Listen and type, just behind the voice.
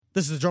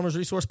This is the Drummers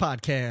Resource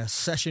Podcast,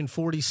 session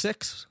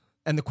 46,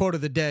 and the quote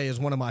of the day is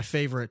one of my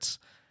favorites.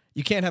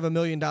 You can't have $1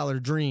 million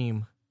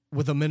dream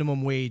with a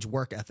minimum wage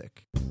work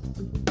ethic.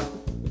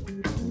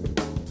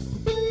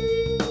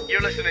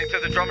 You're listening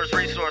to the Drummers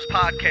Resource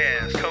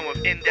Podcast, home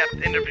of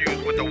in-depth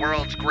interviews with the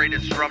world's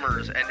greatest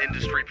drummers and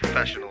industry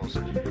professionals.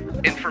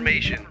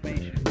 Information,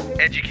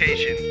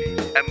 education,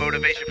 and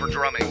motivation for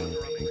drumming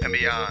and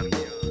beyond.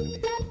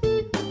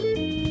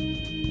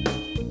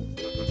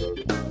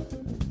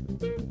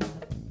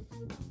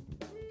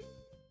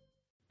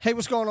 Hey,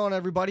 what's going on,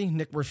 everybody?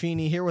 Nick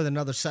Ruffini here with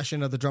another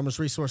session of the Drummers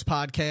Resource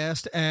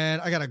Podcast,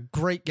 and I got a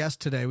great guest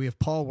today. We have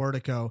Paul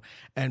Wertico,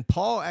 and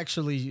Paul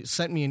actually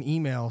sent me an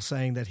email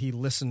saying that he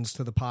listens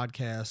to the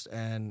podcast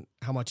and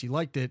how much he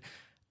liked it,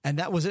 and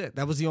that was it.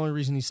 That was the only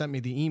reason he sent me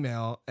the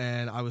email,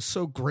 and I was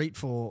so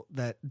grateful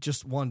that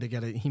just one, to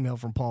get an email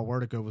from Paul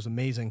Wertico was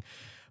amazing,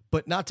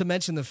 but not to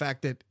mention the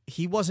fact that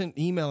he wasn't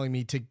emailing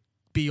me to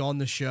be on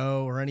the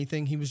show or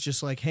anything. He was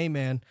just like, hey,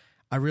 man,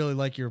 I really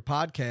like your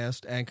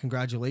podcast and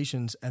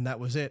congratulations. And that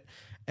was it.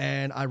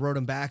 And I wrote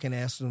him back and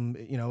asked him,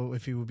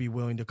 if he would be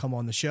willing to come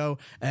on the show,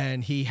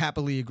 and he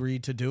happily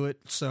agreed to do it.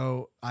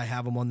 So I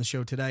have him on the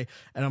show today,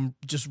 and I'm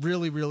just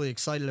really, really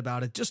excited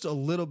about it. Just a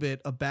little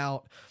bit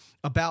about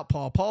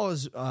Paul. Paul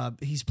is,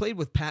 he's played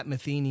with Pat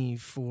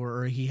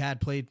Metheny he had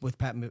played with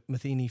Pat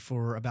Metheny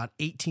for about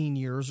 18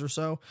 years or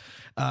so.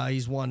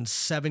 He's won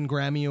 7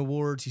 Grammy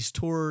Awards. He's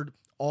toured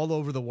all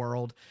over the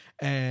world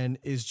and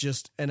is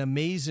just an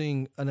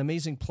amazing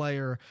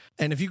player.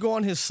 And if you go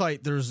on his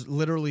site, there's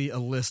literally a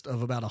list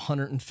of about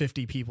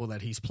 150 people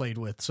that he's played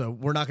with. So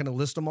we're not going to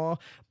list them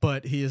all,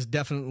 but he has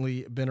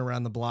definitely been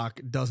around the block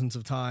dozens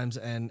of times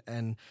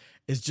and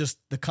is just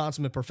the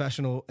consummate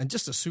professional and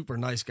just a super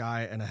nice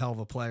guy and a hell of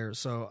a player.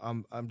 So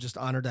I'm just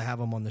honored to have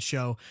him on the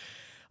show.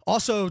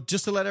 Also,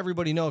 just to let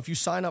everybody know, if you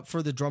sign up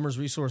for the Drummers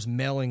Resource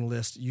mailing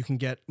list, you can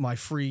get my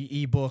free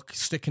ebook,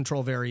 Stick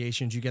Control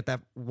Variations. You get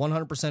that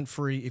 100%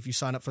 free if you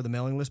sign up for the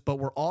mailing list. But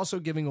we're also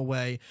giving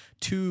away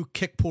 2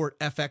 Kickport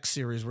FX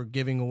series. We're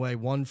giving away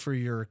one for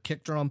your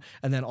kick drum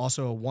and then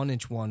also a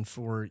 1-inch one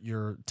for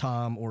your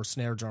tom or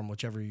snare drum,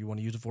 whichever you want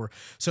to use it for.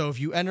 So if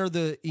you enter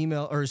the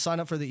email or sign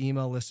up for the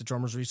email list at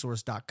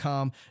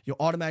drummersresource.com, you'll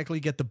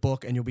automatically get the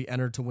book and you'll be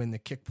entered to win the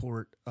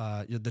Kickport,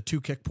 the 2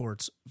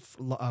 Kickports.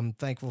 I'm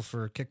thankful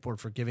for Kickport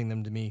for giving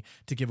them to me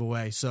to give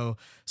away. So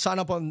sign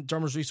up on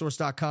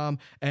drummersresource.com,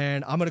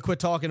 and I'm going to quit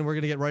talking and we're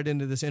going to get right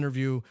into this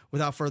interview.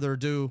 Without further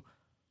ado,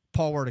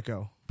 Paul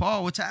Wertico.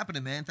 Paul, what's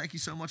happening, man? Thank you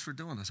so much for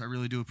doing this. I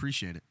really do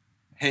appreciate it.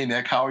 Hey,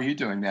 Nick, how are you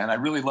doing, man? I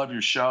really love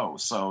your show,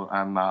 so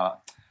I'm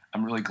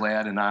really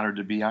glad and honored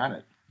to be on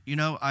it.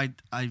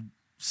 I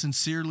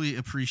sincerely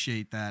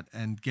appreciate that,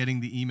 and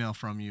getting the email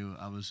from you,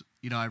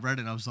 I read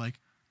it and I was like,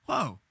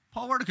 whoa,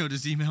 Paul Wertico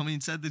just emailed me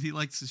and said that he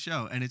likes the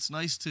show. And it's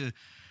nice to,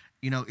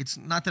 it's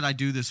not that I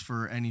do this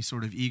for any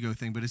sort of ego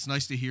thing, but it's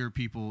nice to hear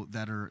people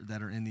that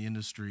are in the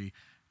industry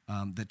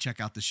that check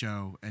out the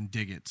show and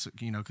dig it, so,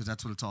 because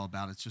that's what it's all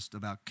about. It's just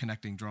about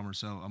connecting drummers.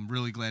 So I'm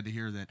really glad to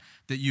hear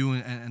that you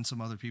and some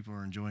other people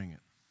are enjoying it.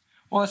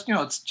 Well,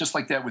 it's just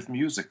like that with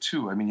music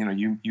too. I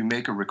mean, you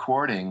make a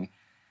recording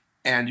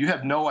and you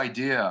have no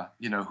idea,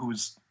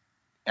 who's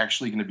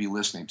actually going to be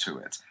listening to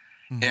it.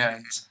 Mm-hmm.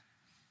 And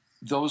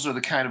those are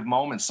the kind of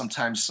moments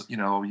sometimes,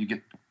 you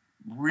get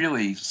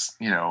really,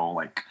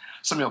 like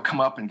somebody will come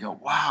up and go,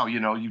 wow,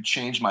 you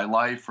changed my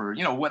life, or,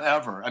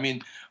 whatever. I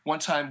mean, one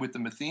time with the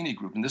Metheny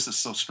group, and this is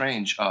so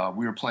strange,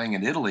 we were playing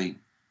in Italy,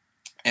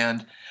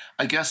 and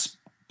I guess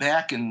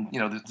back in,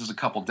 this is a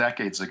couple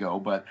decades ago,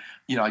 but,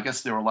 I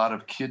guess there were a lot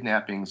of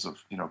kidnappings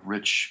of,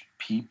 rich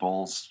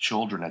people's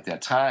children at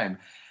that time.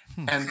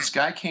 And this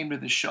guy came to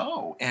the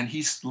show, and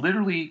he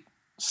literally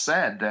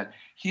said that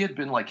he had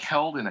been like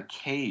held in a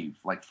cave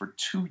like for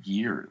 2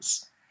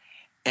 years,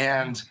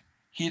 and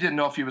he didn't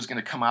know if he was going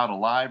to come out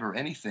alive or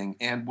anything.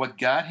 And what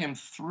got him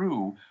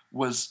through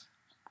was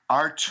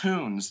our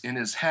tunes in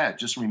his head,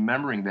 just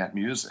remembering that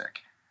music.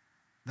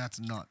 That's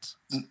nuts.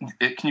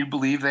 Can you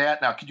believe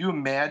that? Now, could you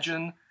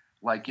imagine,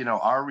 like,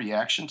 our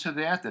reaction to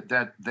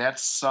that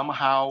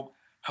somehow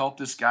helped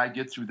this guy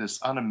get through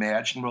this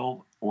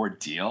unimaginable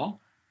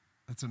ordeal?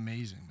 That's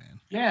amazing, man.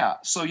 Yeah.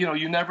 So,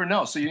 you never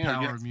know. So, the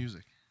power of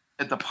music.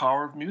 At the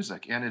power of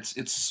music. And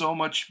it's so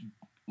much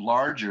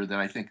larger than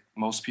I think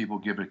most people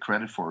give it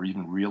credit for or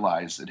even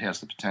realize it has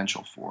the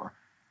potential for.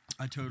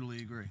 I totally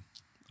agree.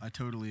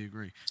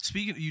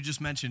 Speaking, you just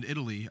mentioned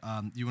Italy.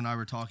 You and I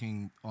were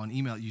talking on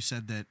email. You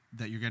said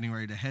that you're getting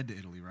ready to head to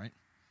Italy, right?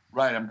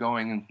 Right. I'm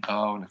going in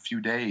a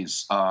few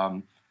days.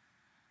 Going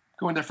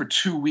there for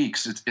 2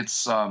 weeks.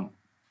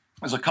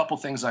 There's a couple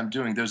things I'm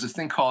doing. There's a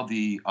thing called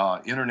the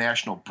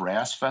International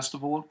Brass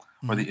Festival,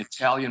 or the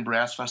Italian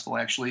Brass Festival,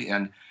 actually,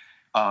 and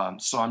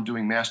so I'm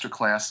doing master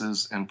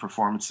classes and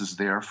performances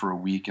there for a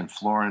week in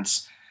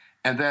Florence.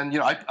 And then,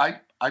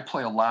 I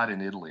play a lot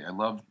in Italy. I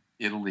love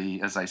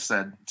Italy, as I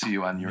said to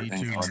you on your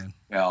thing.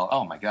 Well,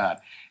 oh my God.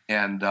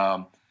 And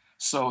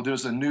so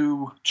there's a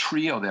new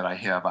trio that I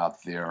have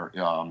out there.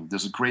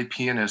 There's a great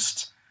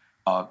pianist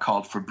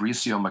called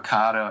Fabrizio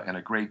Makata and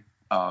a great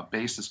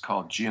bassist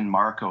called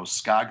Gianmarco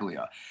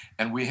Scaglia,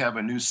 and we have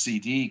a new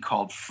CD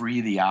called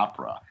Free the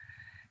Opera.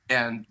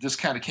 And this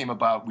kind of came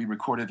about, we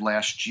recorded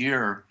last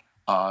year,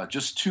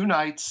 just 2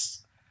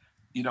 nights,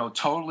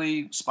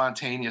 totally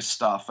spontaneous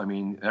stuff. I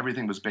mean,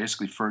 everything was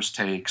basically first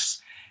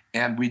takes.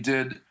 And we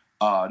did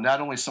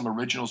not only some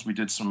originals, we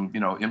did some,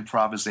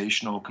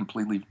 improvisational,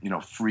 completely,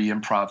 free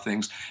improv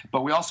things,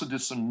 but we also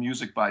did some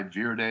music by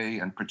Verdi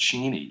and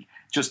Puccini,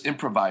 just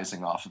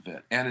improvising off of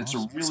it. And it's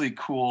a really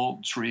cool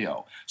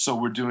trio. So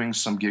we're doing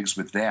some gigs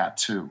with that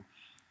too.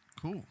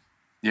 Cool.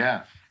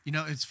 Yeah.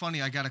 It's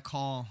funny. I got a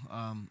call,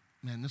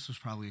 man, this was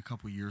probably a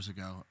couple years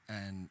ago,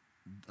 and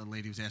a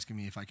lady was asking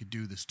me if I could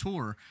do this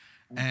tour,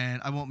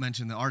 and I won't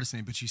mention the artist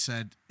name, but she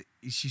said,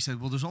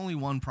 well, there's only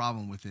one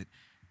problem with it.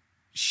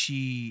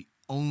 She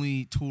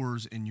only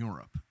tours in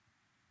Europe,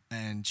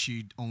 and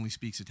she only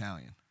speaks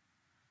Italian.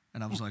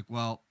 And I was like,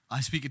 well,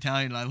 I speak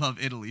Italian, and I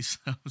love Italy, so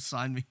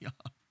sign me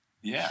up.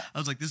 Yeah. I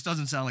was like, this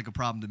doesn't sound like a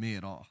problem to me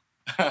at all.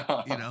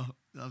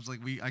 I was like,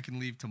 I can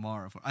leave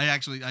tomorrow. I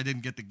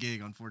didn't get the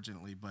gig,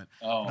 unfortunately, but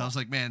I was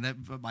like,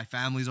 man, my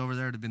family's over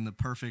there. It'd have been the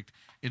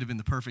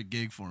perfect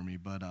gig for me,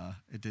 but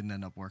it didn't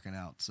end up working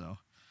out. So,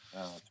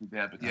 too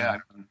bad. But yeah,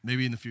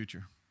 maybe in the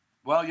future.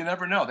 Well, you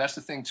never know. That's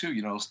the thing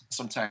too.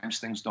 Sometimes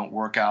things don't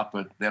work out,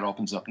 but that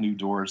opens up new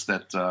doors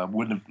that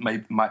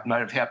might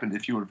have happened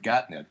if you would have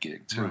gotten that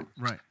gig too.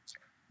 Right.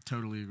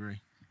 Totally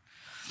agree.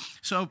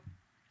 So.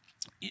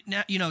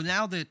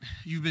 Now that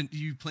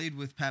you played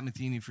with Pat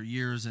Metheny for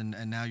years, and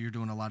now you're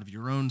doing a lot of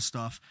your own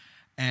stuff,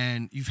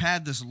 and you've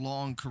had this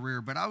long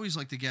career, but I always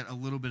like to get a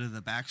little bit of the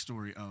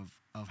backstory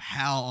of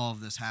how all of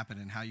this happened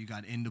and how you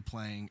got into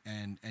playing,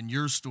 and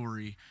your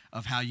story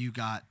of how you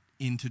got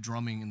into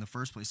drumming in the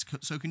first place.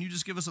 So can you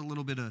just give us a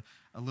little bit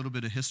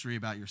of history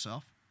about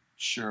yourself?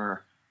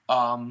 Sure.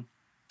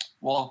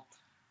 Well,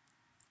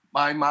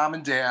 my mom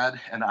and dad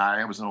and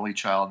I was an only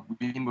child.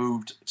 We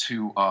moved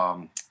to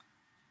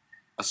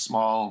a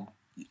small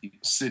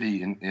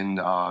city in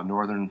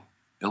northern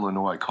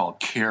Illinois called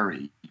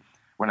Cary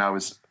when I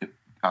was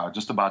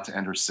just about to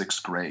enter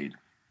 6th grade.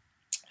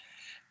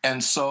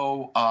 And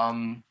so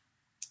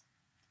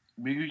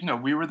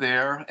we were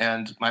there,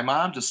 and my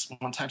mom just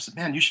one time said,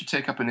 man, you should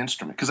take up an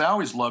instrument. Because I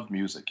always loved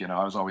music.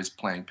 I was always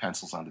playing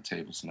pencils on the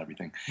tables and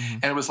everything. Mm-hmm.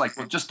 And it was like,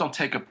 well, just don't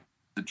take up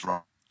the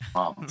drums.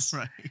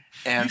 Right.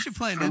 And you should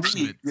play an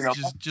instrument,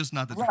 just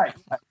not the drums.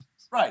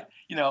 Right.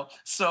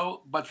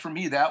 But for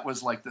me, that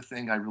was like the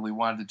thing I really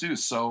wanted to do.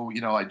 So,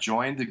 I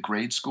joined the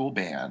grade school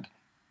band.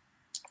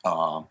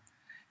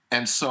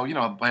 And so,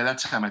 by that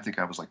time, I think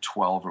I was like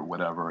 12 or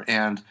whatever.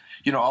 And,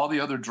 all the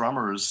other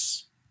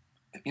drummers,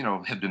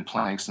 had been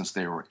playing since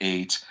they were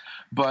 8.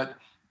 But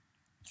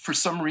for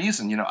some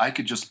reason, I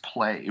could just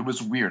play. It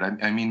was weird.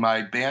 I mean,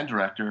 my band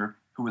director,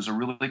 who was a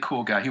really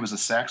cool guy, he was a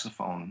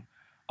saxophone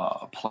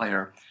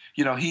player.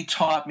 He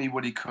taught me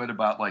what he could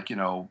about,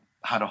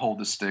 how to hold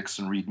the sticks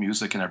and read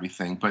music and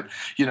everything. But,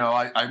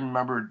 I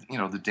remember,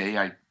 the day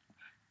I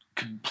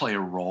could play a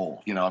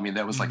roll,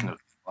 that was like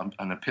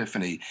an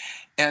epiphany.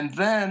 And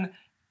then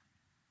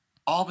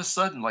all of a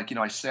sudden,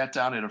 I sat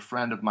down at a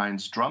friend of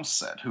mine's drum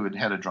set who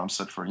had a drum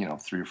set for,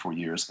 3 or 4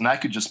 years, and I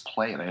could just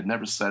play it. I had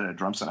never sat at a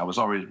drum set. I was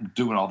already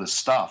doing all this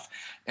stuff.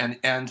 And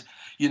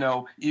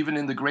even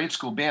in the grade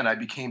school band, I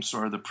became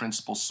sort of the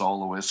principal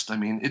soloist. I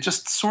mean, it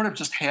just sort of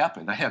just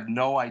happened. I have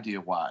no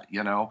idea why,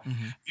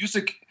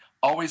 Music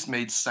always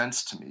made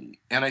sense to me.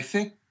 And I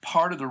think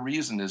part of the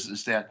reason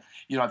is that,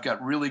 I've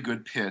got really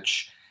good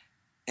pitch,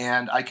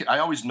 and I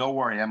always know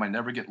where I am. I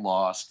never get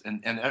lost.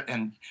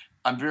 And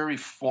I'm very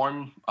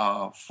form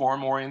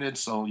oriented.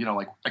 So,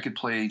 I could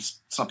play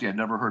something I'd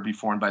never heard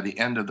before, and by the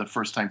end of the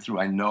first time through,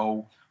 I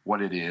know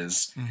what it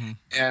is. Mm-hmm.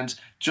 And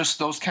just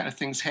those kind of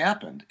things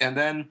happened. And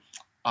then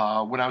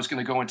when I was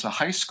going to go into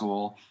high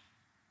school,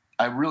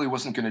 I really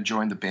wasn't going to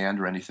join the band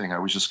or anything. I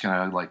was just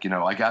going to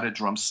I got a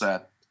drum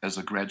set as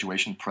a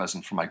graduation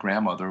present from my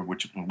grandmother,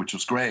 which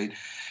was great,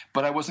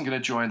 but I wasn't going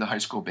to join the high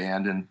school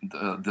band. And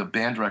the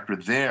band director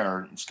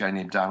there, this guy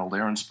named Donald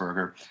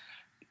Ahrensberger,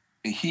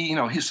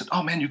 he said,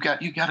 "Oh man, you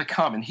got to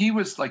come." And he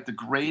was like the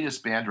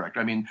greatest band director.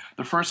 I mean,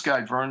 the first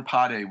guy, Vern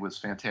Pade, was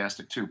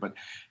fantastic too. But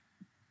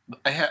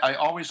I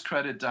always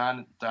credit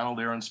Donald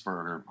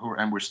Ahrensberger,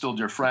 and we're still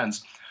dear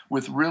friends,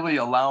 with really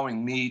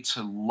allowing me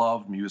to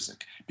love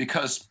music.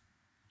 Because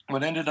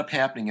what ended up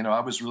happening,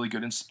 I was really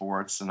good in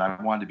sports, and I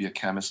wanted to be a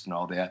chemist and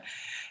all that.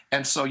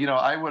 And so,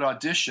 I would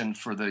audition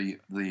for the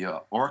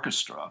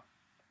orchestra,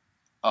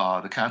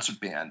 the concert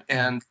band,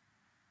 and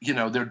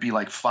there'd be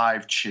like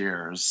 5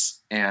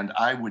 chairs, and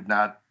I would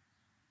not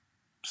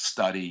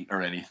study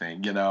or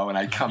anything, and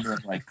I'd come in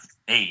like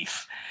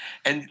 8th.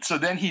 And so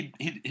then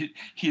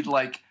he'd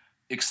like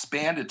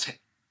expand it to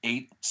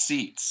 8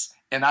 seats,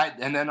 and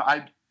then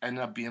I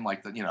ended up being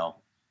like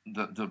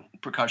the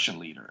percussion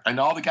leader, and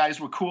all the guys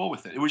were cool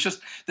with it.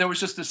 There was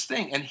just this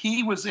thing, and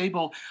he was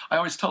able. I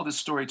always tell this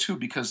story too,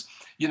 because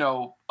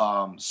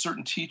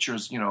certain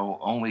teachers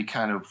only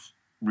kind of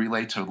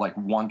relate to like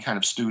one kind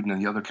of student,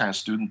 and the other kind of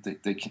student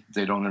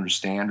they don't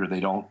understand or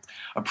they don't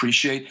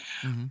appreciate.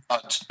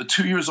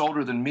 2 years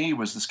older than me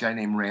was this guy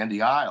named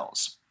Randy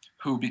Isles,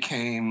 who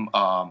became,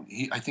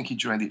 I think he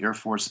joined the Air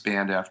Force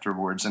Band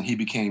afterwards, and he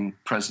became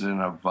president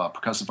of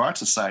Percussive Art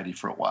Society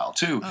for a while,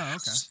 too. Oh, okay.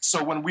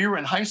 So when we were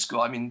in high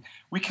school, I mean,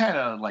 we kind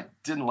of, like,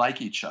 didn't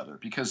like each other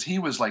because he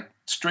was, like,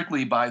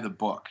 strictly by the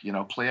book, you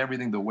know, play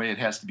everything the way it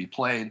has to be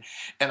played.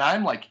 And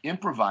I'm, like,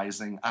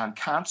 improvising on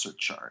concert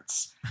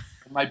charts.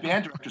 And my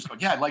band directors go,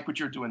 yeah, I like what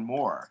you're doing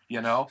more,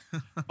 you know?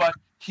 But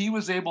he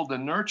was able to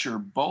nurture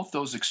both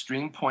those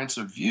extreme points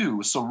of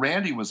view. So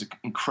Randy was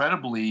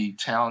incredibly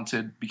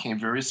talented, became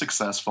very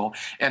successful,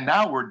 and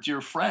now we're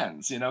dear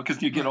friends, you know,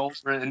 because you get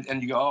older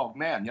and you go, oh,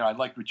 man, you know, I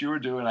liked what you were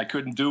doing, I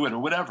couldn't do it, or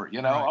whatever,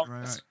 you know.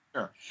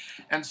 Right.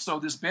 And so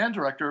this band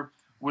director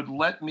would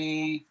let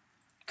me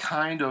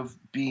kind of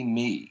be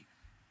me.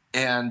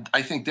 And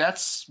I think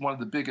that's one of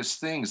the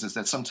biggest things is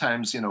that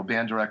sometimes, you know,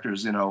 band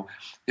directors, you know,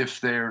 if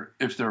they're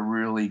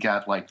really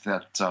got like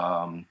that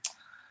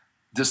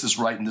this is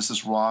right and this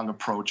is wrong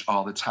approach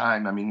all the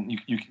time. I mean,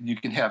 you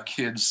can have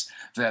kids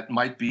that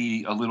might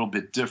be a little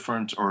bit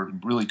different or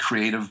really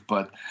creative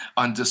but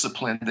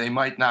undisciplined. They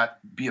might not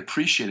be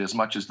appreciated as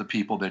much as the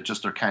people that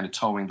just are kind of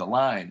towing the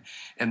line.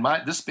 And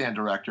this band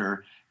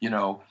director, you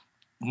know,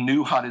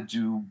 knew how to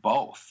do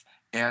both.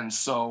 And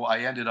so I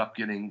ended up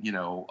getting, you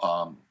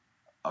know,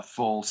 a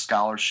full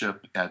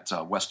scholarship at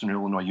Western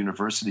Illinois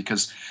University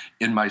because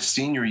in my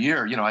senior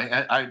year, you know,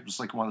 I was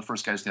like one of the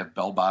first guys to have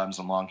bell bottoms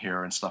and long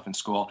hair and stuff in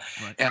school.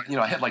 Right. And, you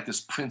know, I had like this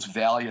Prince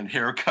Valiant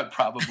haircut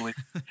probably.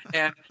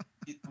 And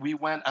we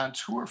went on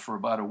tour for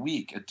about a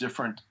week at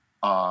different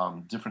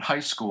high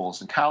schools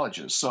and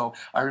colleges. So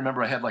I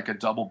remember I had like a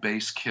double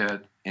bass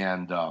kit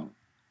and,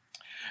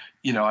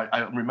 you know,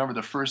 I remember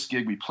the first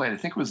gig we played, I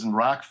think it was in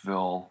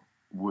Rockport,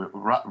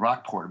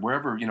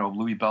 wherever, you know,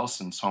 Louis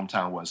Bellson's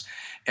hometown was.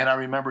 And I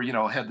remember, you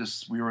know,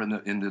 we were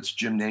in this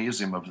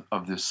gymnasium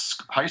of this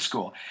high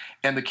school,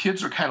 and the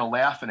kids were kind of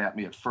laughing at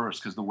me at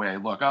first because the way I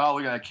look, oh,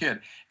 look at that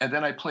kid. And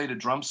then I played a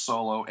drum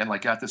solo and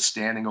like got this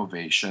standing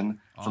ovation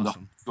from the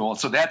school.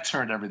 So that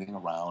turned everything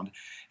around.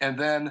 And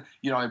then,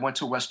 you know, I went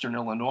to Western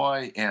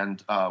Illinois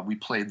and we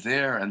played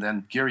there. And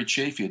then Gary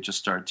Chafee had just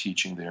started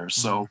teaching there.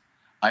 So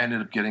I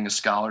ended up getting a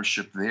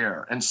scholarship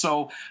there. And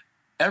so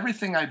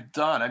everything I've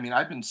done, I mean,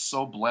 I've been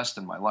so blessed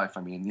in my life.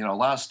 I mean, you know, a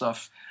lot of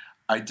stuff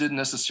I didn't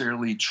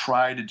necessarily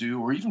try to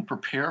do or even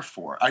prepare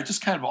for. I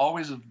just kind of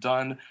always have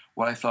done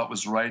what I thought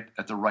was right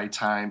at the right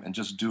time and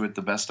just do it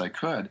the best I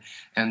could.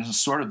 And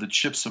sort of the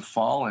chips have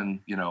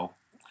fallen, you know,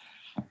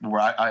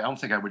 where I don't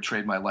think I would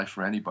trade my life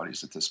for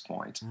anybody's at this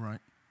point. Right.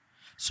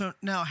 So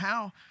now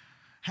how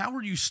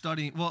were you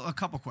studying? Well, a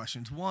couple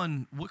questions.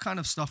 One, what kind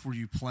of stuff were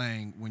you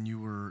playing when you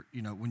were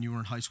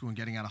in high school and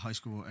getting out of high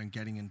school and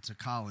getting into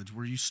college?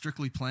 Were you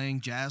strictly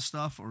playing jazz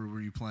stuff or were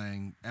you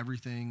playing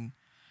everything?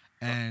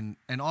 And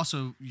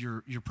also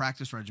your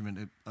practice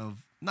regimen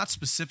of not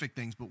specific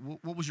things, but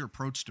what was your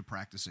approach to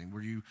practicing?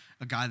 Were you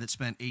a guy that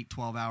spent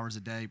 8-12 hours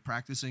a day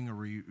practicing, or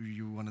were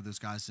you one of those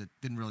guys that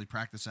didn't really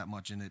practice that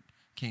much and it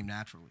came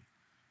naturally?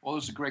 Well,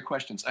 those are great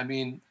questions. I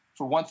mean,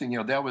 for one thing, you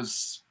know, that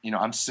was, you know,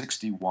 I'm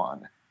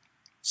 61.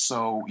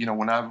 So, you know,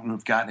 when I would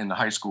have gotten into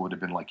high school, it would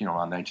have been like, you know,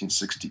 around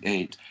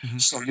 1968. Mm-hmm.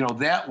 So, you know,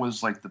 that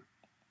was like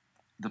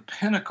the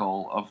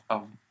pinnacle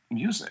of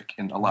music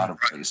in a lot of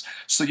ways.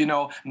 So, you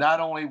know, not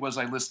only was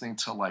I listening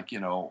to like, you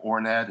know,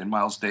 Ornette and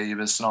Miles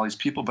Davis and all these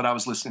people, but I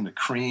was listening to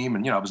Cream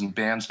and, you know, I was in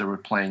bands that were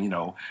playing, you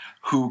know,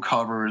 Who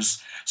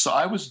covers. So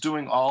I was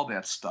doing all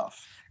that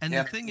stuff. And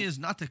the thing is,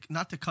 not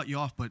to cut you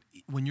off, but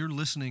when you're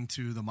listening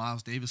to the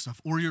Miles Davis stuff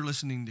or you're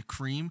listening to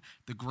Cream,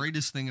 the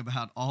greatest thing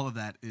about all of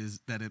that is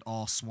that it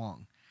all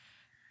swung.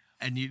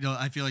 And, you know,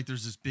 I feel like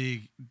there's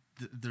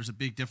a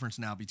big difference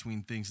now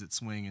between things that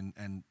swing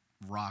and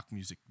rock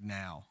music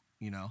now,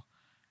 you know?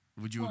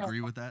 Would you agree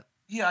with that?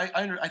 Yeah,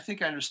 I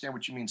think I understand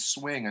what you mean,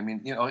 swing. I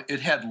mean, you know, it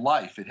had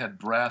life. It had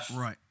breath.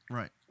 Right.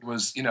 It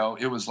was, you know,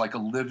 it was like a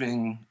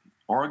living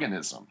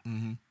organism.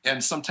 Mm-hmm.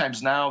 And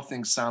sometimes now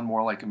things sound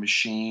more like a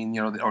machine,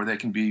 you know, or they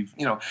can be,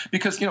 you know,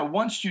 because, you know,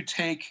 once you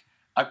take,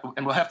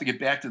 and we'll have to get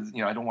back to,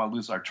 you know, I don't want to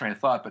lose our train of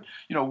thought, but,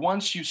 you know,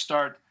 once you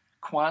start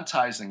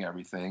quantizing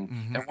everything,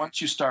 mm-hmm. and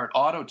once you start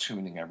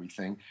auto-tuning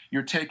everything,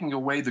 you're taking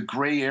away the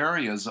gray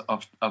areas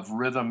of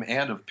rhythm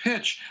and of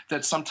pitch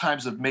that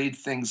sometimes have made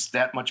things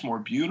that much more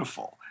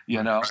beautiful,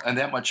 you know, and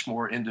that much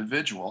more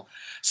individual.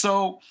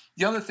 So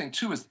the other thing,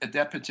 too, is at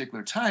that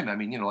particular time, I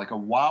mean, you know, like a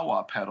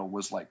wah-wah pedal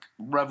was like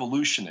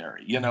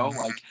revolutionary, you know,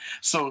 like,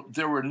 so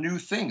there were new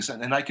things,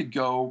 and I could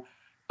go,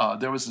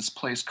 there was this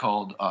place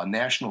called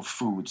National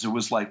Foods. It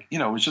was like, you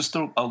know, it was just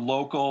a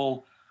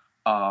local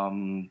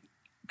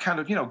kind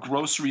of, you know,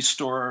 grocery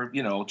store,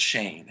 you know,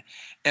 chain.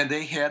 And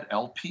they had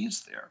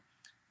LPs there.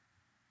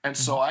 And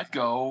so I'd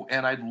go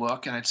and I'd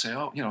look and I'd say,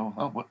 oh, you know,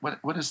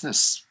 what is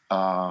this?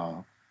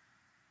 Frank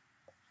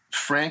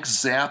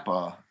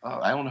Zappa.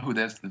 I don't know who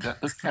that's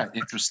kind of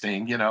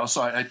interesting, you know.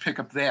 So I'd pick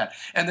up that.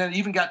 And then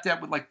even got that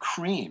with like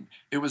Cream.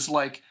 It was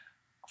like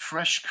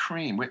fresh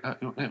cream.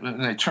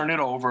 And I turn it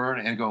over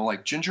and go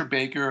like Ginger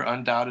Baker,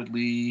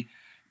 undoubtedly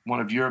one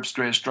of Europe's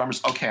greatest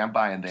drummers. Okay, I'm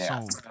buying that.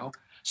 You know?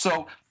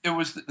 So there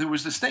was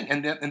this thing,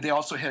 and they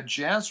also had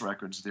jazz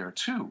records there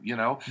too. You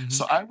know,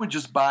 so I would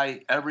just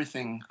buy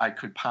everything I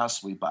could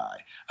possibly buy.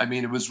 I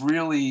mean, it was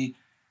really.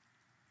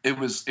 It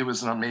was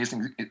an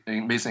amazing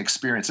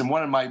experience. And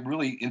one of my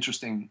really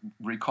interesting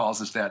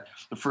recalls is that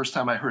the first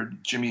time I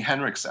heard Jimi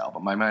Hendrix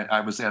album, I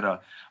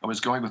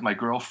was going with my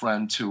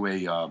girlfriend to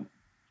a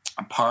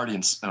party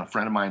in a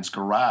friend of mine's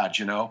garage,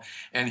 you know,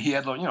 and he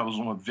had, you know, it was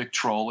one of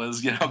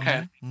Victrolas, you know,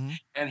 kind of,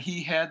 and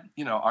he had,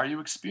 you know, Are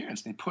You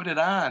Experienced? And he put it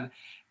on,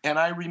 and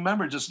I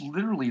remember just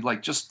literally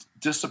like just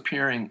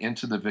disappearing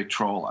into the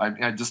Victrola.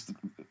 I just.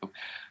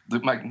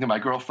 My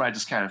girlfriend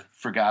just kind of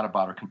forgot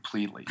about her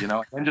completely, you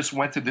know, and just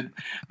went to the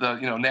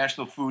you know,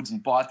 National Foods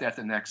and bought that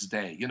the next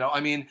day, you know.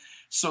 I mean,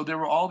 so there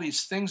were all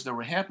these things that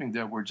were happening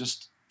that were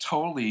just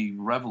totally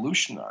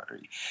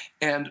revolutionary.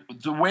 And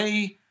the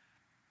way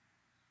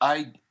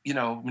you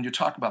know, when you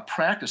talk about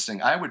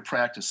practicing, I would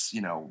practice, you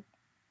know,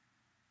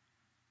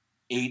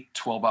 8,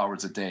 12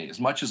 hours a day, as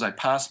much as I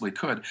possibly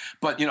could.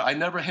 But, you know, I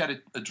never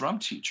had a drum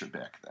teacher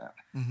back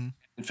then.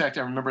 In fact,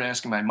 I remember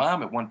asking my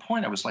mom at one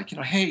point, I was like, you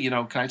know, hey, you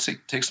know, can I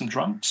take some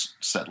drum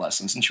set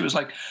lessons? And she was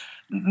like,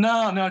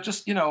 no,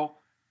 just, you know,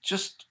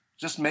 just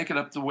make it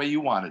up the way you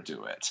want to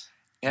do it.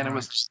 And it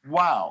was,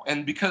 wow.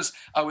 And because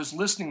I was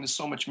listening to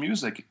so much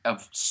music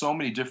of so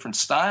many different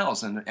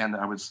styles and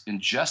I was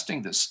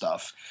ingesting this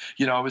stuff,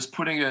 you know, I was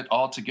putting it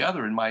all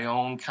together in my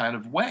own kind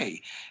of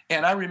way.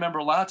 And I remember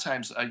a lot of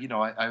times, you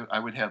know, I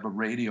would have a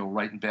radio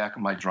right in back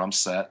of my drum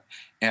set.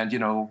 And, you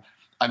know,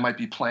 I might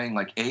be playing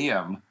like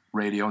AM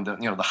radio, and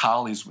you know, the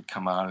Hollies would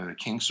come on, or the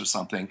Kinks or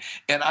something,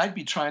 and I'd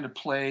be trying to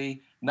play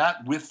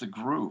not with the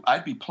groove.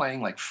 I'd be playing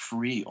like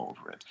free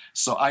over it.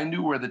 So I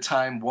knew where the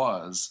time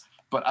was,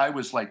 but I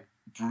was like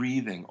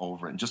breathing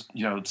over it and just,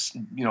 you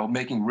know,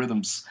 making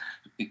rhythms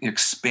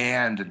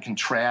expand and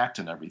contract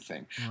and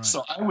everything. Right.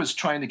 So I was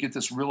trying to get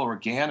this real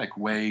organic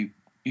way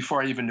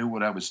before I even knew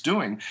what I was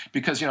doing,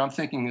 because, you know, I'm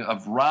thinking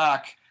of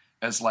rock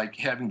as like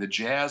having the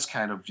jazz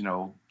kind of, you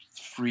know,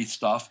 free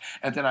stuff,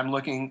 and then I'm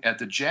looking at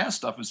the jazz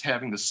stuff as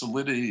having the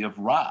solidity of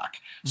rock.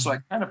 So I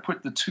kind of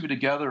put the two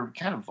together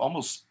kind of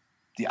almost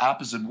the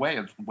opposite way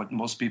of what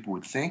most people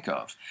would think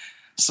of.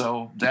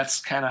 So that's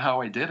kind of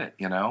how I did it,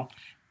 you know.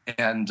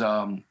 And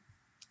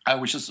I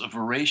was just a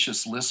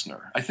voracious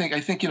listener. I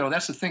think, you know,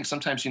 that's the thing.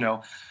 Sometimes, you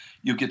know,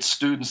 you get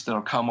students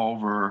that'll come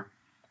over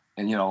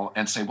and, you know,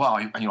 and say, wow,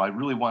 you know, I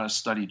really want to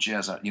study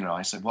jazz. You know,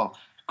 I said, well,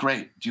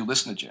 great. Do you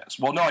listen to jazz?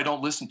 Well, no, I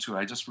don't listen to it.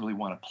 I just really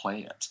want to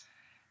play it.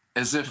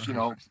 As if, you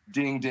know,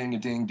 ding, ding, a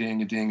ding,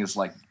 ding, a ding is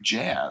like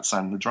jazz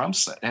on the drum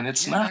set. And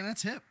it's not.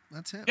 That's hip.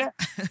 That's hip. Yeah.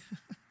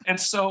 And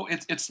so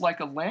it's like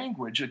a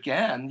language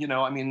again, you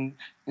know. I mean,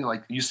 you know,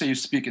 like you say you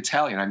speak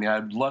Italian. I mean,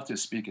 I'd love to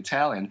speak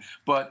Italian,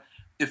 but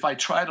if I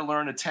try to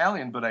learn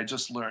Italian, but I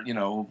just learned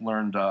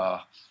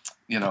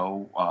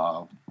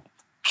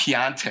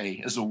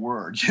Chianti as a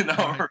word, you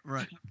know,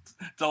 right.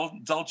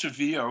 Dolce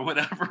Via or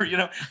whatever, you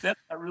know, that's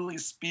not really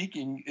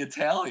speaking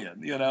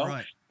Italian, you know.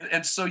 Right.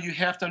 And so you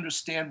have to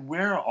understand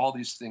where all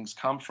these things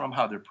come from,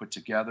 how they're put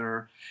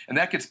together. And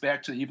that gets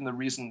back to even the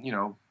reason, you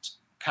know,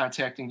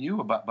 contacting you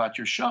about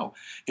your show.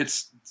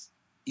 It's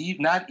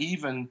not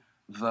even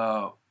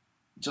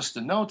just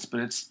the notes, but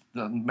it's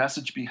the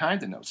message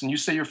behind the notes. And you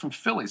say you're from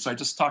Philly, so I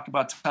just talked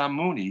about Tom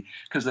Mooney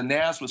because the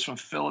Nazz was from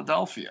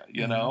Philadelphia,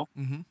 you know?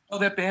 Oh,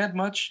 that band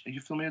much? Are you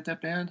familiar with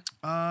that band?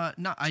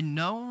 No, I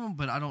know,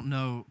 but I don't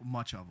know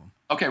much of them.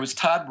 Okay, it was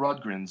Todd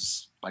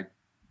Rundgren's, like,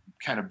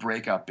 kind of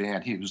breakout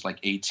band. He was like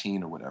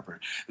 18 or whatever.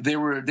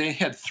 They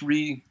had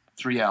three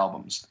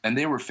albums, and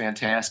they were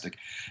fantastic.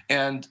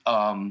 And,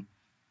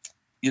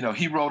 you know,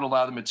 he wrote a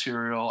lot of the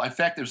material. In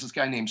fact, there's this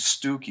guy named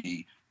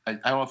Stookie. I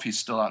don't know if he's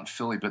still out in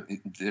Philly, but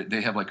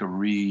they have like a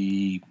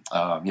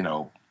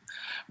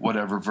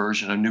whatever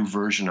version, a new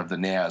version of the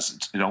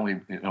Nazz. It only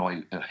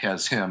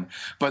has him.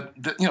 But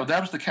you know, that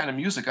was the kind of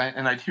music.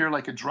 And I'd hear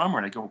like a drummer,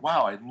 and I go,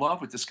 "Wow, I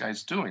love what this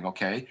guy's doing."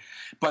 Okay,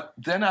 but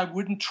then I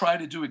wouldn't try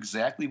to do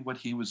exactly what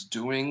he was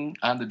doing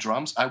on the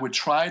drums. I would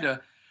try to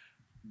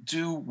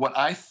do what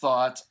I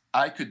thought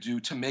I could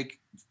do to make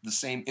the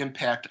same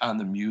impact on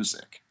the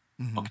music.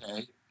 Okay.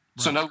 Right.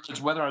 So in other words,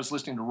 whether I was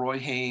listening to Roy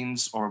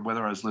Haynes or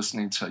whether I was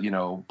listening to, you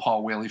know,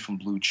 Paul Whaley from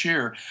Blue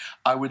Cheer,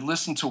 I would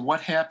listen to what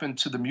happened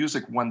to the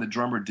music when the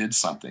drummer did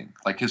something,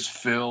 like his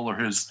fill or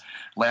his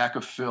lack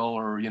of fill,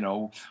 or, you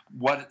know,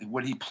 what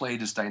he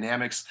played, his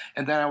dynamics.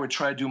 And then I would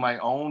try to do my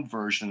own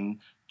version,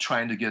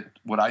 trying to get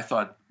what I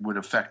thought would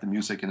affect the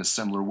music in a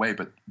similar way,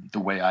 but the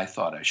way I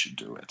thought I should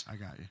do it. I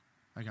got you.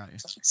 Does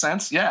that make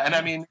sense? Yeah. And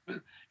I mean,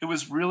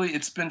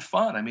 it's been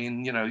fun. I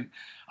mean, you know,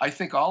 I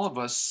think all of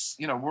us,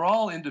 you know, we're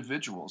all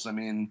individuals. I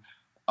mean,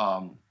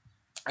 I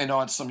know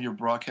on some of your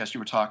broadcasts you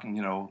were talking,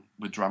 you know,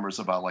 with drummers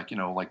about like, you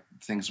know, like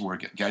things where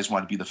guys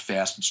want to be the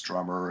fastest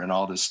drummer and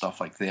all this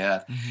stuff like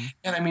that.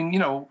 And I mean, you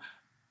know,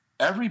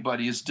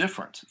 everybody is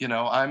different. You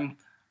know, I'm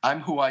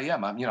who I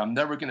am. I'm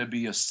never going to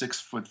be a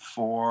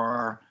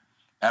 6'4",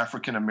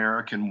 African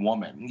American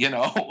woman. You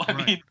know, I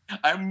Right. mean,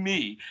 I'm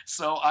me.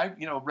 So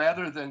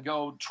rather than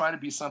go try to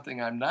be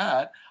something I'm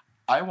not,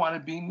 I want to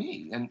be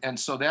me. And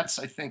so that's,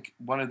 I think,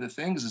 one of the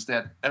things is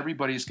that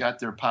everybody's got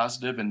their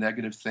positive and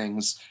negative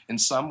things in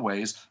some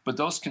ways, but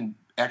those can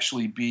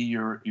actually be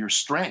your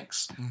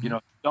strengths. Mm-hmm. You know,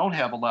 if you don't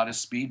have a lot of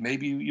speed,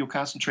 maybe you'll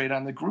concentrate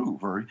on the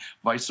groove or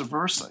vice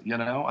versa. You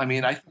know, I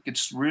mean, I think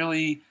it's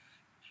really,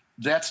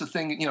 that's the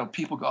thing, you know,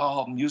 people go,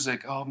 oh,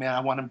 music, oh man,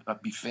 I want to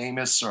be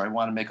famous, or I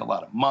want to make a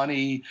lot of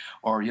money,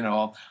 or, you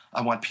know,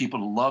 I want people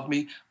to love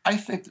me. I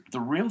think that the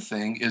real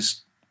thing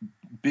is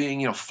being,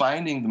 you know,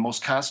 finding the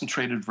most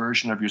concentrated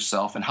version of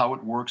yourself and how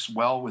it works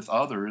well with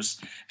others.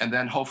 And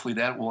then hopefully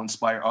that will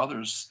inspire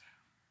others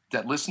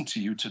that listen to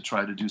you to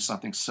try to do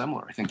something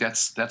similar. I think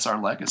that's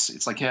our legacy.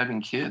 It's like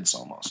having kids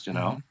almost, you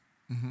know?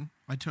 Mm-hmm. Mm-hmm.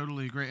 I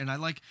totally agree. And I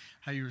like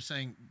how you were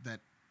saying that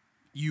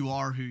you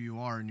are who you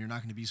are and you're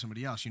not going to be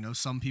somebody else. You know,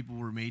 some people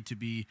were made to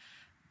be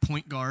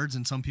point guards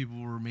and some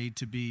people were made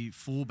to be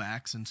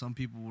fullbacks and some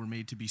people were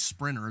made to be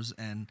sprinters.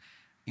 And,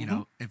 you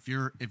know, if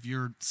you're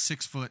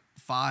 6'5"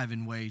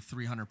 and weigh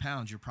 300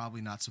 pounds, you're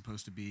probably not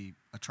supposed to be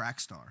a track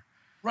star.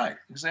 Right.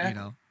 Exactly. You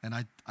know, and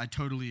I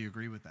totally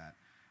agree with that.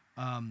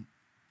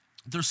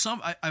 There's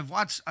some,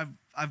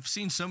 I've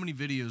seen so many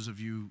videos of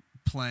you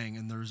playing,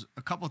 and there's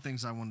a couple of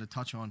things I wanted to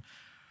touch on.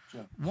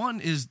 Sure. One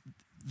is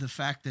the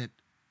fact that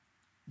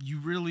you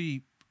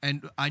really,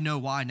 and I know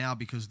why now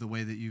because the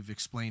way that you've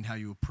explained how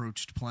you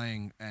approached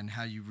playing and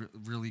how you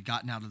really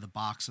gotten out of the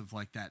box of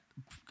like that.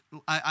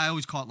 I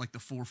always call it like the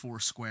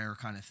 4-4 square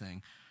kind of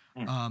thing.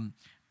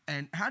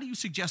 And how do you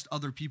suggest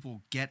other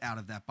people get out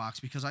of that box?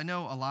 Because I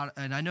know a lot,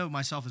 and I know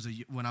myself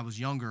when I was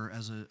younger,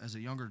 as a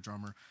younger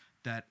drummer,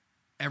 that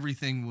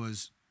everything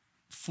was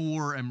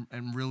 4 and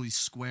really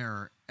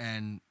square,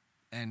 and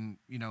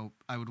you know,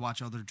 I would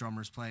watch other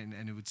drummers play,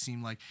 and it would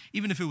seem like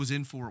even if it was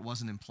in 4, it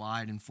wasn't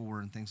implied in 4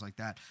 and things like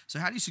that. So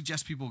how do you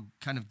suggest people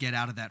kind of get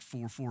out of that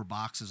 4-4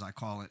 box, as I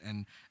call it,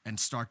 and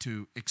start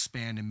to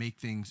expand and make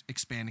things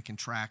expand and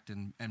contract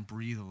and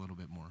breathe a little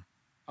bit more?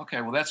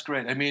 Okay, well, that's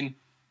great. I mean,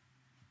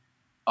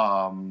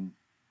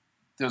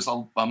 there's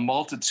a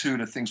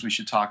multitude of things we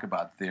should talk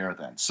about there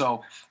then.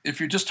 So if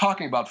you're just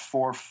talking about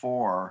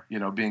 4-4, you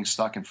know, being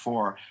stuck in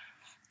 4,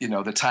 you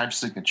know, the time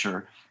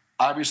signature,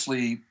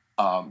 obviously,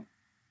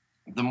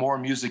 the more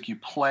music you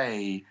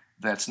play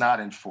that's not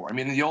in 4. I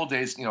mean, in the old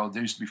days, you know,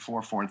 there used to be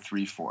 4-4 and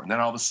 3-4. And then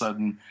all of a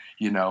sudden,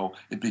 you know,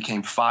 it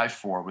became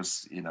 5-4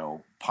 was, you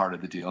know, part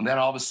of the deal. And then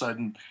all of a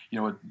sudden, you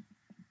know,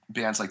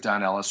 bands like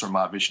Don Ellis or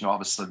Mahavishnu, all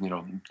of a sudden, you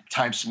know,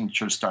 time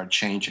signatures start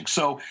changing.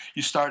 So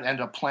you end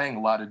up playing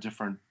a lot of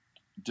different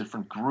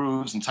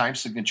grooves and time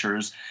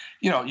signatures.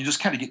 You know, you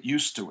just kind of get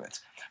used to it.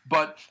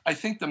 But I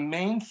think the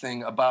main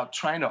thing about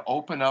trying to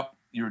open up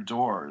your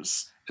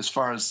doors as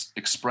far as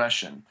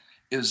expression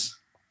is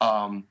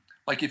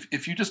like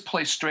if you just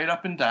play straight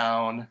up and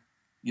down,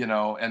 you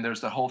know, and there's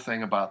the whole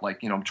thing about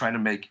like, you know, I'm trying to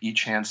make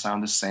each hand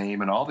sound the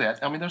same and all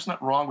that. I mean, there's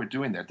nothing wrong with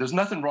doing that. There's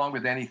nothing wrong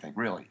with anything,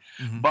 really.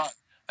 Mm-hmm. But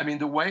I mean,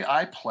 the way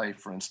I play,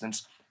 for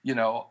instance, you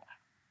know,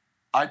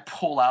 I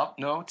pull out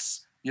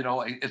notes, you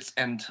know,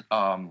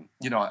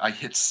 you know, I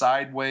hit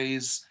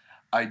sideways.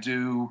 I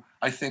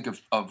think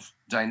of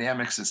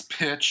dynamics as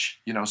pitch,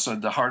 you know, so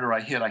the harder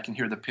I hit, I can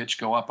hear the pitch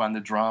go up on the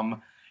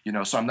drum, you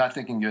know, so I'm not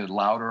thinking of it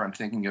louder. I'm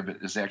thinking of it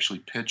as actually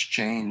pitch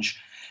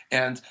change.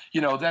 And,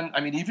 you know, then,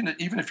 I mean,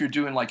 even if you're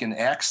doing like an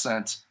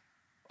accent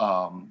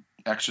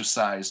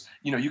exercise,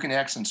 you know, you can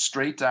accent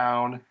straight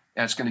down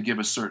and it's going to give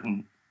a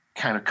certain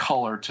kind of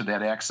color to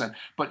that accent.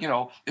 But, you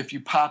know, if you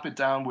pop it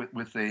down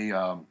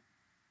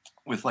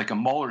with like a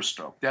molar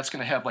stroke, that's going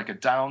to have like a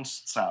down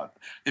sound.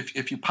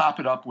 If you pop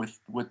it up with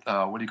what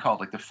do you call it,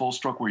 like the full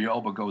stroke where your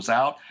elbow goes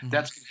out,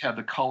 that's going to have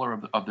the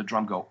color of the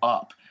drum go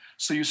up.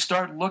 So you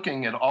start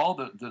looking at all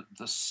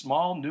the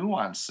small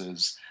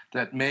nuances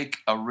that make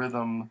a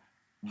rhythm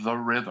the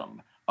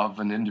rhythm of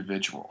an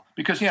individual.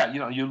 Because, yeah, you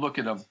know, you look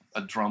at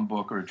a drum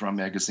book or a drum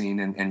magazine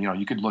and, you know,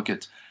 you could look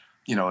at,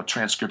 you know, a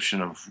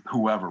transcription of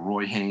whoever,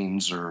 Roy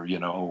Haynes or, you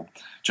know,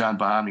 John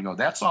Bonham, you go,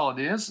 that's all it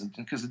is?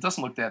 Because it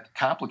doesn't look that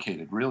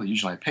complicated, really,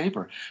 usually on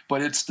paper.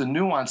 But it's the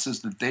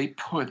nuances that they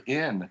put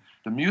in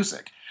the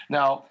music.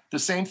 Now, the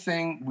same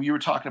thing, we were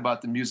talking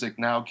about the music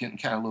now getting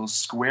kind of a little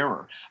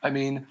squarer. I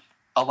mean,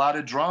 a lot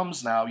of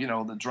drums now, you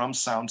know, the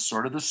drums sound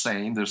sort of the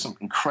same. There's some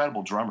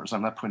incredible drummers.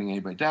 I'm not putting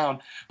anybody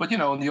down. But, you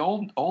know, in the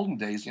olden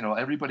days, you know,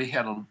 everybody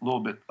had a little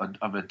bit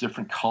of a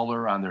different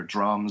color on their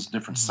drums,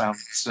 different sound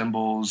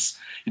cymbals.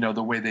 You know,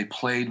 the way they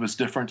played was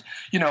different.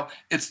 You know,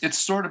 it's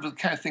sort of the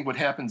kind of thing what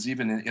happens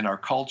even in our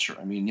culture.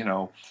 I mean, you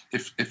know,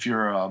 if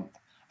you're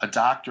a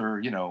doctor,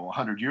 you know,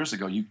 100 years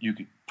ago, you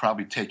could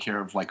probably take care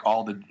of like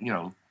all the, you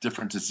know,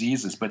 different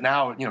diseases. But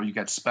now, you know, you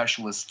got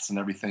specialists and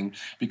everything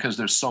because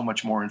there's so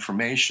much more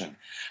information.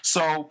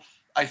 So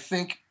I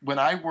think when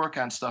I work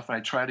on stuff and I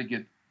try to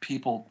get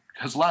people,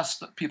 because lots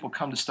of people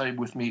come to study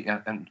with me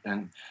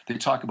and they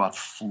talk about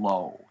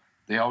flow.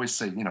 They always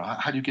say, you know,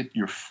 how do you get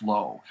your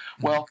flow?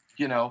 Well,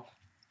 you know,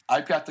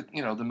 I've got the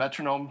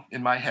metronome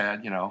in my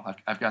head,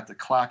 I've got the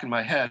clock in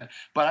my head,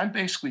 but I'm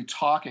basically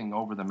talking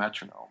over the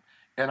metronome.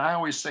 And I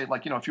always say,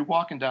 like, if you're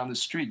walking down the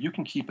street, you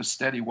can keep a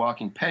steady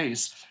walking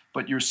pace,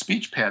 but your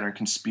speech pattern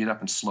can speed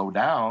up and slow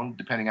down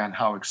depending on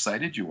how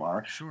excited you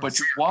are. Sure. But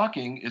your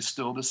walking is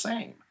still the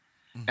same.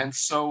 Mm-hmm. And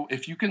so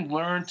if you can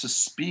learn to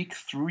speak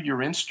through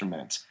your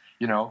instrument,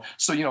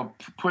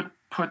 put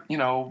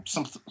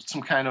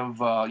some kind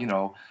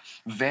of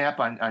vamp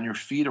on your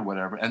feet or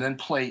whatever, and then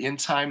play in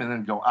time and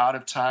then go out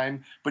of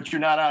time, but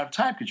you're not out of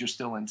time because you're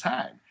still in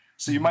time.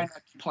 So you might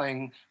not be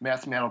playing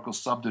mathematical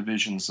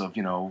subdivisions of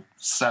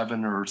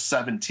 7 or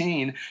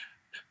 17,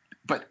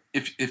 but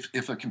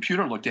if a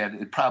computer looked at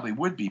it, it probably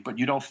would be. But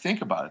you don't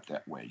think about it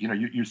that way.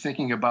 You're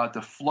thinking about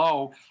the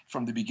flow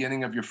from the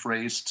beginning of your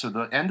phrase to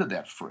the end of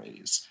that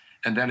phrase,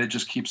 and then it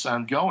just keeps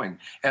on going.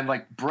 And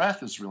like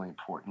breath is really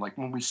important. Like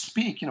when we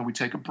speak, we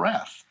take a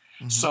breath.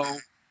 Mm-hmm. So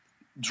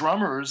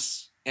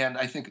drummers, and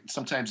I think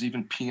sometimes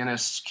even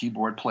pianists,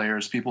 keyboard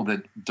players, people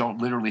that don't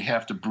literally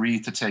have to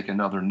breathe to take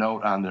another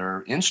note on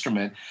their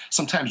instrument,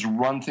 sometimes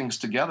run things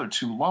together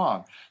too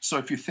long. So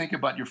if you think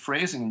about your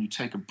phrasing and you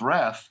take a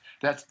breath,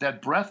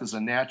 that breath is a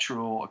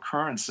natural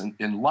occurrence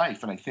in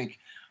life. And I think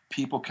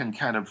people can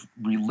kind of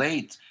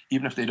relate,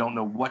 even if they don't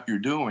know what you're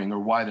doing or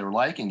why they're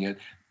liking it,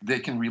 they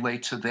can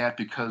relate to that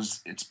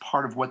because it's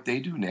part of what they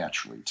do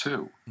naturally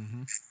too.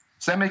 Mm-hmm.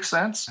 Does that make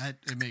sense?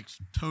 It makes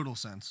total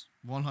sense.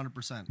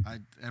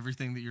 100%.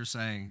 Everything that you're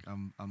saying,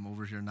 I'm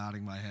over here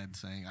nodding my head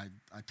saying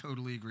I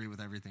totally agree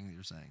with everything that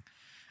you're saying.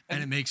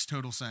 And it makes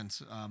total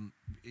sense.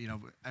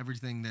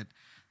 Everything that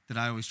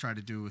I always try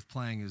to do with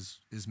playing is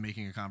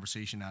making a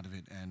conversation out of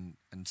it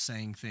and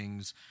saying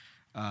things,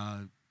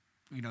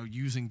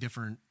 using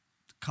different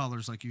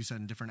colors, like you said,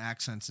 and different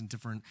accents and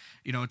different,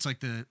 it's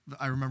like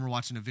I remember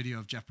watching a video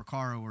of Jeff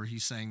Porcaro where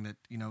he's saying that,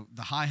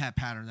 the hi-hat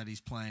pattern that he's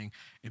playing,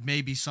 it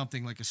may be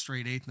something like a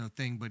straight eighth note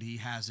thing, but he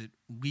has it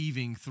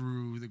weaving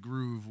through the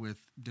groove with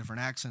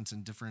different accents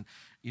and different,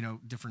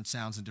 different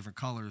sounds and different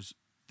colors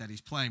that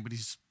he's playing, but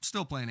he's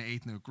still playing an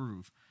eighth note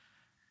groove,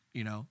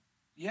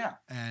 Yeah.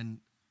 And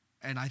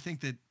I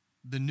think that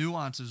the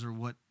nuances are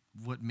what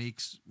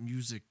makes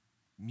music,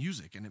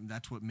 and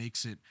that's what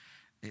makes it,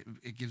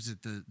 it gives it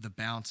the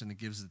bounce and it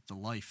gives it the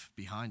life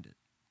behind it,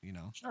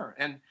 Sure.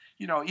 And,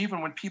 even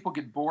when people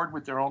get bored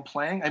with their own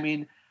playing,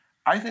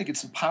 I think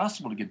it's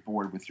impossible to get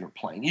bored with your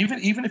playing.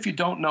 Even if you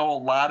don't know a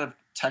lot of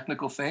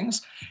technical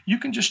things, you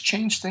can just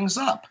change things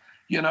up,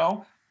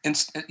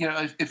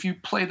 if you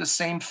play the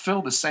same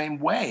fill the same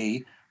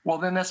way, well,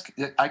 then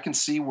I can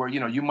see where,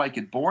 you might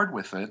get bored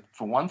with it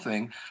for one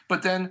thing,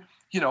 but then,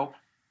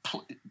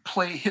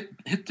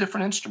 hit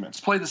different instruments,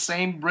 play the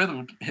same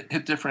rhythm,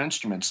 hit different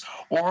instruments,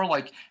 or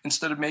like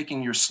instead of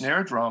making your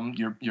snare drum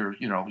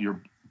your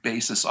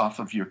basis off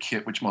of your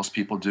kit, which most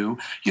people do,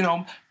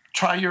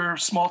 try your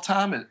small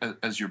tom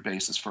as your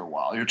basis for a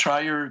while, or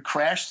try your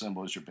crash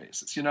cymbal as your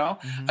basis.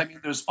 Mm-hmm.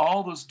 There's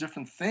all those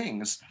different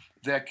things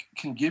that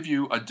can give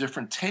you a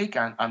different take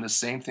on the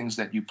same things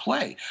that you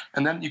play,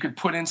 and then you could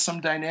put in some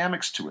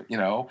dynamics to it.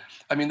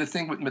 The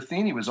thing with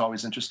Metheny was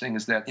always interesting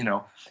is that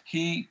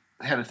he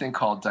had a thing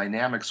called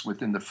dynamics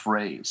within the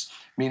phrase,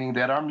 meaning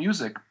that our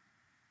music,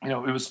 it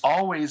was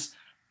always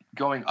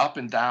going up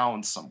and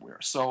down somewhere.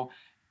 So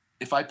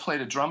if I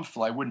played a drum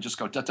fill, I wouldn't just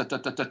go da da da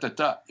da da da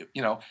da.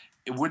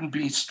 It wouldn't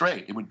be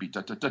straight. It would be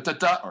da da da da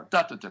da or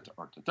da da da da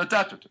or da da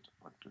da da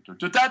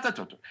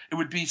da. It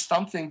would be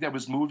something that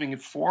was moving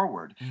it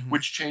forward, mm-hmm.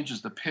 which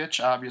changes the pitch,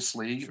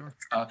 obviously. Sure.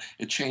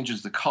 It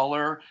changes the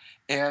color,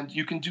 and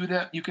you can do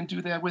that. You can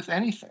do that with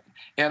anything.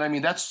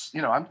 And that's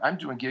I'm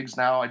doing gigs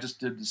now. I just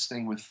did this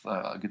thing with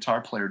a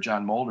guitar player,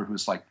 John Mulder,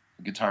 who's like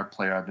a guitar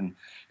player.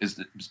 Has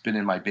been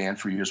in my band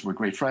for years. We're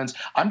great friends.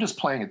 I'm just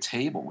playing a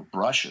table with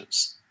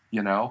brushes,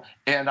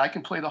 and I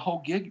can play the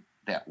whole gig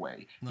that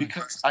way. Nice.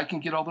 Because I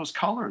can get all those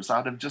colors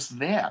out of just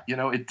that.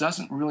 It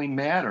doesn't really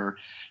matter.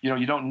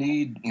 You don't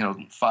need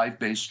 5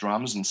 bass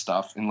drums and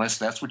stuff unless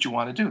that's what you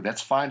want to do.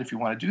 That's fine if you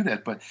want to do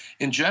that, but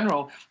in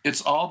general,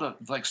 it's all the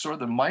sort of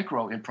the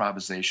micro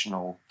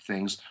improvisational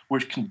things,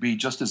 which can be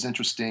just as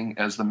interesting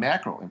as the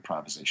macro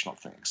improvisational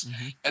things.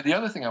 Mm-hmm. And the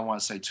other thing I want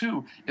to say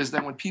too is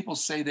that when people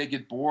say they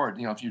get bored,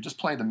 if you're just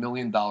playing the $1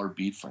 Million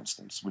Beat, for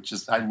instance, which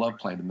is, I love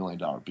playing the $1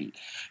 Million Beat,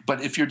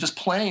 but if you're just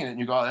playing it and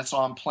you go, oh, that's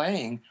all I'm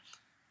playing,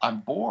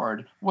 I'm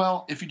bored.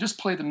 Well, if you just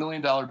play the $1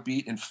 Million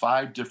Beat in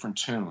 5 different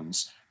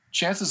tunes,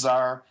 chances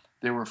are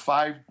there were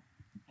 5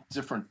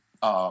 different,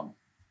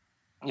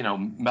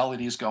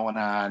 melodies going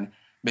on,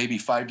 maybe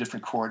 5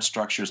 different chord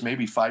structures,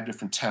 maybe 5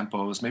 different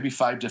tempos, maybe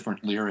 5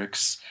 different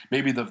lyrics,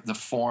 maybe the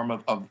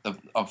form of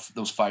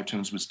those 5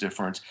 tunes was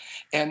different.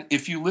 And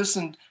if you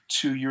listen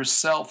to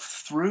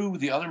yourself through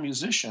the other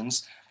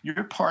musicians,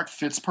 your part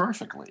fits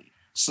perfectly.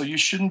 So you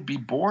shouldn't be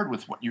bored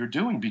with what you're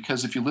doing,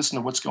 because if you listen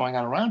to what's going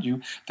on around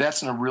you,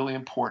 that's a really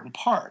important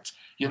part.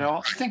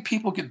 I think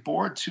people get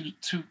bored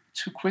too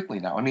quickly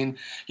now.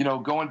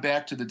 Going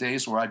back to the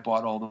days where I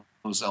bought all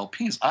those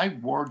LPs, I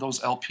wore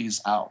those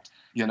LPs out.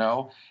 you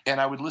know, and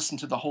I would listen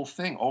to the whole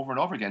thing over and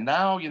over again.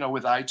 Now, you know,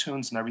 with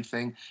iTunes and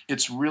everything,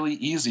 it's really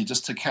easy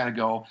just to kind of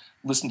go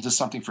listen to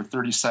something for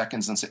 30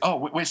 seconds and say, oh,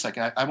 wait a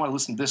second, I want to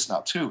listen to this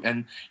now too.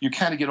 And you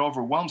kind of get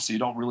overwhelmed, so you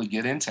don't really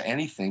get into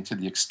anything to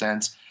the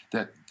extent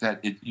that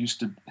it used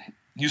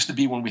to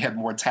be when we had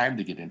more time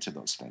to get into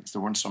those things.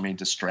 There weren't so many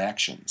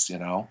distractions, you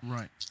know?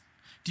 Right.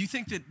 Do you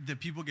think that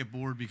people get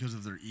bored because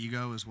of their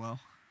ego as well?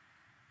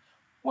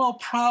 Well,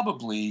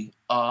 probably.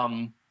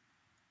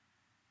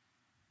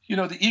 You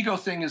know, the ego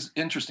thing is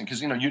interesting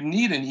because, you know, you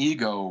need an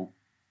ego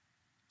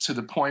to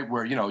the point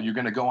where, you know, you're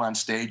going to go on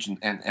stage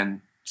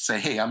and say,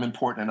 hey, I'm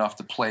important enough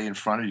to play in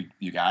front of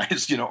you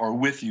guys, you know, or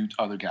with you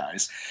other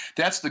guys.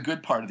 That's the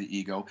good part of the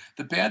ego.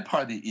 The bad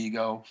part of the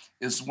ego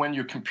is when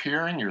you're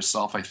comparing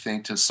yourself, I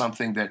think, to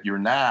something that you're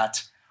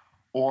not,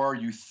 or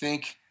you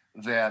think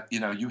that, you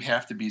know, you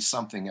have to be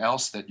something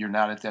else that you're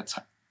not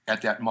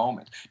at that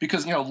moment.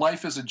 Because, you know,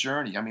 life is a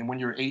journey. I mean, when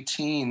you're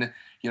 18,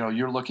 you know,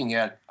 you're looking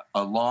at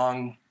a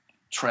long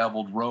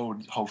traveled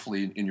road,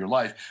 hopefully, in your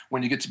life.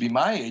 When you get to be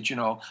my age, you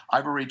know,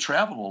 I've already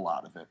traveled a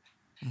lot of it.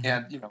 Mm-hmm.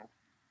 And, you know,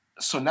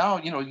 so now,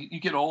 you know, you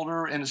get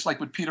older, and it's like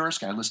with Peter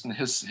Erskine. I listened to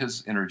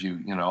his interview,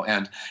 you know,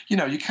 and, you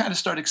know, you kind of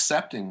start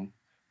accepting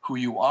who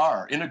you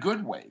are in a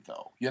good way,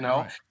 though, you know,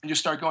 right. And you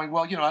start going,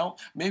 well, you know,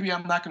 maybe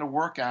I'm not going to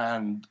work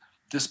on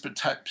this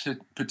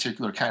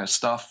particular kind of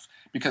stuff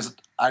because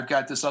I've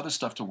got this other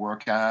stuff to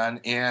work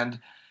on, and,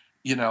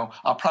 you know,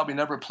 I'll probably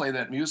never play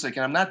that music,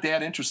 and I'm not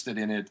that interested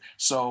in it,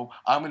 so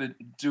I'm going to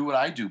do what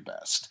I do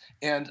best.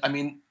 And, I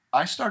mean,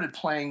 I started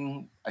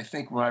playing, I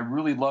think, when I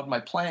really loved my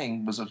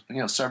playing was, you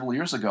know, several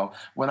years ago,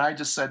 when I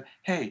just said,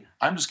 hey,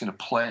 I'm just going to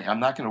play.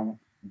 I'm not going to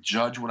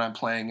judge what I'm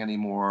playing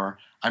anymore.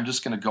 I'm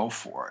just going to go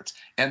for it.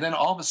 And then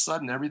all of a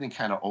sudden, everything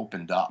kind of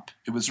opened up.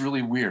 It was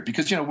really weird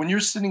because, you know, when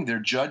you're sitting there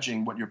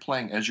judging what you're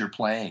playing as you're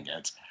playing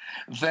it,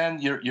 then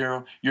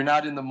you're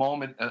not in the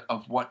moment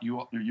of what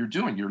you're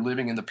doing. You're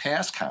living in the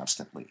past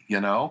constantly,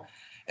 you know.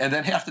 And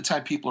then half the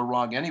time people are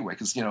wrong anyway.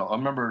 Because, you know, I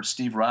remember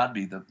Steve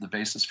Rodby, the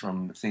bassist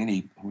from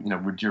Matheny, you know,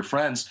 we're dear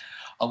friends.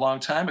 A long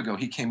time ago,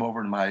 he came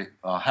over to my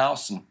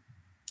house and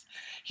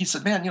he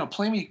said, man, you know,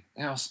 play me,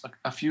 you know,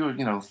 a few,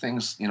 you know,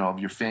 things, you know, of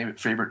your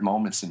favorite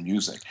moments in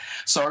music.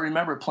 So I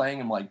remember playing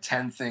him like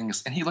 10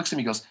 things. And he looks at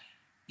me and goes,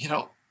 you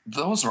know,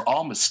 those are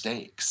all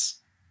mistakes.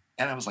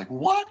 And I was like,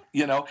 what?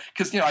 You know,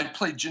 because, you know, I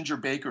played Ginger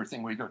Baker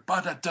thing where you go,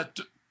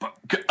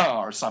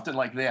 or something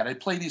like that. I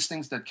play these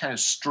things that kind of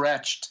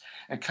stretched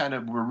and kind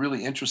of were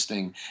really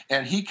interesting.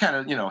 And he kind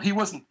of, you know,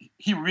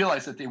 he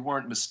realized that they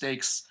weren't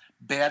mistakes,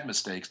 bad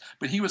mistakes,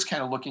 but he was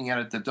kind of looking at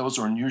it that those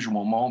are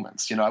unusual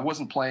moments. You know, I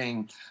wasn't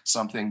playing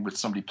something with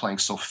somebody playing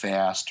so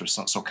fast or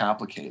so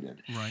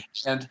complicated. Right.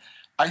 And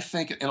I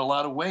think in a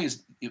lot of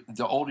ways,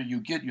 the older you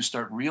get, you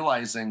start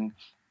realizing,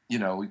 you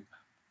know,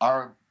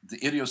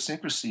 the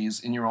idiosyncrasies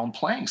in your own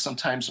playing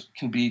sometimes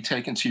can be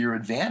taken to your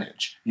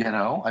advantage, you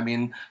know? I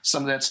mean,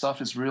 some of that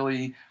stuff is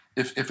really,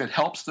 if it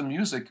helps the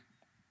music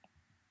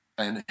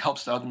and it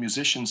helps the other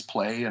musicians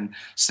play and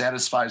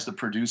satisfies the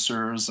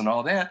producers and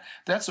all that,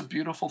 that's a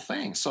beautiful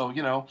thing. So,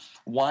 you know,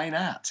 why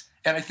not?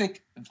 And I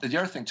think the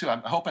other thing, too, I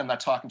hope I'm not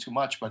talking too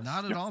much, but...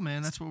 Not at all,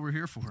 man. That's what we're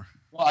here for.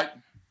 Well,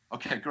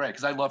 okay, great,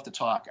 because I love to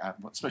talk,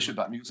 especially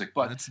about music.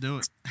 But let's do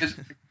it.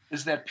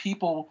 is that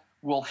people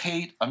will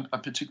hate a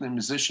particular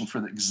musician for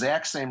the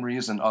exact same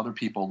reason other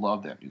people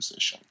love that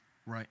musician.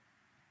 Right.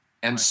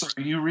 And right. So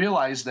you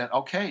realize that,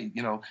 okay,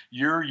 you know,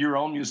 you're your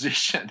own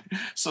musician.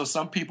 So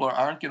some people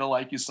aren't going to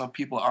like you. Some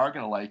people are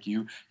going to like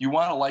you. You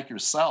want to like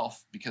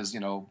yourself because, you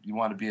know, you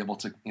want to be able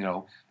to, you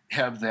know,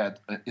 have that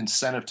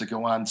incentive to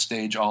go on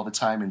stage all the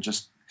time and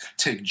just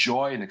take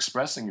joy in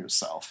expressing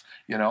yourself,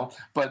 you know.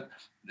 But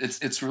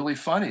it's really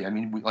funny. I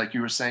mean, like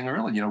you were saying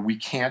earlier, you know, we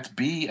can't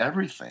be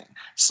everything.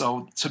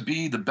 So to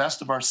be the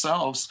best of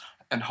ourselves,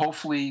 and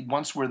hopefully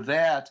once we're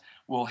that,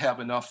 we'll have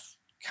enough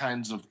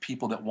kinds of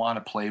people that want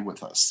to play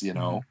with us, you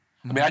know.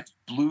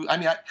 Mm-hmm. I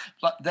mean,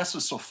 that's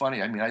what's so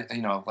funny. I mean,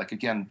 you know, like,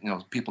 again, you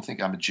know, people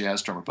think I'm a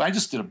jazz drummer, but I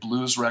just did a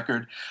blues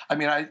record. I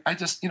mean, I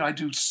just, you know, I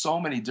do so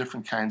many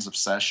different kinds of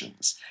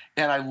sessions,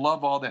 and I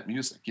love all that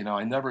music. You know,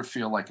 I never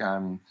feel like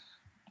I'm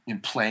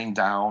playing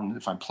down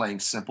if I'm playing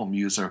simple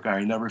music.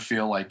 I never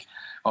feel like,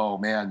 oh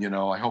man, you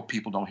know, I hope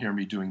people don't hear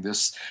me doing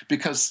this,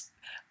 because,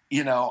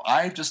 you know,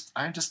 I'm just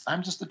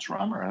a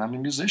drummer and I'm a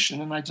musician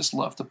and I just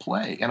love to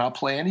play, and I'll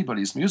play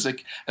anybody's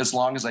music as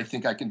long as I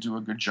think I can do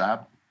a good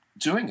job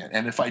doing it.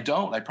 And if I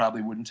don't, I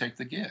probably wouldn't take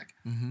the gig.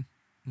 Mm-hmm.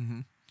 Mm-hmm.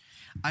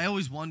 I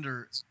always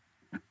wonder,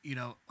 you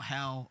know,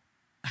 how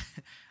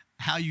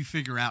you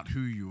figure out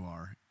who you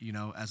are, you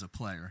know, as a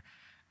player.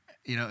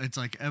 You know, it's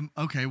like,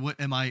 okay,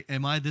 what am I?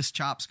 Am I this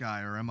chops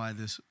guy, or am I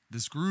this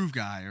groove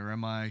guy, or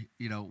am I,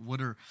 you know,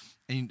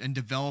 and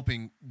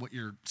developing what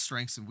your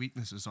strengths and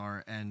weaknesses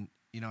are. And,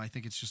 you know, I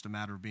think it's just a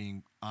matter of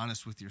being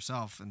honest with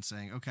yourself and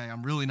saying, okay,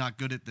 I'm really not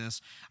good at this.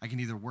 I can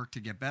either work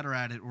to get better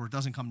at it, or it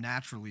doesn't come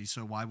naturally.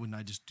 So why wouldn't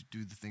I just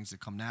do the things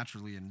that come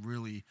naturally and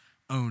really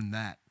own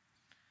that?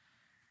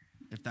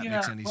 If that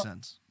makes any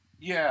sense.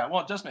 Yeah, well,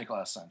 it does make a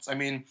lot of sense. I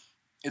mean,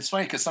 it's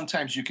funny because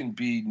sometimes you can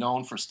be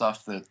known for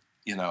stuff that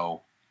you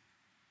know,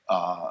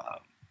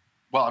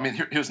 well, I mean,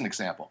 here's an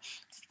example.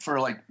 For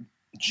like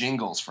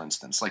jingles, for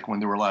instance, like when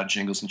there were a lot of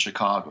jingles in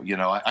Chicago, you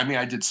know, I mean,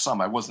 I did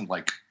some. I wasn't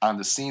like on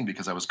the scene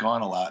because I was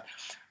gone a lot.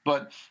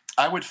 But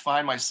I would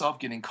find myself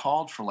getting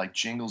called for like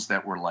jingles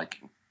that were like,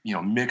 you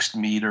know, mixed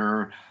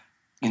meter,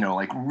 you know,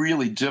 like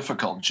really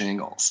difficult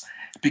jingles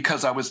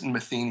because I was in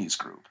Metheny's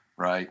group,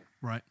 right?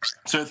 Right.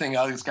 So the thing,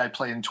 this guy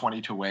played in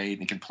 22/8 and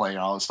he can play and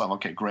all this stuff.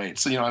 Okay, great.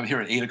 So, you know, I'm here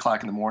at 8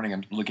 o'clock in the morning.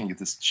 I'm looking at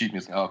this sheet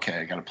music.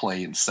 Okay, I got to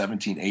play in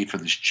 17/8 for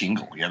this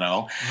jingle, you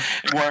know,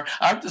 where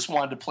I just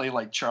wanted to play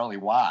like Charlie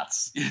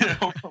Watts, you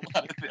know, for a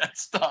lot of that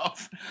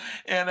stuff.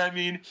 And I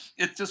mean,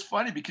 it's just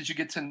funny because you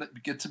get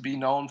to be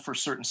known for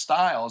certain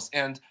styles.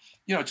 And,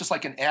 you know, just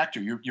like an actor,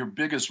 your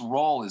biggest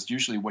role is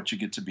usually what you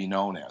get to be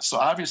known as. So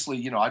obviously,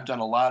 you know, I've done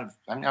a lot of,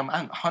 I mean, I'm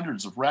on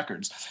hundreds of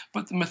records,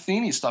 but the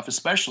Metheny stuff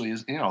especially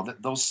is, you know,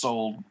 those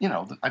sold, you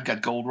know, I've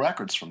got gold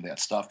records from that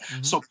stuff.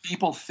 Mm-hmm. So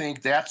people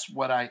think that's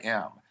what I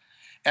am.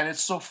 And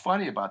it's so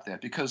funny about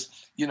that because,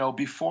 you know,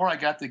 before I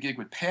got the gig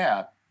with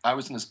Pat, I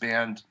was in this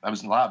band. I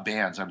was in a lot of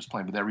bands. I was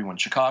playing with everyone in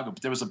Chicago,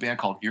 but there was a band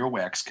called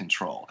Earwax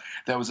Control.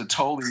 That was a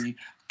totally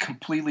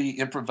completely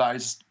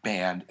improvised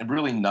band and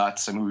really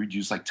nuts. I mean, we would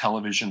use like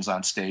televisions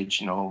on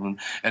stage, you know,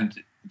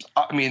 and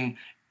I mean,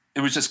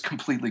 it was just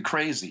completely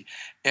crazy.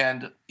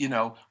 And, you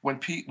know, when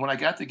I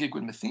got the gig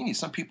with Metheny,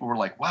 some people were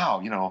like,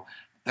 wow, you know,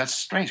 that's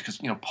strange because,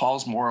 you know,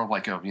 Paul's more of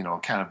like a, you know,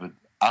 kind of an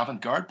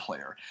avant-garde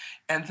player.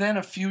 And then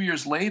a few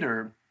years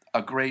later,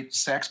 a great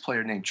sax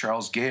player named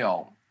Charles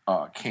Gale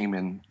came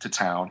into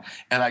town,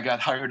 and I got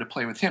hired to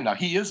play with him. Now,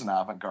 he is an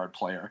avant-garde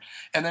player.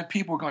 And then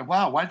people were going,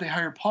 wow, why did they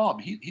hire Paul?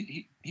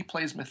 He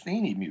plays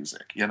Metheny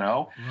music, you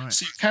know? Right.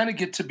 So you kind of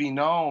get to be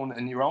known,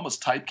 and you're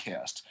almost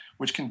typecast,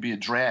 which can be a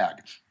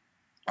drag.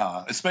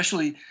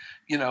 Especially,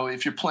 you know,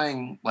 if you're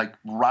playing like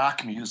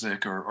rock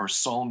music or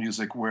soul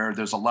music where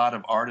there's a lot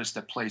of artists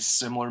that play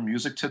similar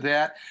music to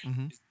that,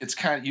 mm-hmm. It's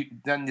kind of,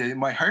 then they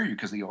might hire you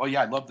because they go, oh,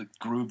 yeah, I love the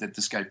groove that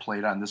this guy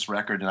played on this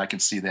record, and I can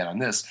see that on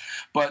this.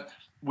 But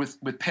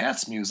with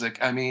Pat's music,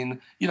 I mean,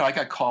 you know, I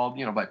got called,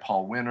 you know, by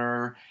Paul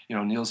Winter, you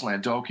know, Niels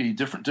Landowski,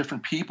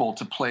 different people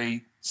to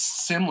play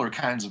similar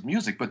kinds of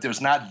music, but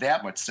there's not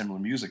that much similar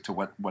music to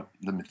what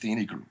the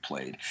Metheny group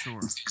played.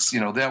 Sure. You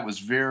know, that was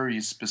very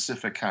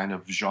specific kind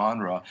of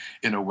genre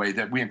in a way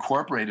that we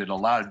incorporated a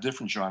lot of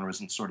different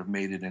genres and sort of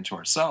made it into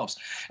ourselves.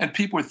 And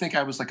people would think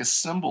I was like a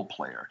cymbal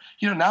player.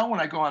 You know, now when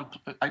I go on,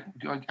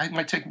 I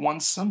might take one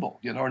cymbal,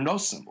 you know, or no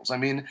cymbals. I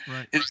mean,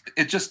 right.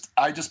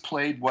 I just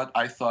played what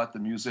I thought the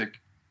music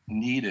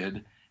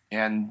needed,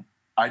 and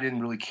I didn't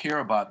really care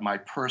about my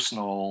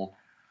personal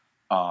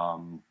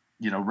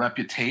you know,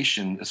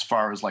 reputation as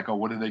far as like, oh,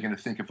 what are they going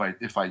to think if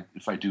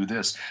I do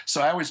this? So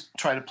I always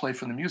try to play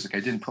for the music. I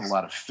didn't put a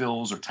lot of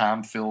fills or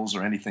tom fills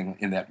or anything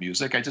in that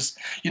music. I just,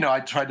 you know, I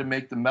tried to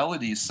make the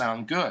melodies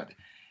sound good.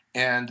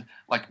 And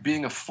like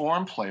being a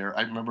form player,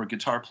 I remember a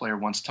guitar player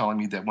once telling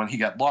me that when he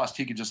got lost,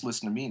 he could just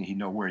listen to me and he'd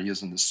know where he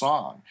is in the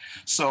song.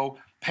 So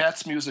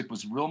Pat's music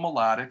was real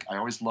melodic. I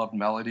always loved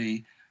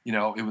melody. You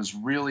know, it was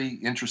really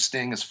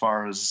interesting as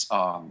far as,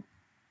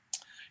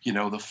 you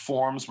know, the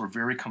forms were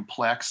very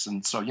complex.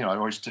 And so, you know, I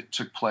always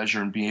took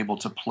pleasure in being able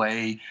to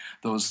play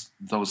those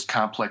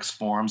complex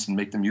forms and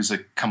make the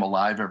music come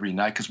alive every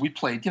night. Because we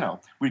played, you know,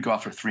 we'd go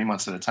out for 3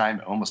 months at a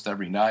time almost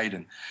every night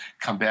and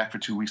come back for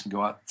 2 weeks and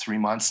go out 3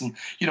 months. And,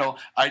 you know,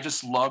 I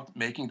just loved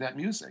making that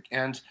music.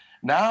 And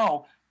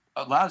now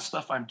a lot of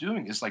stuff I'm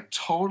doing is like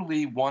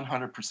totally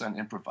 100%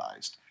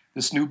 improvised.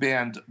 This new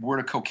band, Word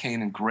of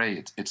Cocaine and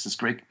Gray, it's this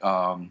great...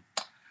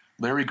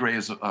 Larry Gray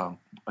is a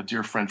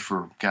dear friend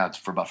for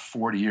about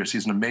 40 years.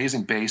 He's an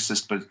amazing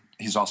bassist, but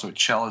he's also a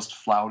cellist,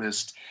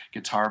 flautist,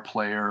 guitar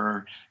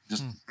player,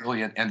 just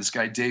brilliant. And this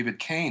guy, David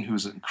Kane,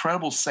 who's an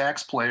incredible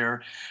sax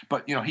player,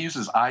 but, you know, he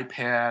uses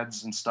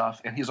iPads and stuff,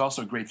 and he's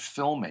also a great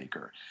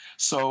filmmaker.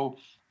 So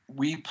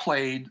we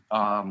played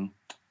a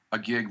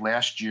gig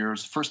last year. It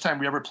was the first time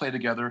we ever played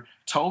together,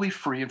 totally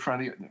free in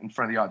front of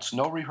the audience,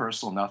 no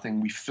rehearsal, nothing.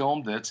 We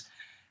filmed it.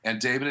 And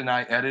David and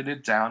I edited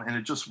it down, and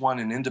it just won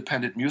an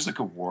Independent Music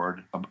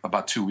Award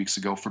about 2 weeks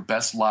ago for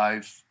Best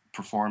Live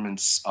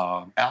Performance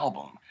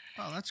Album.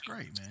 Oh, that's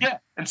great, man. Yeah.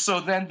 And so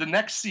then the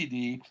next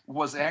CD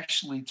was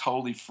actually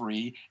totally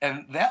free,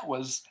 and that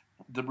was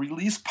the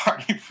release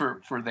party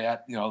for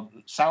that. You know,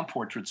 Sound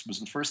Portraits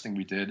was the first thing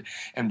we did,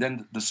 and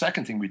then the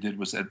second thing we did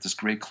was at this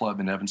great club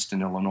in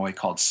Evanston, Illinois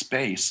called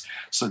Space.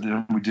 So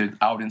then we did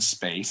Out in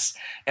Space,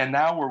 and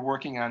now we're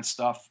working on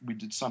stuff. We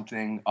did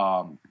something,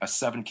 a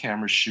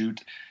 7-camera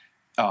shoot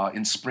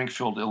in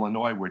Springfield,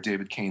 Illinois, where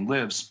David Kane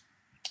lives.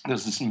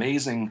 There's this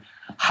amazing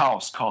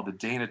house called the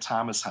Dana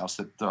Thomas House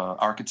that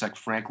architect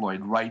Frank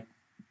Lloyd Wright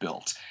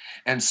built.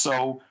 And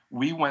so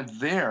we went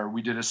there.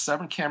 We did a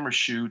 7-camera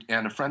shoot,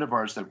 and a friend of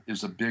ours that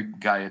is a big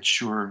guy at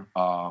Shure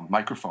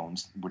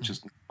Microphones, which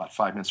is about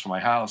 5 minutes from my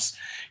house,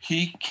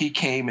 he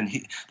came, and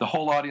the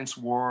whole audience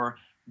wore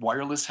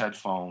wireless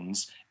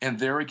headphones. And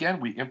there again,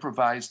 we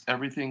improvised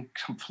everything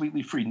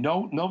completely free.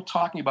 No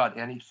talking about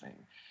anything.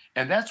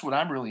 And that's what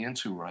I'm really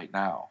into right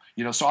now.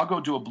 So I'll go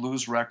do a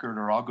blues record,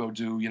 or I'll go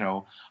do,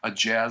 a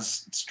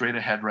jazz straight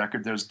ahead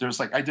record. There's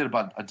like, I did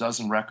about a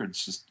dozen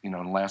records just, in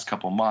the last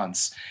couple of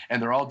months, and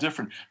they're all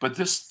different. But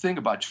this thing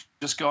about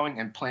just going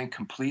and playing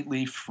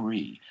completely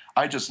free,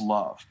 I just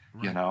love,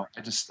 Right.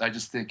 I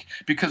just think,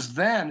 because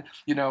then,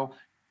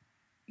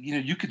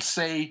 you could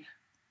say,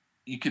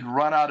 you could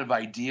run out of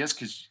ideas,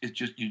 because it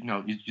just,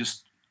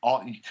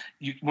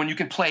 when you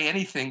can play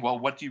anything, well,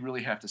 what do you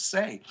really have to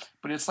say?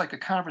 But it's like a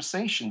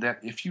conversation that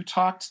if you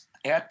talk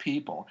at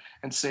people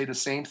and say the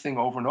same thing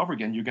over and over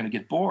again, you're going to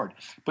get bored.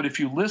 But if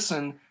you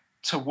listen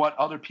to what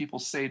other people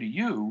say to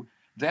you,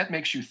 that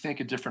makes you think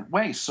a different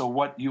way. So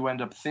what you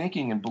end up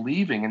thinking and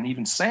believing and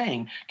even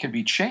saying can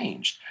be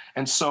changed.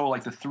 And so,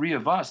 like the three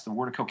of us, the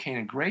Word of Cocaine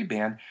and Gray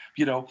Band,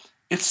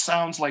 it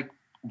sounds like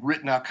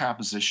written out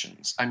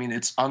compositions. I mean,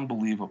 it's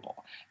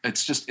unbelievable.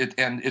 It's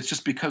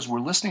just because we're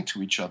listening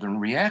to each other and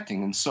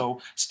reacting. And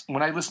so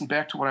when I listen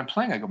back to what I'm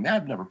playing, I go, man,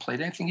 I've never played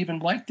anything even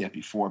like that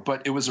before.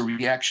 But it was a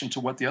reaction to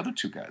what the other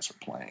two guys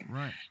were playing.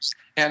 Right.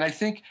 And I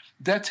think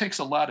that takes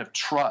a lot of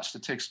trust.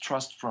 It takes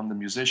trust from the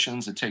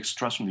musicians. It takes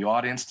trust from the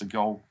audience to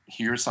go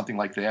hear something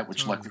like that,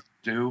 which Totally. like we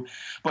do.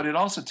 But it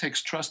also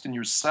takes trust in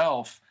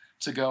yourself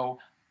to go,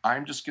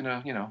 I'm just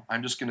gonna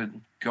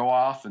go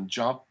off and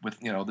jump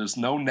with, there's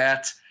no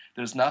net.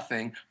 There's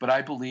nothing, but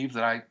I believe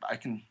that I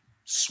can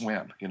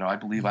swim. I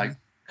believe I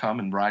come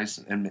and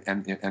rise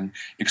and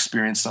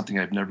experience something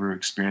I've never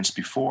experienced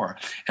before.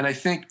 And I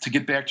think, to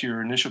get back to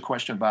your initial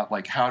question about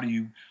like, how do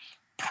you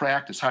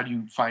practice? How do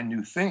you find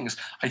new things?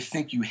 I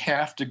think you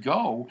have to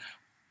go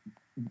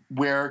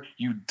where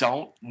you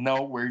don't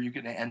know where you're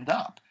going to end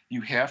up. You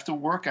have to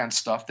work on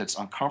stuff that's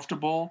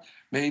uncomfortable,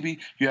 maybe.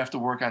 You have to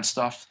work on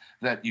stuff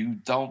that you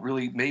don't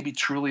really maybe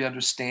truly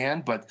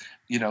understand, but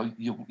you'll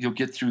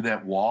get through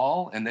that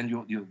wall, and then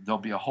there'll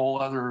be a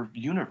whole other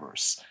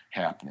universe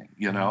happening,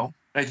 And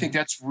I think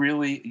that's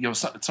really,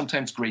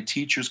 sometimes great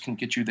teachers can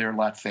get you there a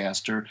lot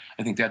faster.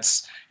 I think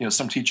that's,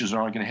 some teachers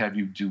aren't going to have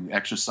you do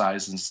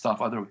exercise and stuff.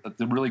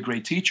 The really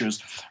great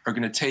teachers are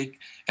going to take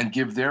and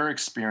give their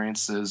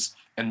experiences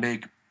and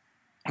make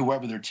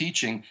whoever they're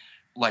teaching,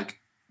 like,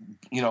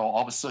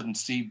 all of a sudden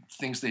see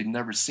things they've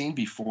never seen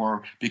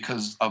before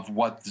because of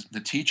what the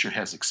teacher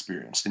has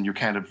experienced, and you're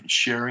kind of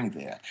sharing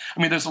that. I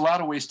mean, there's a lot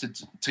of ways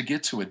to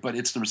get to it, but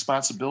it's the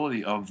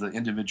responsibility of the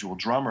individual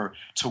drummer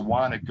to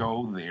want to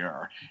go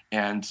there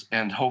and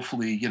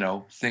hopefully,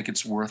 think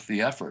it's worth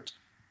the effort.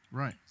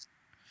 Right.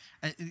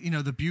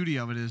 The beauty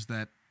of it is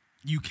that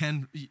you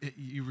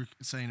were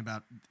saying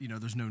about,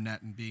 there's no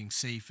net and being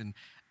safe, and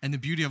the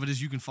beauty of it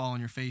is you can fall on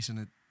your face and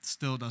it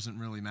still doesn't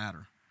really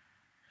matter,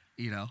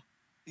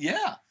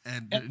 Yeah.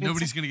 And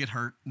nobody's going to get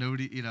hurt.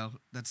 Nobody,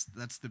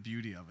 that's the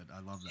beauty of it.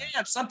 I love that.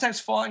 Yeah, sometimes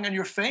falling on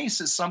your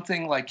face is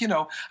something like,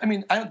 I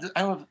mean, I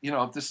don't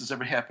if this has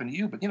ever happened to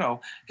you, but,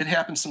 it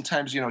happens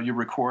sometimes, you're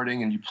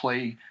recording and you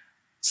play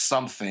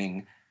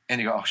something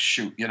and you go, oh,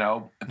 shoot,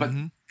 but,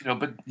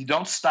 but you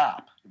don't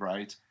stop,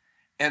 right?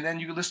 And then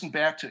you listen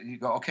back to, you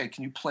go, okay,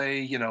 can you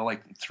play,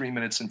 like 3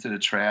 minutes into the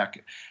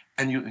track,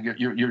 and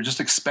you're just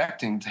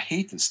expecting to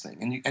hate this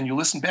thing. And you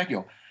listen back, you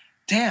go,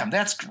 damn,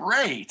 that's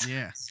great.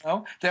 Yes.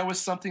 That was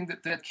something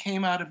that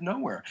came out of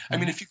nowhere. I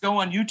mean, if you go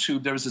on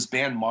YouTube, there was this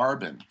band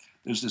Marbin.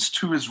 There's this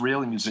two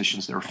Israeli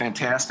musicians. They were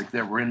fantastic.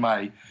 They were in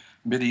my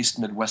Mideast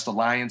Midwest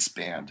Alliance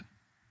band.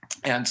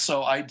 And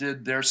so I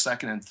did their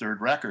second and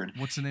third record.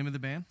 What's the name of the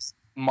band?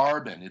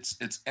 Marbin. It's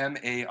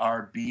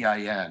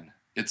Marbin.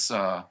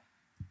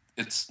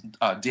 It's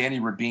Danny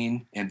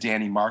Rabin and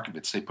Danny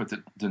Markovitz. They put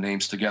the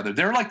names together.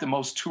 They're like the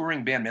most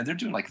touring band, man. They're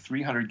doing like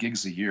 300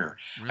 gigs a year.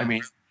 Really? I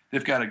mean,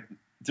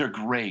 they're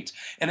great.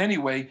 And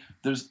anyway,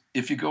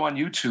 if you go on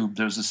YouTube,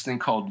 there's this thing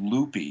called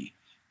Loopy.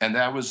 And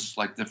that was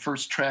like the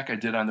first track I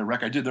did on the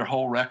record. I did their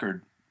whole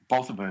record,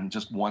 both of them, in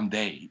just one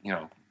day.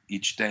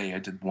 Each day I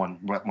did one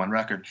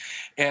record.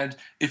 And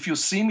if you'll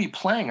see me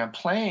playing, I'm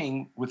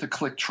playing with a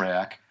click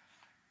track.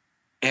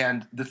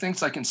 And the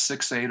things like in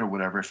 6/8 or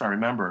whatever, if I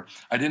remember,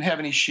 I didn't have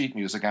any sheet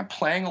music. I'm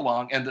playing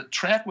along, and the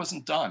track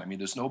wasn't done. I mean,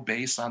 there's no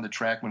bass on the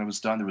track when it was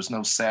done. There was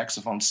no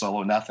saxophone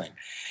solo, nothing.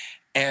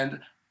 And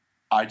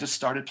I just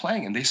started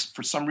playing, and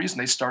for some reason,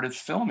 they started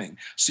filming.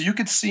 So you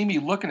could see me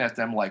looking at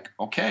them like,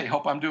 okay,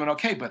 hope I'm doing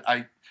okay. But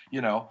I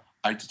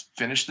just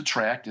finished the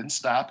track, didn't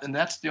stop, and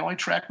that's the only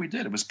track we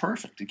did. It was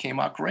perfect. It came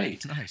out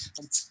great. Nice.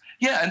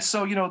 Yeah, and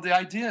so, the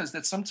idea is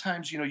that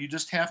sometimes, you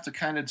just have to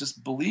kind of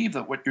just believe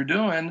that what you're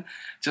doing,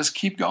 just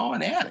keep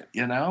going at it,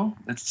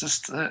 It's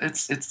just,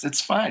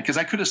 it's fine. Because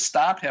I could have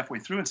stopped halfway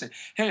through and say,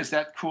 hey, is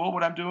that cool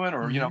what I'm doing?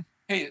 Or,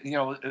 hey,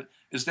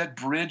 is that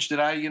bridge, do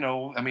you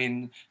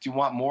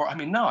want more? I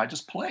mean, no, I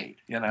just played,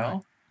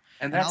 Right.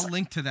 And I'll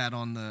link to that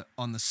on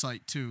the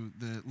site too.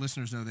 The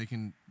listeners know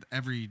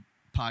every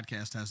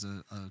podcast has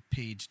a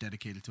page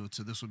dedicated to it.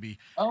 So this would be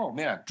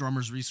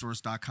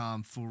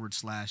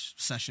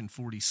drummersresource.com/session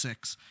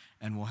 46.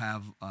 And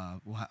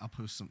I'll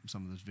post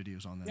some of those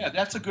videos on there. Yeah,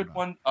 that's a good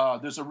one.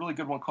 There's a really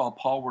good one called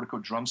Paul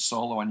Wertico Drum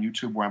Solo on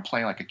YouTube where I'm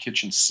playing like a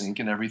kitchen sink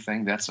and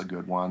everything. That's a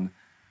good one.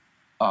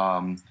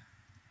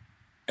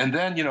 And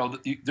then,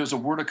 there's a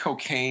Word of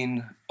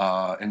Cocaine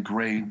and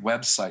Gray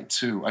website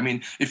too. I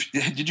mean,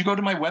 did you go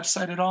to my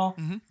website at all?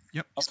 Mm-hmm.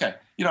 Yep. Okay.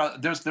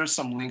 There's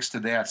some links to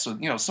that. So,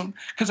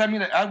 because I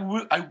mean,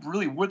 I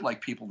really would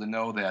like people to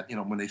know that,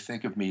 when they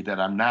think of me, that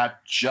I'm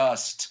not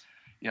just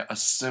a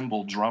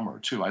cymbal drummer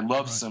too. I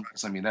love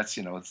cymbals. I mean, that's,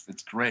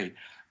 it's great.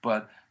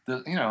 But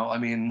I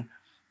mean,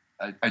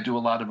 I do a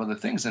lot of other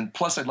things. And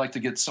plus I'd like to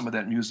get some of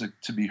that music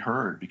to be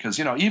heard because,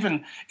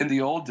 even in the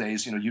old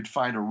days, you'd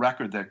find a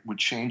record that would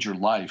change your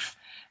life.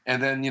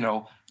 And then,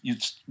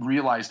 you'd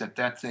realize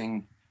that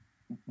thing,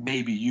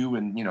 maybe you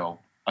and,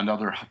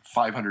 another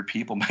 500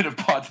 people might have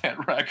bought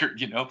that record,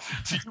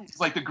 So it was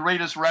like the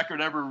greatest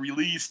record ever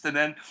released. And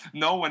then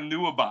no one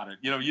knew about it.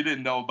 You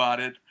didn't know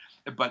about it,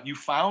 but you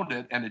found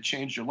it and it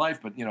changed your life.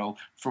 But,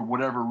 for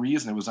whatever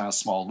reason, it was on a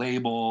small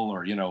label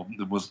or,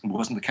 it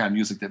wasn't the kind of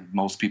music that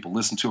most people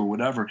listen to or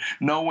whatever.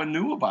 No one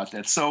knew about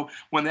that. So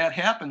when that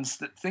happens,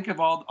 think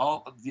of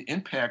all of the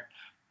impact,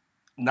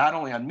 not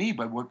only on me,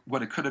 but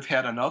what it could have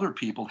had on other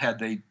people had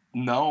they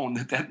known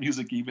that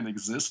music even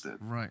existed.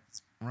 Right.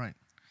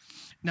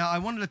 Now, I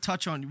wanted to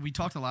touch on, we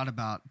talked a lot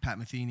about Pat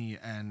Metheny,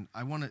 and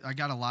I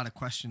got a lot of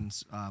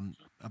questions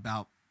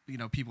about,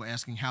 people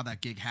asking how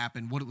that gig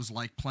happened, what it was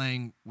like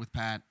playing with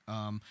Pat.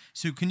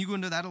 So can you go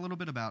into that a little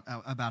bit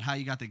about how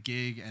you got the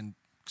gig and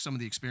some of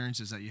the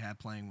experiences that you had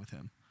playing with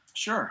him?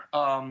 Sure.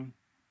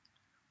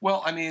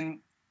 Well, I mean,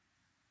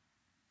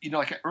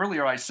 like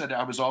earlier I said,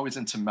 I was always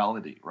into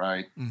melody,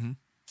 right? Mm-hmm.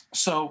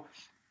 So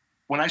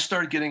when I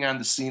started getting on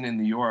the scene in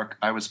New York,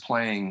 I was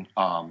playing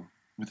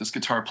with this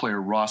guitar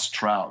player, Ross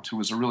Trout, who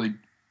was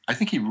I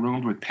think he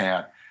roomed with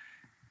Pat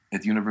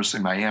at the University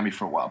of Miami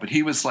for a while, but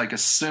he was like a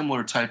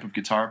similar type of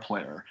guitar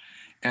player.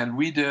 And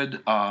we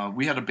had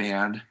a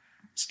band.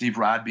 Steve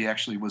Rodby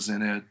actually was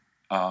in it.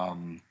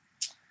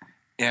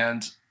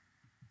 And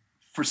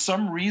for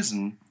some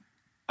reason,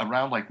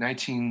 around like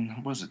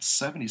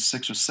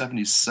 76 or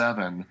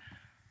 77,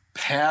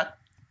 Pat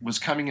was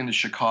coming into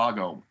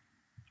Chicago,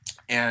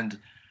 and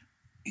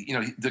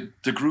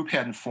the group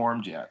hadn't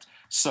formed yet.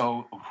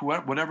 So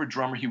whatever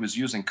drummer he was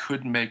using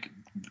couldn't make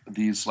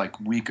these like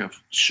week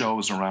of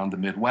shows around the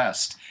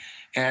Midwest.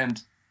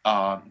 And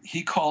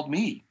he called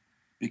me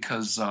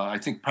because I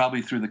think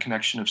probably through the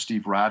connection of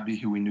Steve Rodby,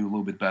 who we knew a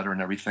little bit better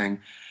and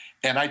everything.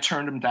 And I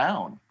turned him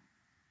down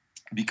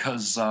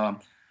because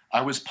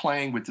I was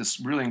playing with this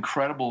really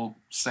incredible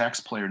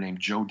sax player named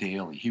Joe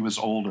Daly. He was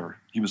older.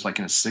 He was like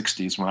in his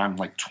 60s when I'm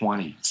like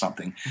 20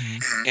 something.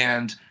 Mm-hmm.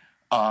 And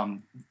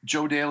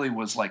Joe Daly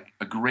was like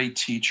a great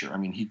teacher. I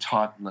mean, he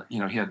taught, he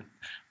had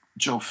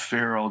Joe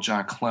Farrell,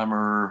 John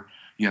Clemmer,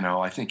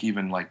 I think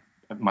even like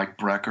Mike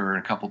Brecker and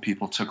a couple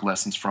people took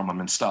lessons from him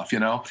and stuff,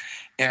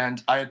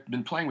 And I had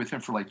been playing with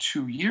him for like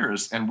 2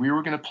 years, and we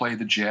were going to play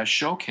the Jazz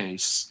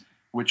Showcase,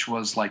 which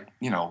was like,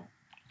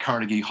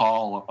 Carnegie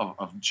Hall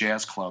of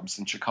jazz clubs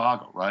in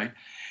Chicago, right?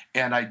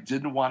 And I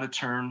didn't want to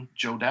turn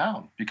Joe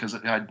down because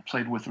I'd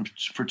played with him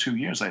for 2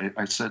 years.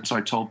 So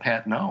I told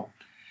Pat no.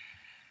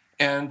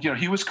 And,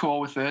 he was cool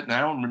with it. And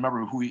I don't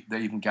remember they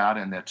even got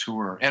in that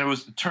tour. And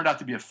it turned out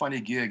to be a funny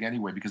gig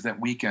anyway, because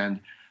that weekend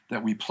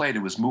that we played, it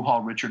was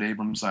Muhal Richard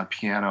Abrams on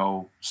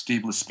piano,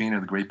 Steve Laspina,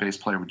 the great bass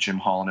player with Jim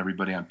Hall and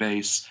everybody on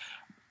bass,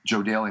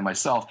 Joe Daly and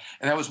myself.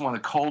 And that was one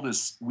of the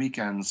coldest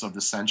weekends of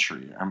the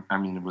century. I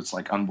mean, it was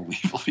like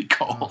unbelievably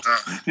cold.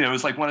 It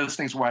was like one of those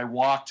things where I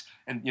walked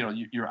and,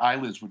 your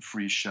eyelids would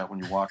freeze shut when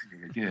you're walking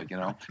to a gig,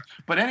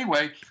 But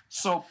anyway,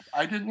 so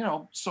I didn't,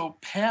 so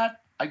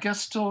Pat, I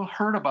guess, still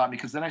heard about me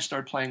because then I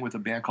started playing with a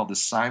band called the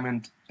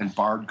Simon and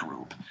Bard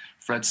Group.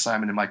 Fred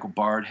Simon and Michael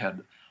Bard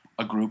had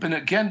a group. And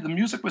again, the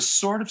music was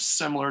sort of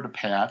similar to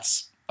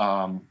Pat's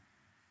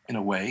in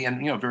a way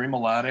and, very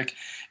melodic.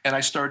 And I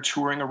started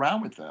touring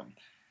around with them.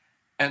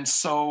 And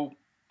so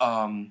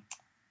like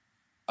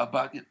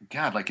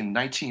in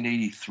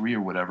 1983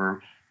 or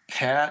whatever,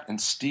 Pat and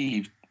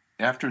Steve,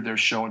 after their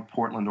show in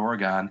Portland,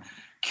 Oregon,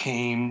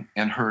 came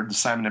and heard the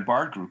Simon and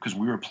Bard Group because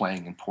we were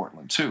playing in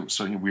Portland too.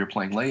 So we were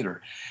playing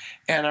later.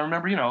 And I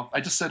remember,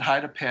 I just said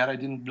hi to Pat. I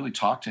didn't really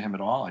talk to him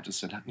at all. I just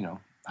said,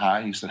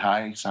 hi. He said,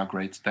 hi, you sound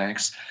great,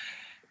 thanks.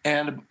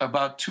 And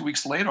about 2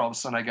 weeks later, all of a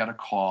sudden I got a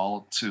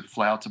call to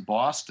fly out to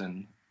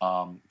Boston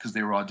because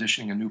they were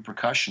auditioning a new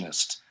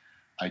percussionist,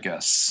 I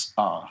guess.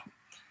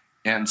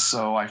 And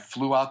so I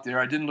flew out there.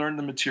 I didn't learn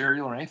the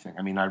material or anything.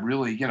 I mean, I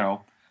really,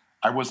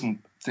 I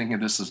wasn't thinking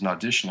of this as an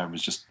audition. I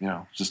was just,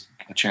 just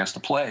a chance to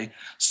play.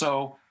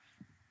 So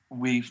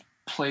we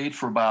played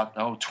for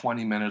about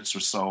 20 minutes or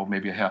so,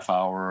 maybe a half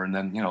hour, and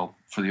then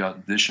for the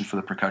audition for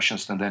the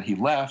percussionist, and then he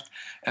left,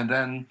 and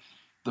then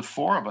the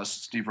four of us,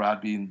 Steve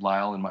Rodby and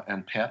Lyle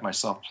and Pat and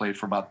myself, played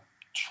for about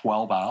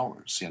 12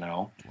 hours.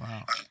 Wow.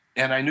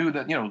 And I knew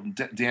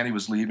that Danny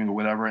was leaving or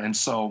whatever, and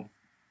so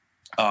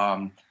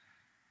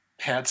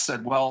Pat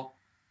said, "Well,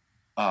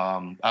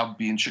 I'll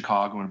be in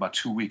Chicago in about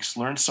 2 weeks.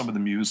 Learn some of the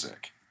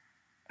music."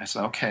 I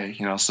said, okay,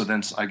 so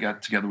then I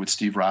got together with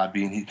Steve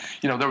Rodby, and he,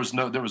 there was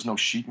no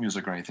sheet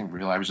music or anything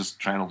really. I was just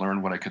trying to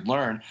learn what I could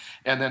learn.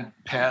 And then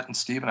Pat and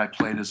Steve and I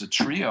played as a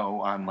trio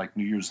on like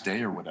New Year's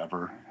Day or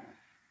whatever.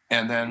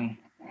 And then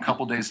a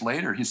couple days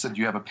later, he said,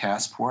 "Do you have a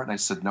passport?" And I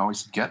said, "No." He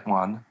said, "Get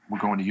one. We're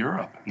going to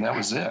Europe." And that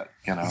was it,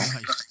 you know.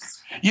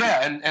 Nice.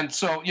 Yeah, and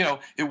so, you know,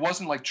 it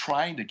wasn't like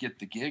trying to get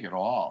the gig at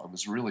all. It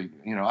was really,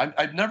 you know,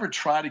 I've never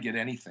tried to get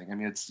anything. I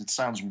mean, it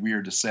sounds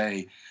weird to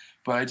say,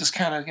 but I just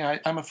kind of, you know,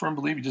 I'm a firm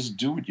believer. You just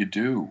do what you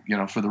do, you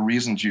know, for the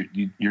reasons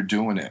you're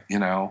doing it, you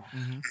know.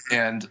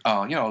 And,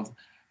 you know,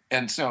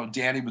 and so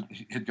Danny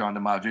had gone to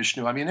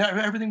Mahavishnu. I mean,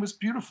 everything was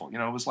beautiful. You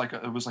know, it was like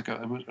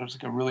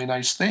a really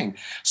nice thing.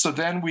 So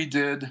then we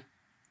did,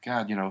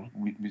 God, you know,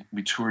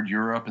 we toured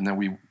Europe, and then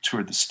we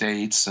toured the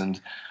States, and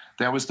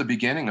that was the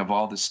beginning of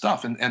all this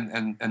stuff. And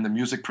the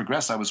music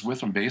progressed. I was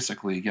with him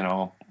basically, you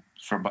know,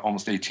 for about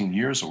almost 18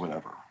 years or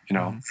whatever, you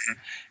know.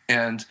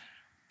 And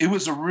it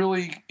was a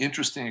really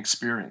interesting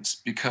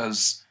experience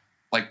because,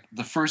 like,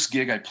 the first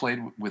gig I played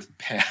with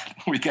Pat,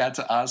 we got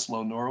to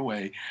Oslo,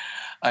 Norway.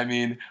 I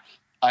mean,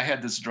 I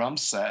had this drum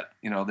set,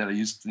 you know, that I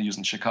used to use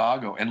in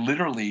Chicago, and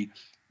literally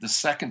the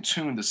second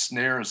tune, the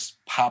snares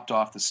popped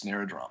off the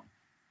snare drum.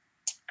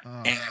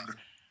 And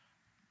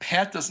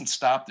Pat doesn't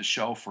stop the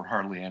show for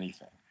hardly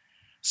anything.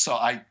 So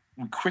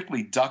we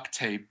quickly duct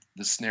taped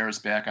the snares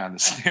back on the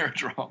snare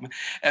drum,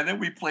 and then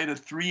we played a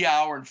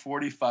 3-hour and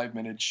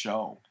 45-minute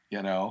show,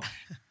 you know.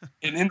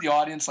 And in the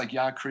audience, like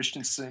Jan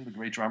Christensen, the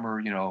great drummer,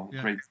 you know,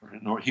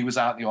 he was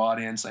out in the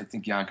audience. I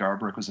think Jan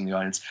Garbarek was in the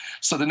audience.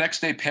 So the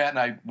next day, Pat and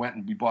I went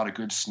and we bought a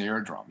good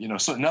snare drum, you know.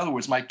 So in other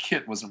words, my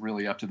kit wasn't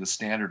really up to the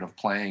standard of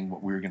playing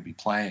what we were going to be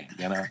playing,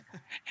 you know.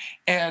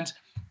 And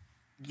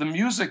the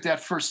music, that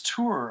first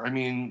tour, I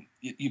mean,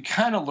 you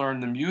kind of learn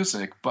the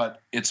music,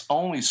 but it's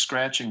only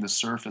scratching the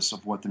surface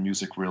of what the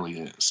music really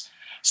is.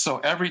 So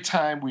every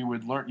time we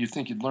would learn, you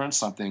think you'd learn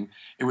something,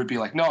 it would be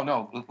like,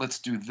 no, let's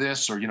do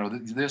this, or, you know,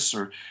 this,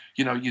 or,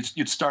 you know,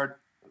 you'd start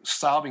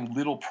solving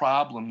little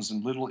problems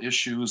and little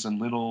issues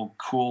and little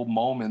cool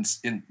moments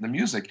in the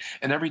music.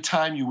 And every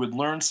time you would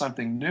learn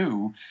something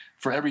new,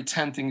 for every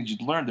 10 things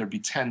you'd learn, there'd be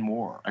 10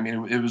 more. I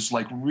mean, it was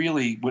like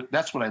really,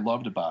 that's what I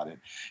loved about it.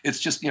 It's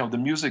just, you know, the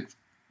music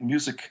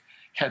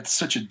had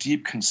such a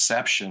deep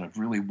conception of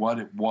really what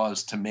it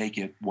was to make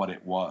it what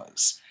it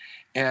was.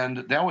 And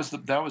that was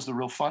the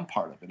real fun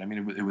part of it. I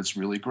mean, it was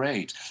really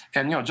great.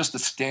 And, you know, just the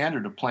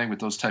standard of playing with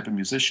those type of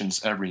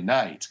musicians every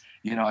night,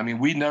 you know, I mean,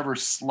 we never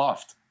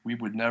sloughed. We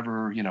would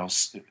never, you know,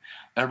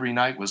 every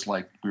night was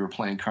like we were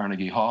playing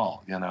Carnegie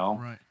Hall, you know.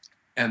 Right.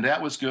 And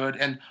that was good.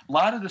 And a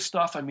lot of the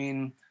stuff, I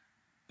mean,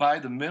 by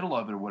the middle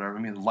of it or whatever,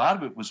 I mean, a lot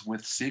of it was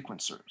with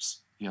sequencers.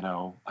 You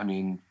know, I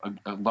mean,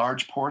 a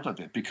large part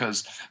of it,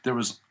 because there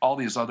was all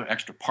these other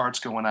extra parts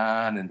going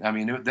on. And I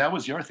mean, that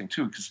was the other thing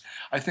too, because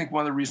I think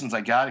one of the reasons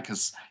I got it,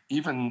 because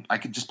even I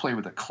could just play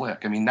with a click.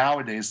 I mean,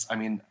 nowadays, I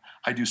mean,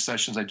 I do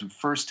sessions, I do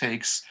first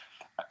takes.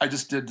 I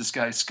just did this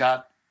guy,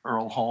 Scott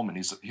Earl Holman.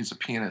 He's a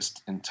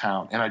pianist in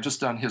town. And I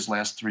just done his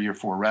last 3 or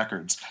 4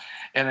 records.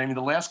 And I mean,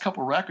 the last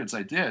couple records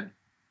I did,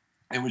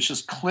 it was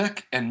just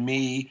click and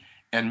me,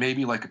 and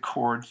maybe like a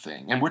chord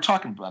thing. And we're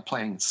talking about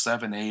playing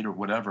 7, 8 or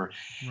whatever.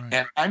 Right.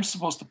 And I'm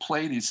supposed to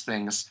play these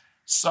things.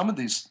 Some of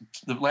these,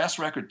 the last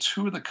record,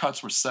 2 of the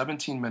cuts were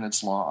 17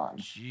 minutes long.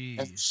 Jeez.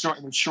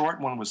 And the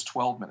short one was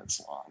 12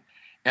 minutes long.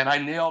 And I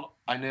nailed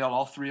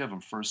all 3 of them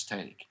first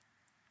take.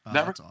 Oh,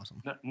 that's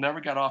awesome.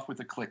 Never got off with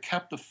a click,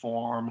 kept the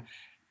form,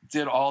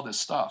 did all this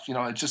stuff. You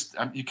know, it just,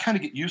 you kind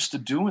of get used to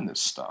doing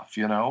this stuff,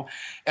 you know?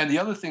 And the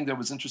other thing that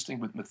was interesting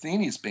with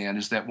Matheny's band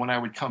is that when I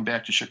would come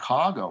back to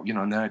Chicago, you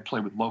know, and then I'd play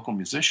with local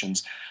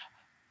musicians,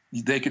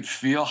 they could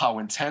feel how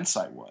intense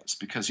I was,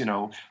 because, you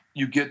know,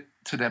 you get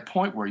to that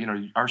point where, you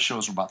know, our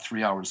shows are about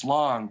 3 hours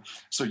long.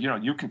 So, you know,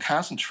 you can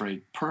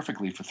concentrate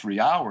perfectly for 3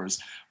 hours,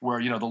 where,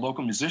 you know, the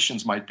local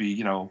musicians might be,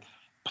 you know,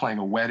 playing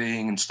a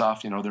wedding and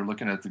stuff, you know, they're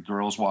looking at the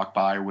girls walk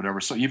by or whatever.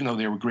 So even though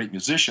they were great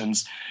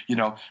musicians, you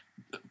know,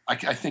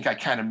 I think I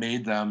kind of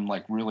made them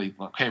like really,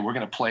 okay, we're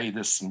going to play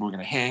this and we're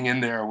going to hang in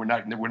there. We're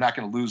not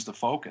going to lose the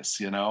focus,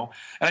 you know?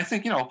 And I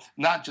think, you know,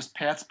 not just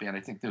Pat's band, I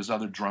think there's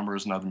other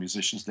drummers and other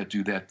musicians that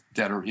do that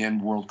are in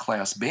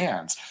world-class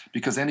bands,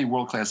 because any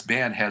world-class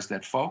band has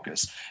that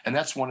focus. And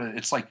that's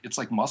it's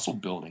like muscle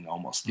building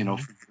almost, you know,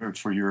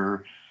 for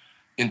your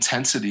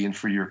intensity and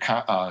for your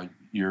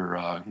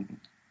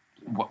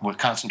what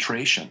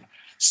concentration.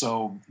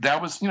 So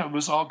that was, you know, it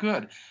was all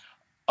good.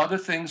 Other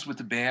things with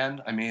the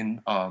band, I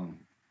mean,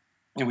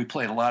 you know, we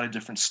played a lot of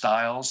different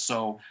styles.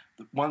 So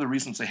one of the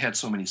reasons they had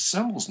so many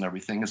cymbals and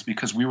everything is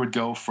because we would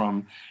go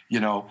from, you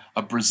know,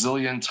 a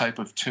Brazilian type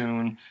of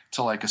tune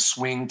to like a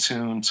swing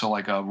tune to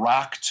like a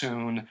rock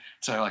tune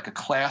to like a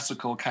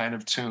classical kind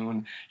of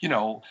tune, you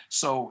know.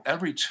 So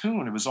every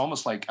tune, it was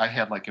almost like I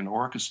had like an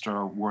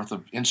orchestra worth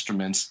of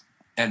instruments,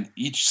 and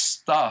each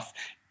stuff,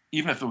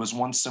 even if it was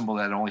one cymbal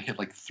that only hit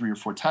like 3 or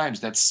 4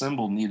 times, that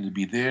cymbal needed to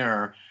be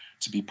there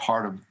to be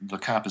part of the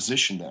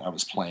composition that I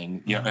was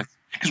playing. You know,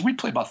 because we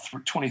play about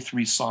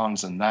 23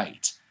 songs a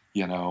night,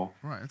 you know.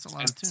 Right, that's a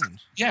lot of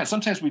tunes. Yeah,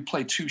 sometimes we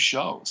play 2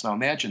 shows. Now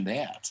imagine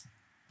that.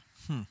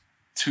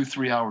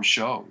 2-3 hour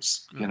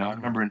shows. You know, I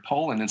remember in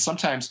Poland, and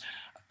sometimes,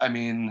 I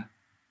mean,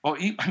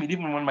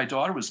 even when my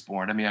daughter was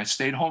born, I mean, I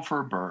stayed home for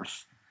her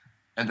birth,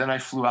 And then I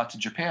flew out to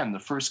Japan. The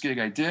first gig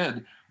I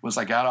did was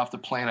I got off the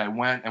plane, I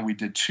went, and we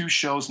did 2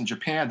 shows in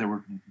Japan that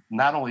were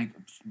not only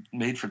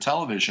made for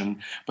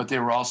television, but they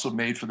were also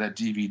made for that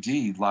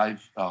DVD,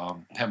 Live,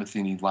 Pat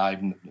Metheny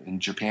Live in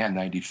Japan,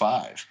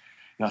 95.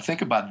 You know,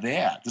 think about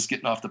that, just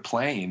getting off the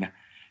plane,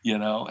 you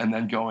know, and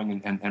then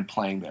going and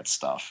playing that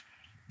stuff.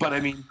 But, I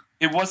mean,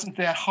 it wasn't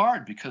that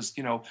hard because,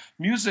 you know,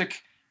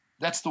 music,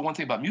 that's the one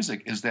thing about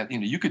music is that, you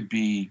know, you could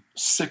be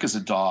sick as a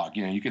dog.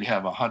 You know, you could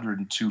have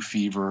 102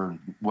 fever,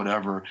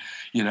 whatever,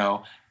 you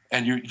know,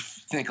 and you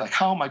think like,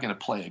 how am I going to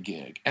play a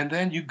gig? And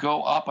then you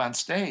go up on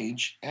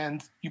stage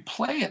and you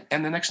play it,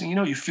 and the next thing you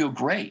know, you feel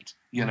great.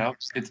 You know,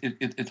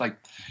 it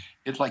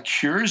like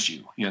cures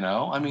you. You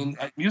know, I mean,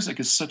 music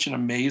is such an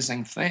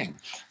amazing thing.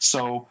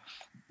 So,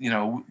 you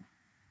know,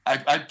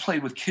 I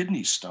played with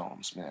kidney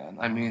stones, man.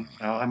 I mean,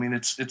 you know,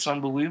 it's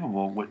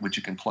unbelievable what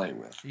you can play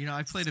with. You know,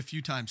 I played a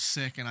few times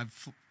sick, and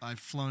I've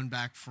flown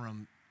back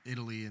from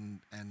Italy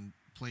and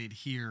played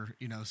here.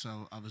 You know,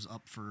 so I was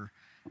up for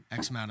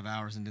X amount of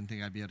hours and didn't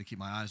think I'd be able to keep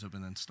my eyes open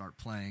and then start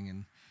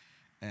playing,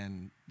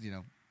 and you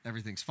know,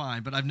 everything's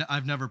fine. But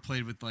I've never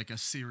played with like a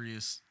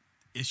serious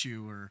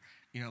issue or,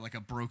 you know, like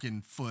a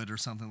broken foot or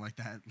something like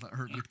that,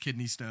 hurt with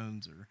kidney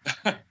stones or.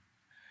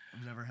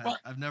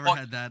 I've never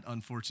had that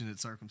unfortunate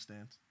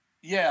circumstance.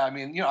 Yeah, I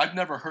mean, you know, I've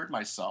never hurt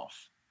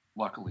myself,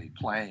 luckily,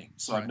 playing.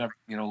 So I've never,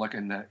 you know,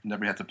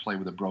 never had to play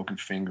with a broken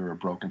finger or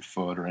broken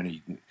foot or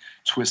any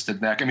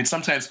twisted neck. I mean,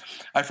 sometimes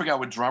I forgot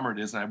what drummer it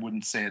is, and I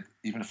wouldn't say it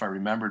even if I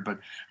remembered. But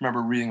I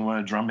remember reading one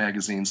of the drum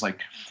magazines, like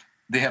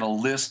they had a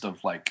list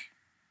of like,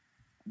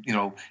 you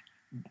know,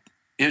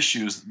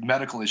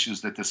 medical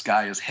issues that this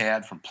guy has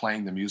had from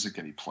playing the music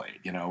that he played.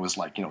 You know, it was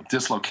like, you know,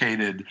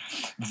 dislocated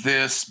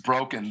this,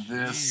 broken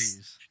this.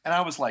 Jeez. And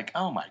I was like,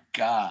 oh my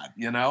God,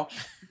 you know,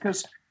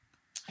 because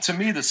to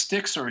me, the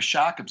sticks are a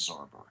shock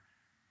absorber.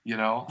 You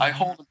know, I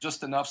hold them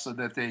just enough so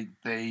that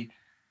they,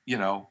 you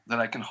know, that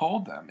I can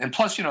hold them. And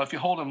plus, you know, if you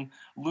hold them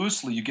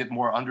loosely, you get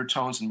more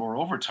undertones and more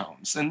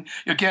overtones. And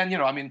again, you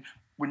know, I mean,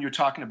 when you're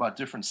talking about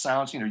different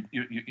sounds, you know,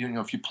 you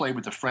know, if you play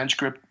with the French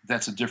grip,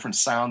 that's a different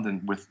sound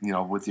than with, you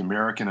know, with the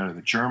American or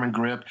the German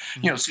grip.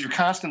 You know, so you're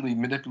constantly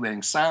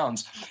manipulating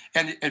sounds.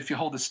 And if you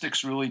hold the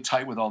sticks really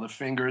tight with all the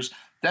fingers,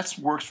 that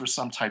works for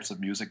some types of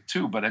music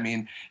too. But I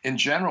mean, in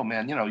general,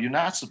 man, you know, you're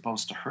not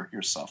supposed to hurt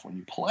yourself when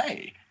you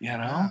play, you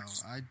know?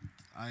 No,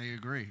 I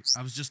agree.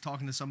 I was just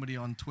talking to somebody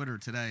on Twitter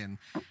today, and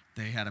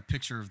they had a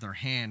picture of their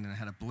hand and it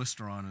had a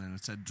blister on it, and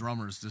it said,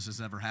 "Drummers, this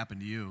has ever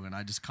happened to you?" And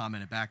I just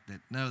commented back that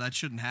no, that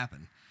shouldn't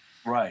happen.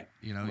 Right.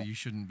 You know, you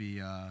shouldn't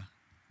be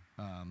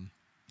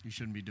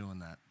doing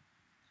that.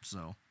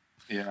 So.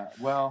 Yeah.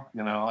 Well,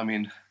 you know, I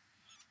mean,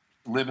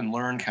 live and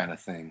learn kind of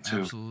thing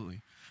too.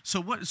 Absolutely. So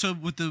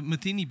with the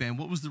Metheny band,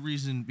 what was the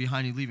reason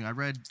behind you leaving? I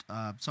read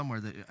somewhere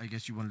that I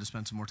guess you wanted to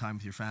spend some more time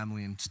with your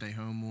family and stay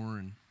home more.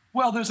 And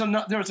well,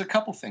 there was a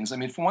couple things. I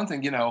mean, for one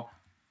thing, you know,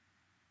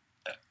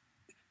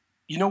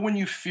 when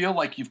you feel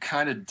like you've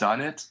kind of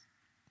done it,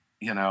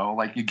 you know,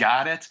 like you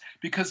got it,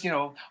 because, you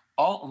know,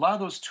 a lot of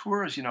those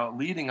tours, you know,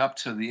 leading up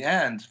to the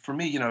end, for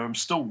me, you know, I'm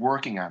still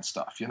working on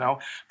stuff, you know,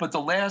 but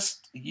the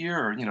last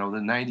year, you know,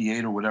 the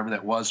 98 or whatever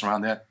that was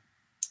around that,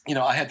 you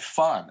know, I had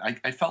fun.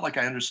 I felt like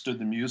I understood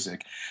the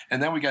music.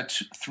 And then we got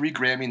 3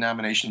 Grammy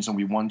nominations and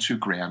we won 2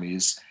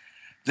 Grammys.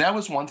 That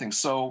was one thing.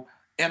 So,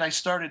 and I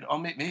started,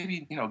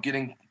 maybe, you know,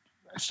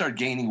 I started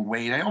gaining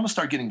weight. I almost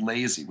started getting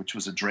lazy, which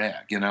was a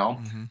drag, you know.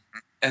 Mm-hmm.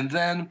 And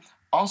then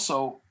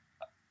also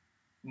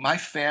my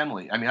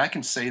family, I mean, I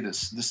can say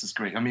this is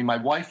great. I mean, my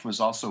wife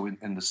was also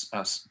in this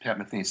Pat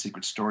Metheny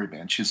Secret Story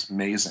band. She's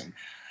amazing.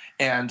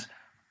 And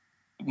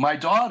my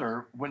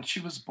daughter, when she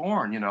was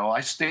born, you know,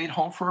 I stayed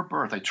home for her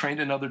birth. I trained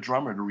another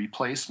drummer to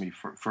replace me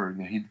for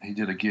you know, he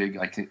did a gig,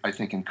 I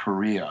think in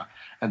Korea.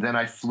 And then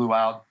I flew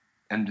out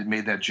and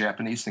made that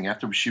Japanese thing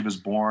after she was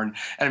born.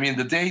 And I mean,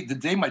 the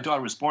day my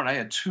daughter was born, I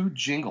had 2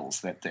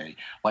 jingles that day.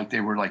 Like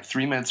they were like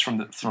 3 minutes from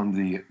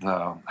the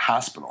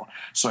hospital.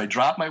 So I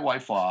dropped my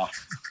wife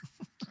off.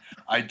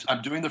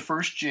 I'm doing the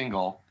first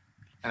jingle,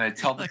 and I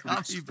tell the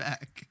I'll be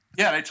back.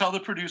 Yeah, and I tell the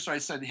producer, I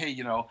said, hey,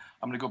 you know,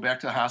 I'm going to go back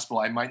to the hospital.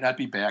 I might not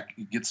be back.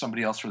 You get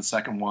somebody else for the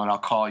second one. I'll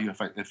call you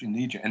if you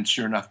need you. And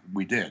sure enough,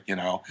 we did, you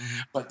know. Mm-hmm.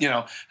 But, you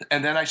know,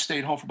 and then I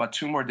stayed home for about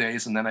 2 more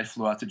days, and then I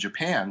flew out to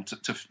Japan to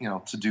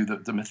do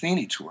the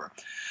Metheny tour.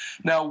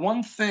 Now,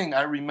 one thing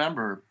I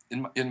remember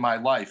in my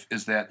life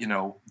is that, you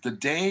know, the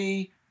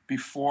day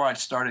before I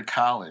started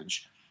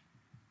college,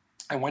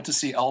 I went to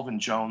see Elvin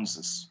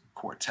Jones's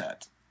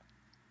quartet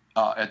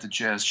at the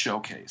Jazz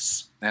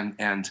Showcase.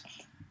 And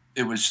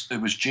it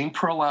was Gene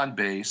Pearl on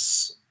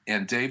bass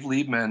and Dave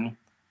Liebman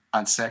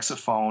on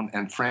saxophone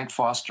and Frank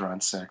Foster on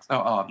sax.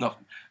 Oh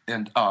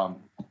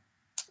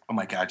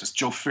my God, just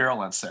Joe Farrell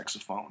on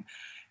saxophone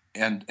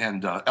and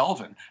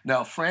Elvin.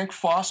 Now Frank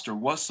Foster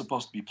was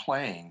supposed to be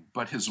playing,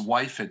 but his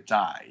wife had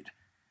died,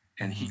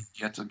 and he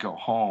had to go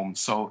home.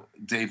 So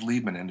Dave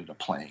Liebman ended up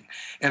playing.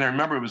 And I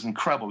remember it was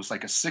incredible. It was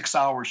like a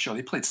 6-hour show.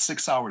 They played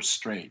 6 hours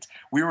straight.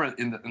 We were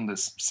in the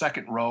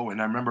second row,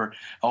 and I remember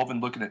Elvin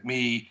looking at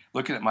me,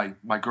 looking at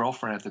my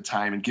girlfriend at the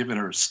time, and giving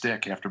her a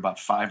stick after about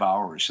 5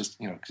 hours, just,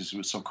 because it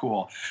was so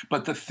cool.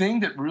 But the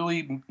thing that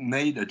really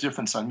made a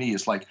difference on me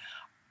is like,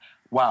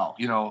 wow,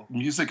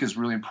 music is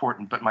really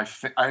important, but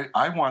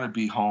I want to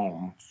be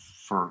home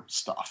for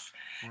stuff.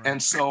 Right.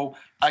 And so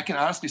I can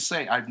honestly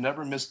say I've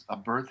never missed a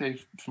birthday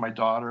for my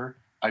daughter.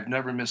 I've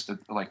never missed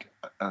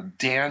a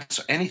dance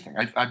or anything.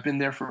 I've been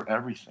there for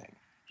everything.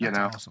 That's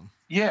awesome.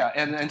 Yeah,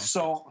 and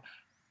so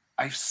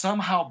I've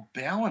somehow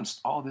balanced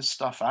all this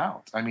stuff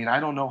out. I mean, I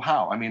don't know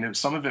how. I mean,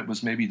 some of it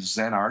was maybe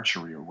Zen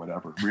archery or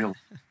whatever, really.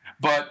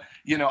 But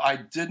I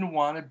didn't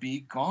want to be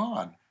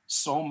gone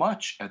so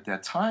much at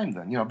that time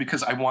then,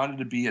 because I wanted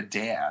to be a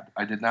dad.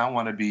 I did not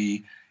want to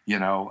be,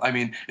 I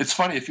mean, it's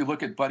funny if you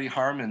look at Buddy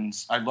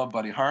Harmon's, I love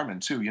Buddy Harmon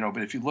too,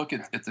 but if you look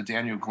at the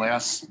Daniel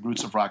Glass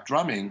Roots of Rock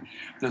Drumming,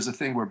 there's a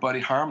thing where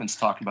Buddy Harmon's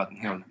talking about,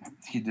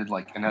 he did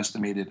like an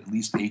estimated at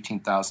least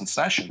 18,000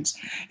 sessions.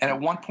 And at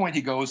one point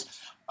he goes,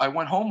 I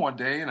went home one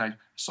day and I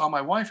saw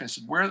my wife and I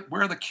said, where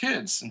are the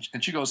kids?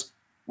 And she goes,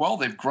 well,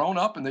 they've grown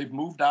up and they've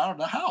moved out of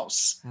the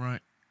house. Right.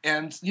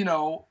 And,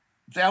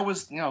 that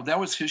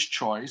was his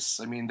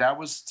choice. I mean, that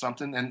was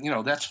something,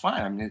 and that's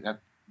fine. I mean,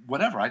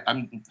 whatever.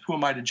 I'm who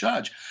am I to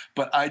judge?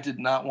 But I did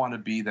not want to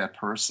be that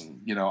person.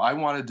 I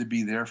wanted to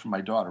be there for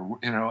my daughter.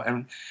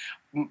 And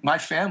my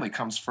family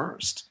comes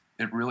first.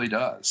 It really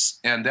does.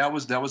 And that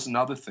was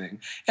another thing.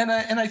 And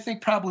I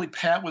think probably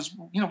Pat was.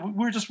 We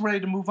were just ready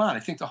to move on.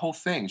 I think the whole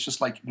thing. It's just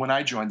like when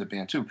I joined the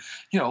band too.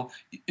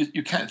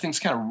 Things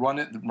kind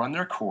of run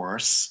their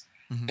course.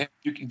 Mm-hmm. And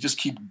you can just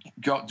keep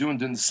doing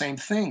the same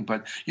thing.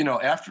 But,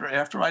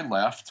 after I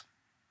left,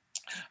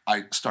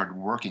 I started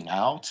working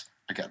out.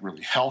 I got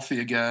really healthy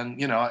again.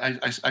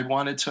 I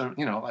wanted to,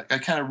 I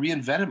kind of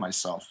reinvented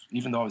myself,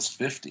 even though I was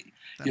 50.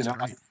 That's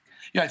great.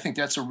 I think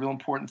that's a real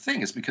important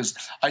thing is because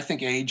I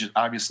think age,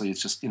 obviously,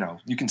 it's just,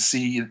 you can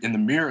see in the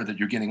mirror that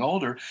you're getting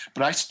older.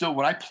 But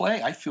when I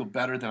play, I feel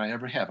better than I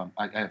ever have.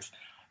 I have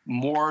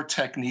more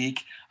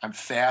technique. I'm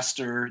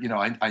faster.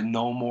 I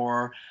know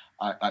more.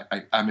 I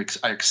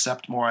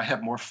accept more. I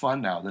have more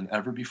fun now than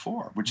ever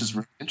before, which is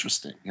really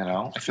interesting.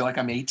 I feel like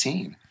I'm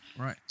 18.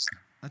 Right.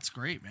 That's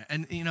great, man.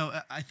 And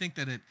I think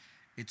that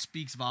it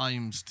speaks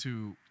volumes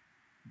to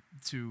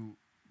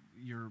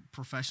your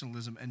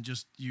professionalism and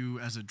just you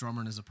as a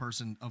drummer and as a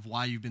person of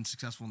why you've been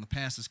successful in the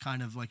past is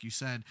kind of like you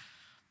said,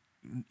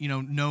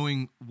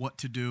 knowing what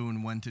to do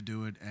and when to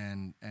do it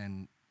and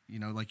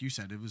like you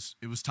said, it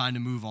was time to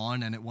move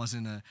on, and it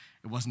wasn't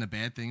a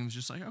bad thing. It was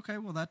just like, okay,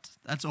 well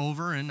that's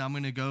over, and I'm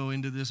going to go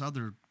into this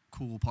other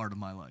cool part of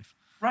my life.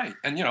 Right,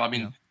 and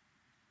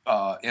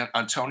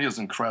Antonio's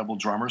an incredible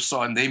drummer,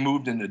 and they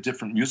moved in a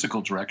different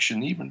musical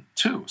direction even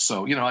too.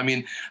 So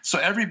so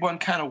everyone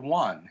kind of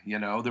won.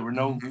 There were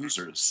no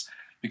losers.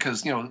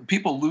 Because,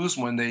 people lose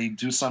when they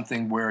do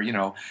something where,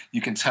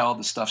 you can tell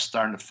the stuff's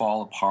starting to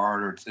fall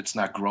apart or it's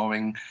not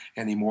growing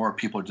anymore.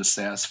 People are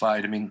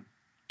dissatisfied. I mean,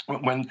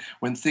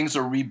 when things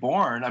are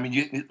reborn, I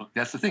mean,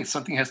 that's the thing.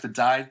 Something has to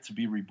die to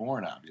be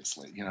reborn,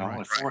 obviously.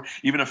 Right.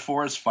 Even a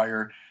forest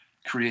fire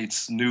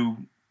creates new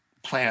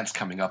plants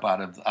coming up out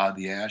of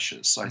the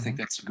ashes. So I think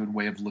that's a good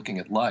way of looking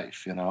at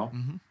life,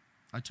 Mm-hmm.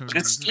 I totally But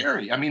it's agree.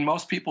 scary. I mean,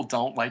 most people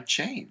don't like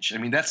change. I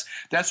mean, that's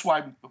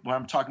why when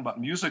I'm talking about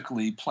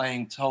musically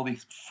playing totally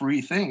free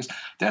things,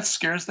 that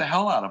scares the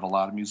hell out of a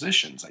lot of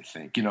musicians, I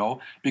think,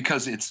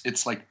 because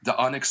it's like the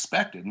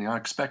unexpected. And the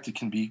unexpected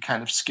can be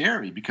kind of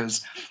scary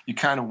because you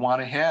kind of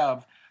want to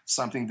have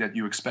something that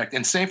you expect.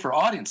 And same for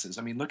audiences.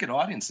 I mean, look at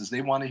audiences.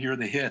 They want to hear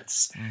the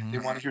hits. Mm-hmm. They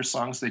want to hear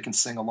songs they can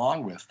sing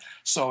along with.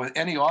 So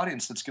any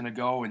audience that's going to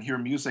go and hear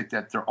music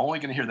that they're only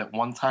going to hear that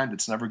one time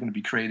that's never going to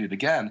be created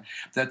again,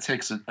 that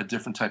takes a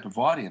different type of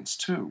audience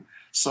too.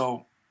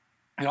 So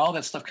all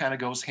that stuff kind of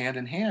goes hand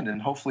in hand.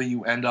 And hopefully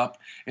you end up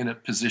in a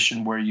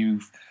position where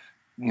you've,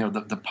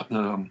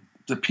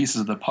 the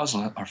pieces of the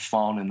puzzle are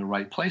fallen in the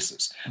right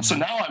places. Mm-hmm. So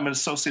now I'm an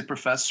associate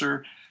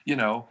professor,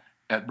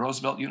 at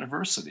Roosevelt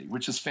University,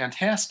 which is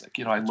fantastic.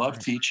 I love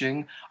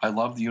teaching. I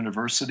love the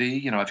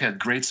university. I've had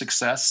great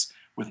success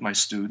with my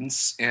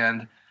students,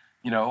 and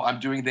I'm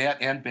doing that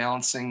and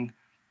balancing,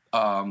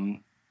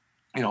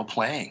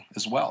 playing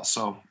as well.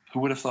 So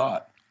who would have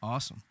thought?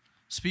 Awesome.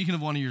 Speaking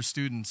of one of your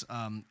students,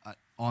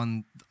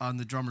 on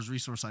the Drummer's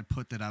Resource, I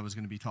put that I was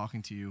going to be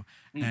talking to you,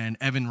 and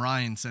Evan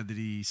Ryan said that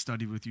he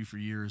studied with you for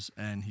years,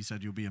 and he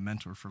said you'll be a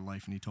mentor for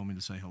life, and he told me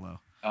to say hello.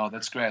 Oh,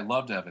 that's great. I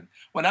loved Evan.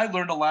 Well, I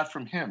learned a lot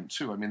from him,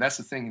 too. I mean, that's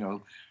the thing,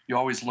 you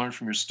always learn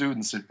from your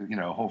students,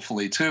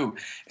 hopefully, too.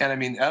 And, I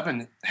mean,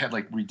 Evan had,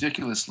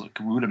 ridiculous,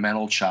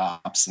 rudimental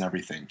chops and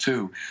everything,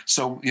 too.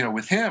 So,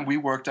 with him, we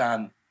worked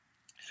on,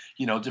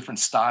 different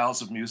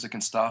styles of music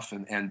and stuff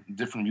and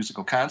different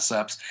musical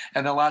concepts.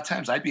 And a lot of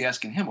times I'd be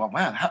asking him, well,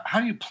 man,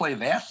 how do you play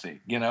that thing,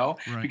 Right.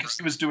 Because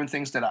he was doing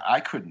things that I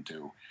couldn't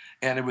do.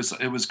 And it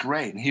was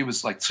great. And he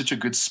was such a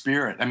good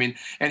spirit. I mean,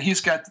 and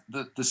he's got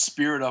the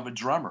spirit of a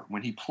drummer.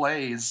 When he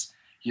plays,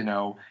 You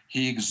know,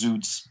 he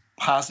exudes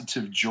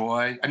positive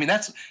joy. I mean,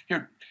 that's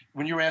here.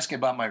 When you were asking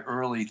about my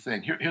early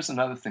thing, here's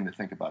another thing to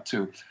think about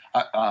too.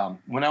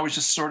 When I was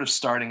just sort of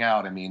starting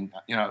out, I mean,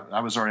 you know,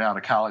 I was already out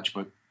of college,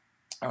 but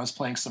I was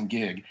playing some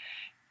gig,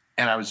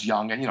 and I was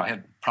young, and you know, I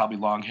had probably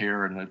long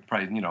hair and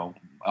probably, you know,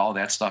 all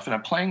that stuff. And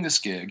I'm playing this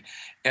gig,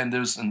 and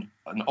there's an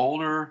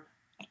older,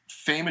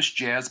 famous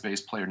jazz bass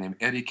player named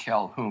Eddie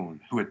Calhoun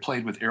who had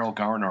played with Errol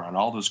Garner on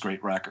all those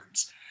great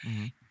records.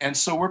 Mm-hmm. And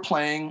so we're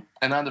playing,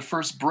 and on the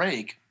first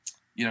break,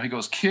 you know, he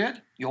goes,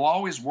 "Kid, you'll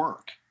always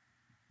work."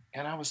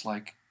 And I was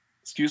like,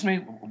 "Excuse me,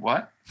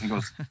 what?" He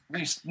goes,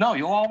 "No,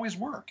 you'll always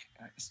work."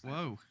 Said,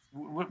 "Whoa.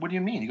 What do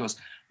you mean?" He goes,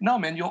 "No,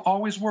 man, you'll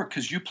always work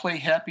because you play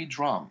happy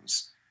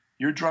drums.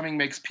 Your drumming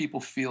makes people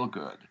feel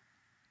good."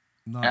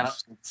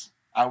 Nice. And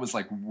I was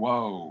like,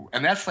 whoa.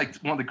 And that's like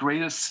one of the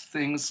greatest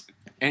things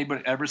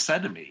anybody ever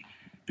said to me,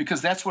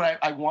 because that's what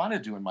I want to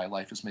do in my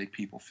life, is make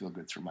people feel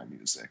good through my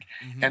music.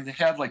 Mm-hmm. And to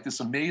have like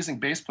this amazing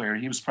bass player,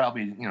 he was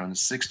probably, you know, in his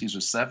 60s or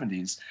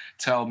 70s,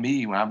 tell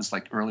me when I was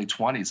like early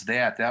 20s,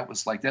 that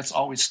was like, that's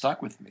always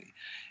stuck with me.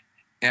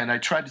 And I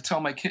tried to tell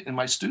my kid and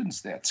my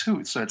students that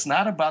too. So it's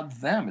not about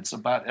them. It's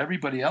about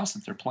everybody else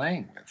that they're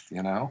playing with,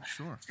 you know,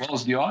 sure, as well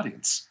as the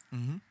audience.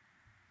 Mm-hmm.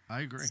 I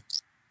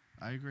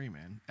agree,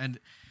 man. And,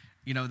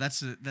 you know,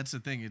 that's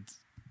the thing.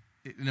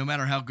 No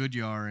matter how good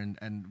you are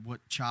and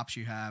what chops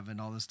you have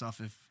and all this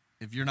stuff,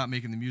 if you're not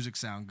making the music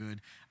sound good,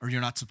 or you're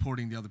not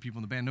supporting the other people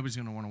in the band, nobody's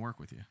going to want to work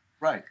with you.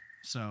 Right.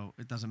 So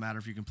it doesn't matter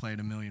if you can play at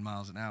 1,000,000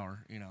 miles an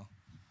hour, you know.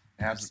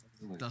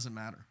 Absolutely. It doesn't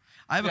matter.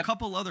 I have a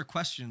couple other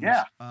questions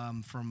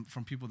from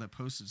people that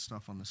posted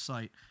stuff on the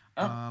site.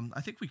 Oh.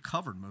 I think we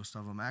covered most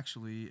of them,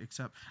 actually,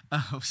 except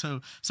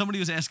so somebody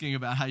was asking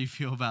about how you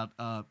feel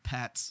about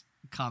Pat's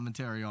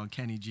commentary on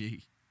Kenny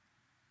G.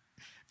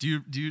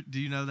 Do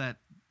you know that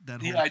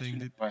whole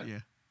thing? Yeah.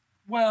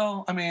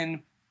 Well, I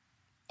mean,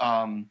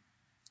 you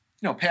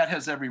know, Pat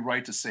has every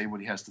right to say what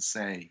he has to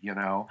say, you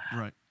know.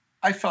 Right.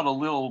 I felt a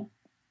little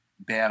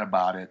bad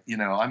about it, you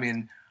know. I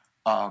mean,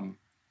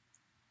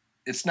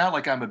 it's not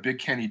like I'm a big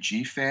Kenny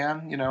G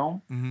fan, you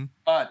know. Mm-hmm.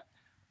 But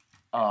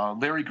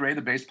Larry Gray,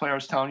 the bass player I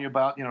was telling you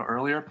about, you know,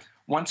 earlier,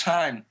 one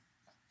time,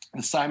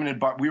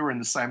 we were in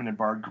the Simon and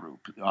Bard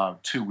group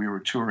too. We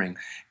were touring,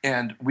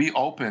 and we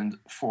opened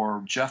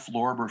for Jeff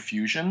Lorber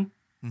Fusion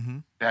mm-hmm.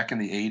 back in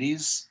the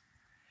 80s.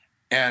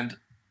 And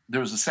there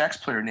was a sax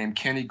player named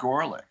Kenny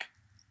Gorlick,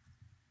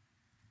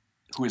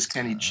 who is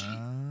Kenny G.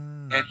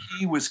 And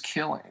he was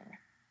killing.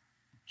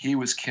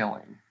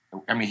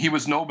 I mean, he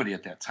was nobody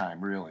at that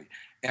time, really.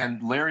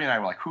 And Larry and I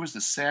were like, who is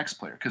the sax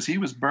player? Because he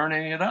was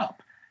burning it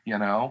up, you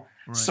know?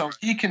 Right. So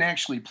he can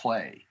actually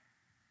play.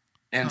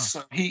 And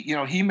so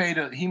he made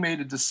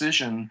a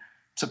decision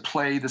to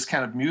play this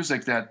kind of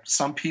music that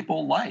some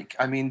people like.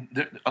 I mean,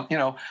 you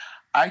know,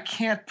 I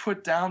can't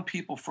put down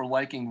people for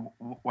liking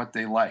what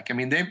they like. I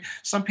mean,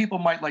 some people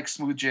might like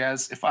smooth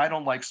jazz. If I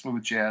don't like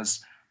smooth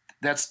jazz,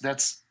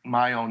 that's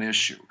my own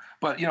issue.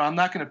 But, you know, I'm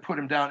not going to put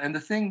him down. And the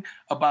thing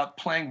about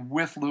playing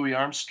with Louis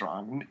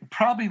Armstrong,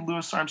 probably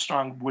Louis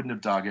Armstrong wouldn't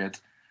have dug it,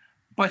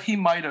 but he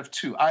might have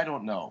too. I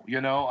don't know.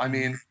 You know, I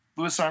mean,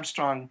 Louis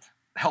Armstrong,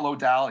 Hello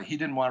Dolly. He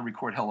didn't want to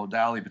record Hello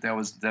Dolly, but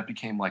that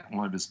became like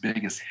one of his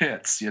biggest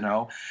hits, you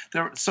know.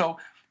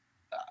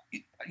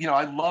 You know,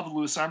 I love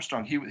Louis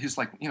Armstrong. He's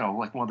like, you know,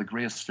 like one of the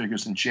greatest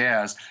figures in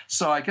jazz.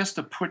 So I guess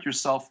to put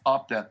yourself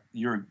up that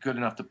you're good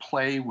enough to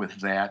play with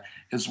that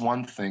is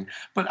one thing.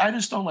 But I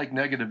just don't like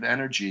negative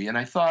energy. And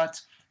I thought,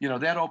 you know,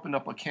 that opened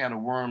up a can of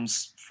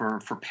worms for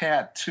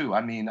Pat too.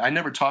 I mean, I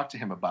never talked to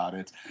him about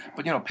it,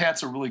 but you know,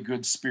 Pat's a really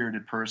good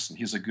spirited person.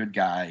 He's a good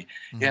guy.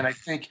 Mm-hmm. And I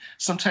think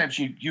sometimes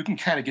you can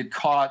kind of get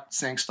caught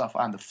saying stuff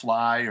on the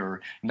fly,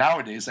 or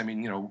nowadays, I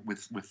mean, you know,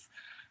 with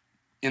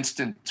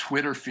instant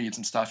Twitter feeds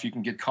and stuff, you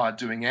can get caught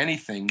doing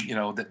anything, you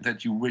know,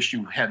 that you wish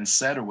you hadn't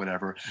said or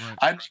whatever.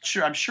 Right.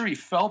 I'm sure he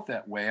felt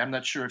that way. I'm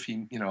not sure if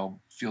he, you know,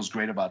 feels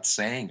great about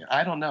saying it.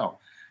 I don't know,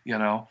 you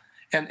know,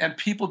 and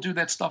people do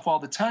that stuff all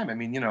the time. I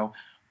mean, you know,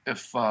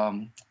 if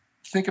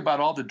think about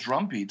all the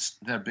drum beats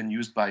that have been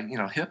used by, you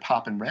know, hip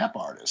hop and rap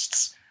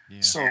artists.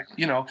 Yeah. So,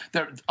 you know,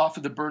 they're off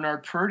of the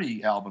Bernard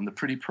Purdie album, the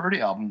Pretty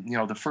Purdie album, you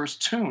know, the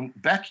first tune,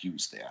 Beck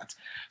used that.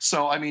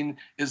 So, I mean,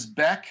 is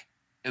Beck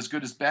as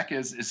good as Beck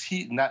is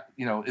he not,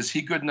 you know, is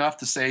he good enough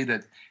to say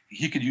that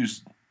he could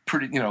use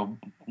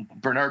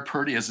Bernard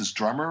Purdie as his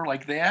drummer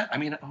like that? I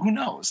mean, who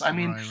knows? I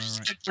mean,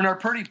 right. Bernard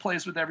Purdie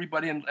plays with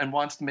everybody and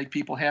wants to make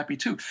people happy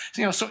too.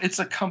 So, you know, so it's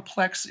a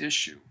complex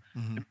issue.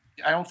 Mm-hmm.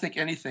 I don't think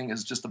anything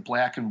is just a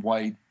black and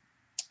white,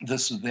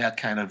 this or that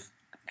kind of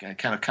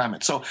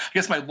comment. So I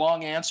guess my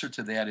long answer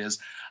to that is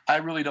I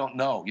really don't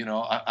know. You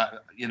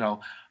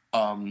know,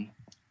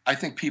 I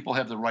think people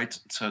have the right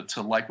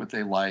to like what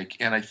they like,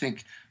 and I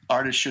think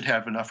artists should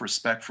have enough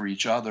respect for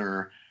each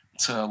other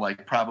to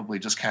like probably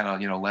just kind of,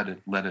 you know, let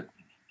it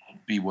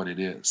be what it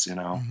is, you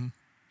know. Mm-hmm.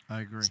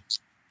 I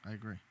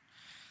agree.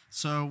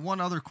 So one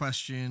other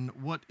question: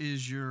 what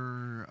is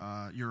your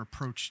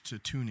approach to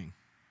tuning?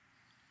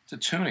 To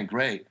tuning,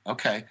 great.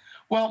 Okay.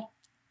 Well,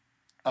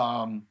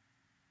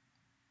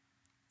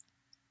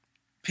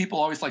 people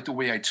always like the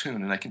way I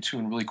tune, and I can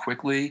tune really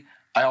quickly.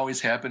 I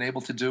always have been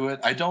able to do it.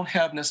 I don't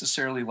have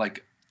necessarily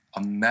like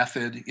a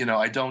method.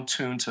 I don't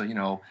tune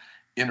to,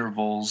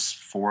 intervals,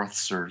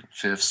 fourths or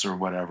fifths or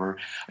whatever.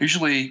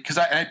 Usually, because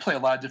I play a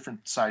lot of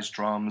different size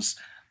drums,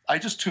 I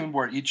just tune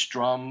where each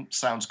drum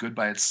sounds good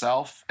by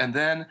itself, and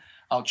then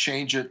I'll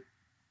change it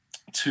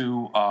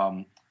to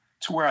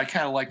where I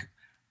kind of like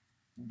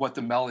what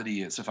the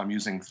melody is. If I'm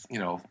using,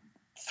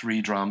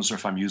 3 drums, or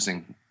if I'm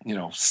using,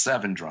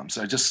 7 drums.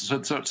 I just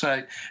so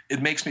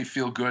it makes me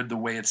feel good the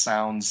way it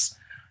sounds.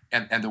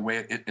 And the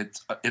way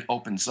it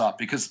opens up,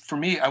 because for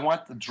me, I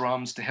want the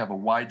drums to have a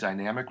wide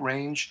dynamic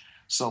range.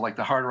 So like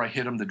the harder I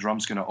hit them, the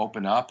drum's going to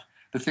open up.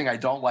 The thing I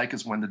don't like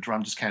is when the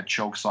drum just kind of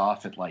chokes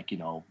off at like,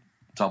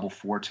 double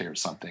forte or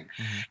something.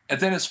 Mm-hmm. And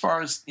then as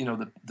far as,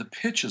 the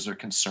pitches are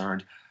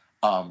concerned,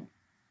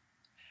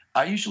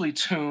 I usually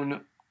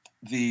tune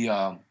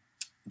the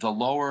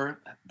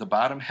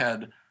bottom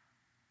head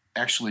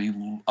actually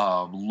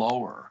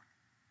lower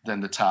than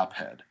the top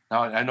head.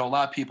 Now, I know a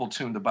lot of people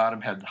tune the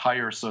bottom head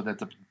higher so that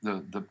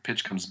the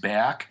pitch comes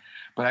back,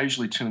 but I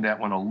usually tune that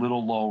one a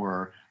little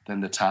lower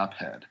than the top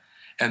head.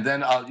 And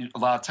then a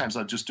lot of times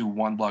I'll just do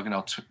one lug and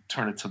I'll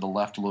turn it to the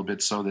left a little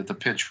bit so that the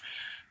pitch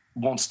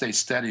won't stay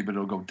steady, but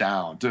it'll go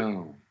down,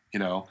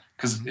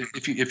 because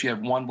if you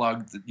have one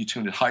lug that you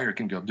tune it higher, it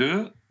can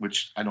go,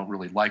 which I don't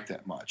really like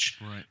that much.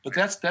 Right. But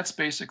that's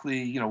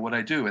basically, what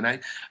I do. And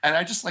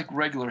I just like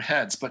regular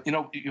heads. But,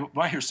 you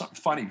might hear something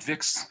funny.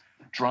 Vic's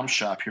drum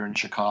shop here in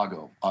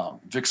Chicago.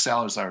 Vic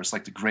Salazar is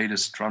like the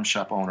greatest drum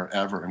shop owner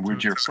ever, and we're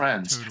dear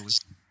friends. Totally.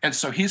 And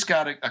so he's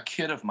got a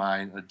kit of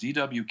mine, a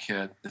DW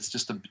kit. It's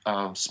just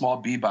a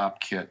small bebop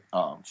kit,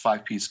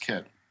 5-piece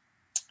kit.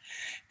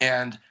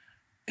 And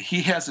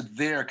he has it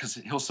there because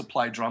he'll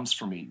supply drums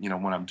for me,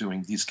 when I'm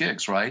doing these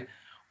gigs, right?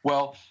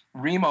 Well,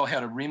 Remo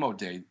had a Remo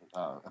Day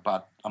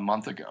about a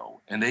month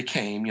ago, and they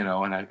came,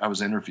 and I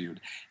was interviewed.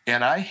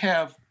 And I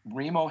have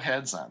Remo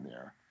heads on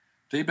there.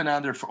 They've been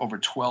on there for over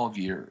 12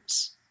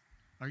 years.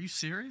 Are you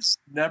serious?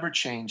 Never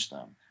changed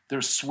them.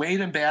 There's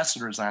suede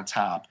ambassadors on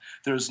top.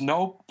 There's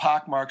no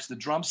pock marks. The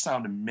drums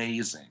sound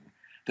amazing.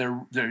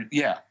 They're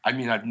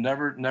I've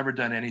never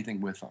done anything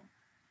with them.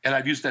 And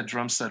I've used that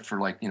drum set for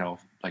like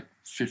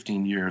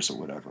 15 years or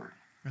whatever.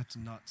 That's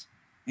nuts.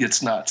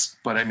 It's nuts.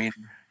 But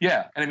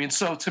yeah. And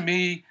so to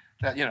me,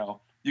 that,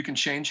 you can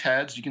change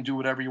heads. You can do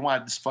whatever you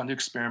want. It's fun to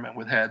experiment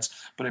with heads.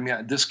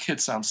 But this kit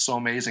sounds so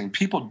amazing.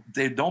 People,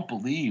 they don't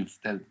believe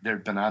that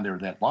they've been on there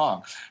that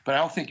long. But I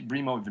don't think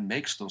Remo even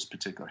makes those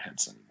particular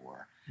heads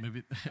anymore.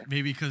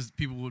 Maybe because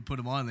people would put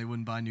them on, they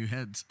wouldn't buy new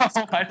heads.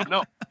 I don't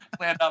know.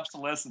 Planned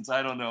obsolescence.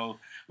 I don't know.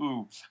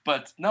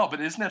 But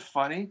isn't that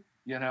funny?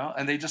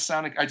 And they just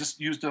sound like, I just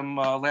used them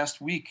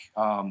last week.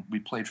 We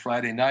played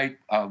Friday night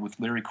with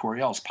Larry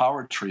Coryell's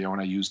Power Trio,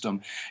 and I used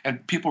them.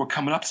 And people were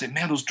coming up saying,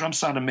 man, those drums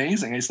sound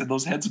amazing. I said,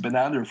 those heads have been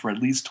on there for at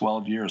least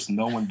 12 years.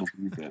 No one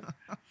believed it.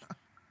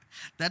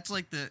 That's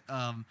like the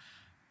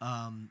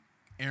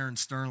Aaron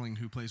Sterling,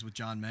 who plays with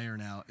John Mayer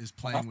now, is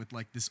playing with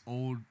like this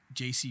old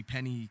J.C.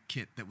 Penney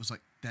kit that was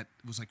like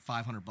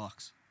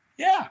 $500.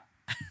 Yeah.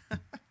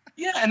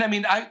 Yeah, and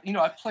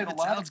I've played a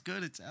lot.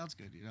 It sounds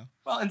good,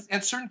 Well,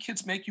 and certain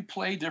kits make you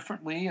play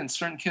differently, and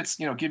certain kits,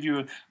 give you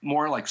a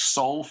more like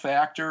soul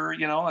factor,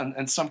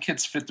 and some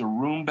kits fit the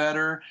room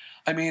better.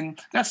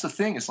 That's the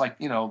thing. It's like,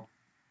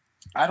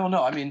 I don't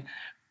know.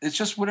 It's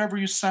just whatever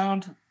you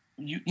sound,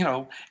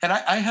 and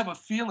I have a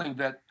feeling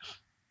that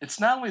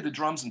it's not only the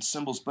drums and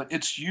cymbals, but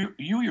it's you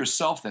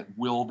yourself that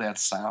will that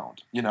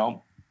sound,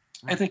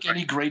 I think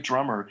any great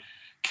drummer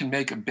can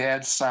make a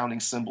bad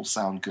sounding cymbal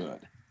sound good.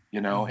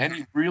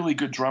 Any really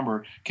good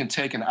drummer can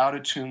take an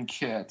out-of-tune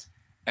kit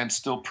and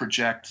still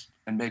project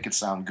and make it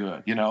sound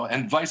good,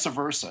 and vice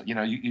versa.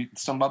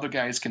 Some other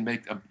guys can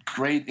make a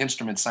great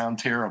instrument sound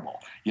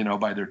terrible,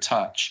 by their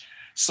touch.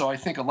 So I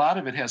think a lot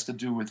of it has to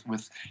do with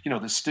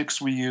the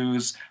sticks we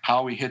use,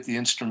 how we hit the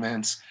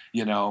instruments,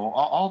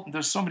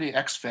 there's so many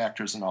X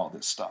factors in all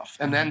this stuff.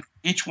 And then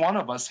each one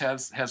of us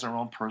has our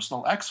own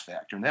personal X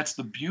factor, and that's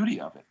the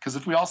beauty of it. Because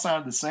if we all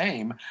sounded the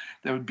same,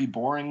 that would be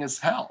boring as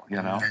hell,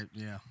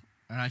 Yeah.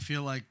 And I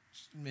feel like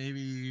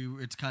maybe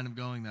it's kind of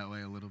going that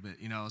way a little bit.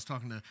 I was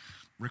talking to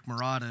Rick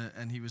Marotta,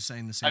 and he was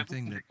saying the same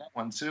thing. That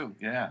one too,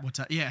 yeah.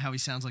 How he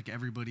sounds like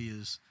everybody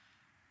is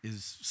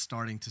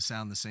starting to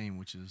sound the same,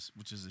 which is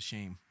a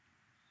shame.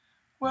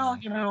 Well,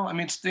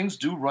 things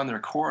do run their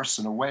course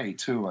in a way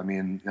too.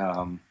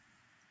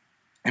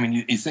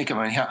 You think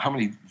about how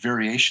many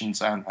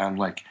variations on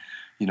like,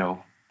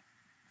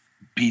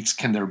 beats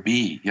can there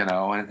be,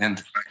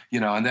 and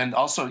then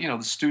also,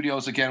 the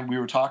studios, again, we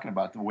were talking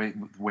about the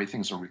way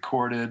things are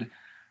recorded,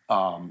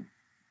 and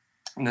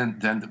then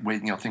the way,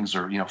 things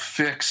are,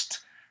 fixed,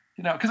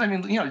 because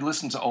you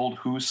listen to old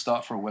Who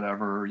stuff or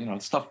whatever,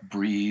 stuff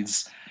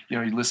breathes,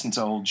 you listen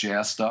to old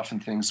jazz stuff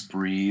and things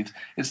breathe.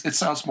 It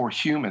sounds more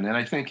human. And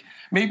I think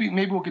maybe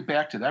we'll get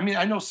back to that.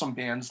 I know some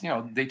bands,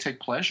 they take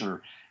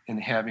pleasure in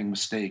having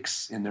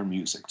mistakes in their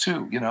music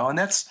too, and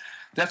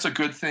that's a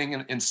good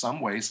thing in some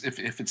ways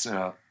if it's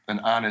an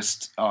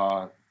honest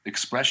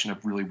expression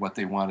of really what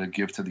they want to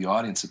give to the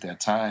audience at that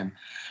time.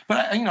 But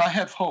I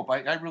have hope.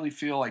 I really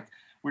feel like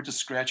we're just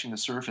scratching the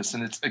surface.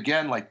 And it's,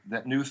 again, like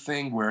that new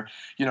thing where,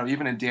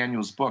 even in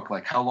Daniel's book,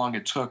 like how long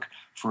it took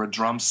for a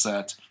drum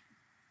set,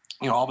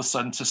 all of a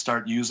sudden to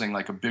start using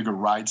like a bigger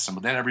ride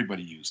cymbal, then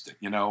everybody used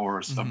it, or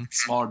a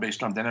smaller bass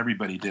drum, then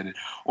everybody did it.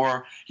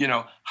 Or,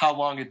 how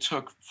long it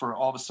took for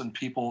all of a sudden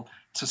people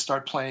to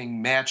start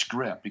playing match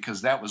grip,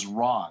 because that was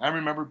wrong. I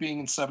remember being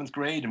in 7th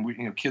grade and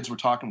we, kids were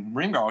talking,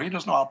 Ringo, he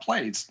doesn't know how to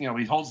play. It's, he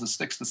holds the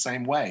sticks the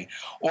same way.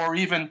 Or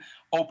even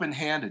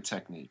open-handed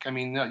technique. I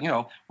mean,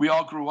 we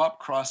all grew up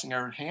crossing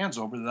our hands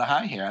over the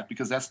hi-hat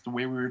because that's the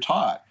way we were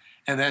taught.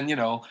 And then,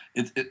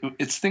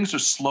 it's things are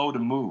slow to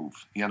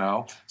move,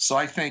 So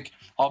I think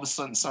all of a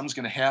sudden something's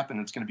going to happen.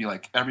 It's going to be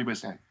like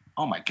everybody's going,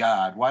 oh my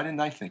God, why didn't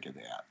I think of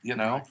that?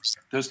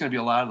 There's going to be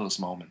a lot of those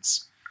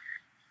moments.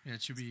 Yeah,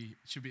 it should be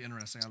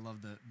interesting. I love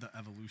the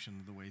evolution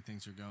of the way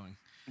things are going.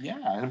 Yeah,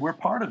 and we're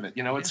part of it.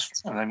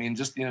 It's fun. I mean,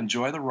 just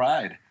enjoy the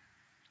ride.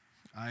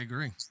 I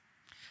agree.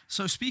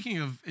 So speaking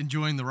of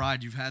enjoying the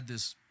ride, you've had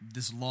this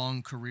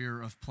long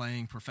career of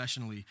playing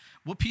professionally.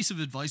 What piece of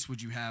advice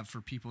would you have for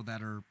people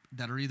that are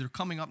either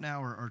coming up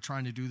now or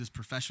trying to do this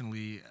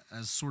professionally,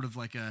 as sort of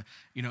like a,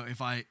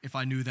 if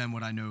I knew then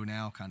what I know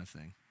now kind of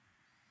thing?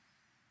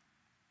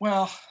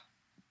 Well,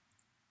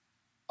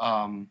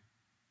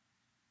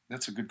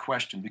 that's a good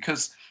question,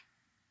 because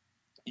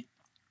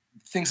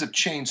things have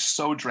changed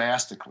so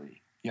drastically.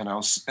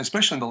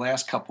 Especially in the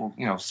last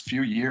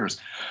few years.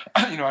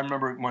 I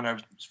remember when I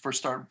first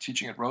started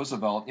teaching at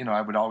Roosevelt,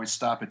 I would always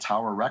stop at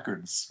Tower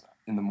Records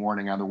in the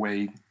morning on the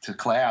way to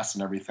class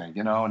and everything,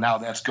 and now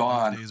that's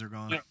gone. Those days are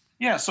gone.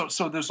 Yeah,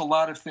 so there's a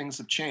lot of things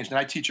have changed. And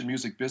I teach a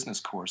music business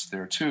course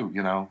there too,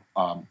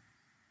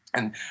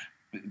 and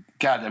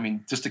God, I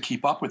mean, just to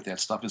keep up with that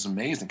stuff is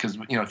amazing, because,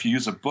 if you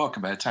use a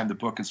book, by the time the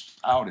book is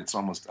out, it's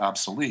almost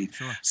obsolete.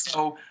 Sure.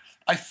 So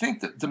I think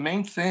that the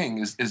main thing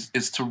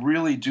is to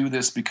really do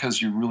this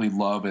because you really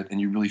love it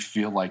and you really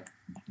feel like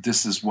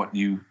this is what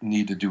you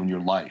need to do in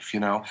your life.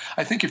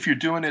 I think if you're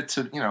doing it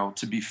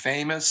to be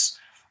famous,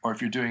 or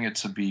if you're doing it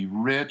to be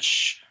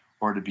rich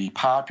or to be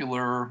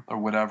popular or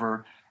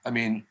whatever, I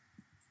mean,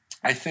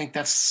 I think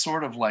that's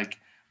sort of like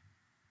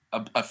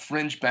a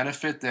fringe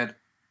benefit that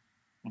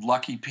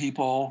lucky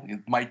people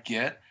might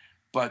get.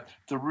 But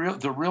the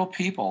real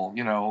people,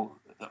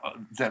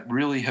 that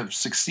really have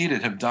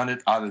succeeded have done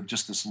it out of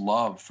just this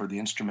love for the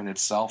instrument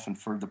itself and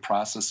for the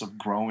process of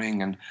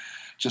growing and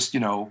just,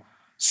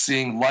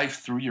 seeing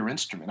life through your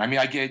instrument. I mean,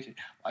 I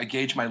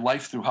gauge my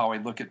life through how I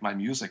look at my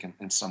music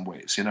in some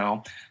ways,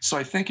 So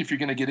I think if you're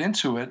going to get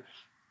into it,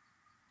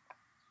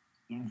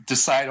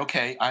 decide,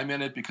 okay, I'm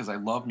in it because I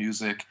love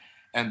music.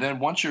 And then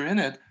once you're in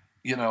it,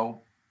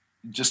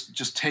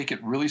 just take it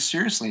really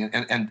seriously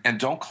and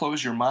don't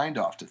close your mind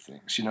off to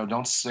things.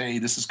 Don't say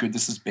this is good,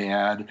 this is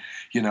bad.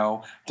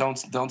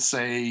 Don't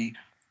say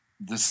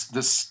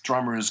this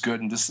drummer is good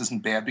and this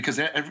isn't bad, because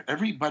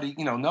everybody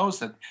knows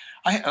that.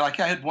 I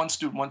had one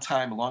student one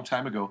time a long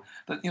time ago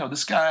that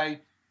this guy,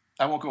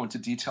 I won't go into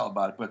detail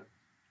about it, but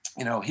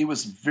he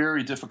was a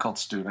very difficult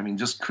student. I mean,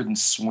 just couldn't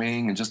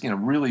swing and just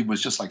really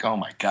was just like, oh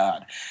my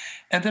God.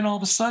 And then all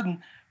of a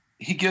sudden,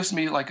 he gives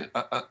me like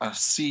a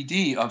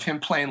CD of him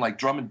playing like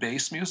drum and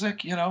bass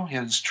music, he had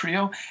his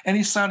trio, and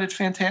he sounded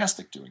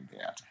fantastic doing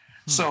that.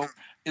 So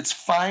it's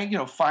fine,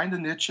 find the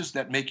niches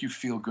that make you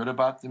feel good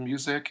about the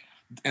music.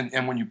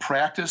 And when you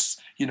practice,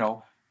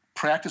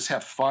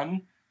 have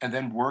fun, and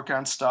then work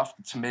on stuff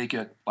to make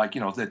it like,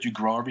 that you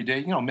grow every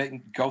day,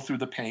 go through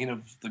the pain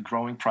of the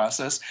growing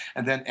process,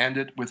 and then end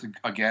it with,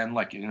 again,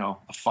 like,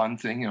 a fun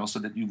thing, so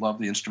that you love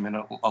the instrument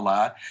a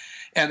lot.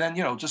 And then,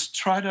 just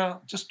try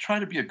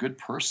to be a good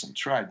person.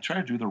 Try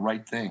to do the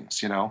right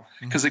things,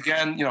 because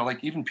again,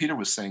 like even Peter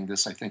was saying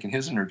this, I think in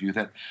his interview,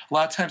 that a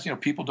lot of times,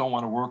 people don't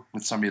want to work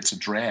with somebody that's a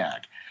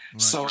drag.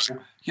 Right. So,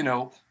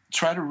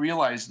 try to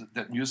realize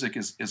that music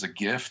is a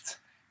gift,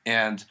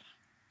 and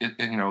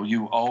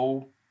you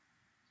owe,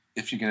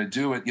 if you're going to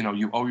do it,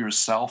 you owe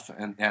yourself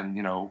and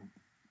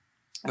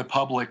the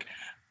public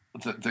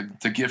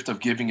the gift of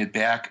giving it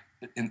back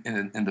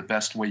in the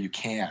best way you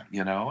can,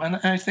 and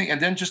I think, and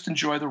then just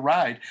enjoy the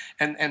ride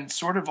and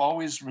sort of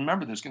always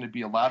remember there's going to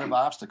be a lot of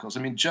obstacles.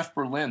 I mean, Jeff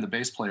Berlin, the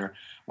bass player,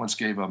 once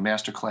gave a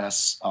master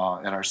class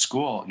at our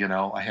school.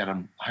 I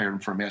hired him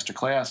for a master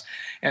class,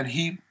 and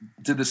he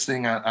did this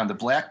thing on the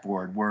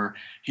blackboard where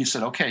he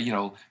said, okay,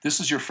 this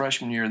is your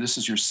freshman year, this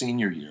is your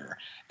senior year,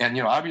 and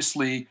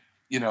obviously,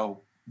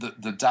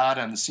 the dot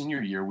on the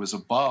senior year was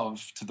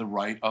above to the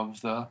right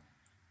of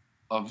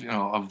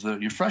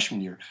your freshman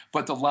year,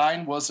 but the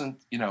line wasn't,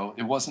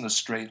 it wasn't a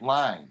straight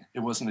line. It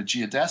wasn't a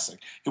geodesic.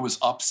 It was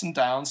ups and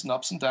downs and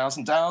ups and downs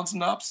and downs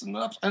and ups and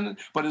ups.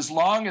 But as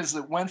long as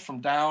it went from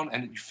down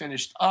and it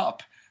finished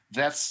up,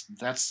 that's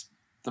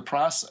the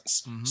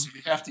process. Mm-hmm. So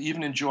you have to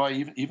even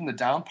enjoy even the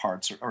down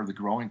parts or the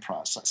growing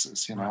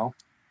processes.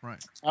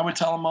 Right. I would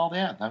tell them all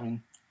that. I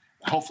mean,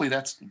 hopefully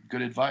that's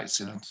good advice.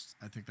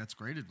 I think that's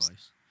great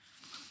advice.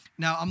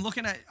 Now I'm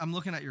looking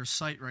at your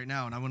site right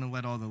now, and I want to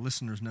let all the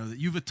listeners know that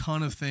you have a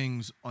ton of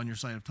things on your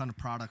site, a ton of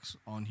products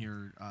on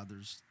here.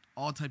 There's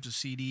all types of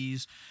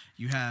CDs.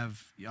 You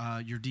have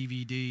your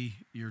DVD,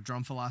 your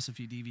Drum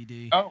Philosophy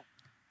DVD. Oh,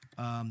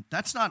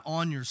 that's not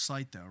on your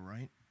site though,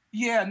 right?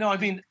 yeah. No, I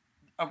mean,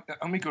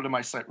 let me go to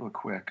my site real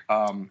quick.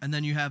 And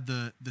then you have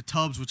the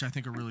tubs, which I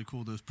think are really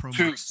cool. Those Pro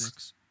Mark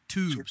sticks,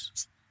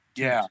 tubes.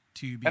 Yeah,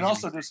 Tube and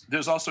also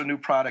there's also a new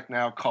product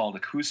now called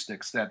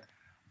acoustics that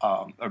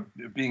are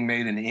being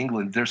made in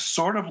England. They're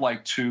sort of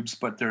like tubes,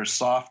 but they're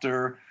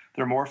softer.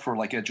 They're more for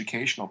like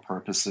educational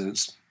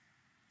purposes.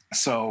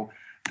 So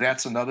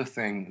that's another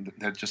thing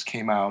that just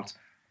came out.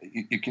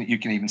 You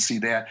can even see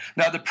that.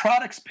 Now the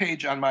products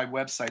page on my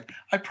website,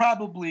 I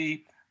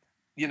probably,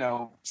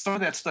 some of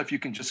that stuff you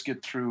can just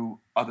get through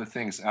other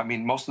things. I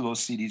mean, most of those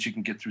CDs you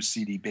can get through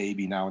CD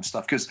Baby now and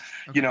stuff. Because,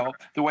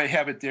 the way I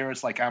have it there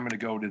is like I'm going to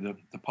go to the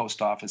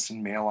post office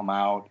and mail them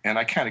out. And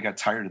I kind of got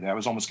tired of that. I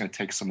was almost going to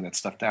take some of that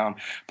stuff down.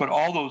 But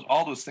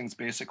all those things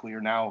basically are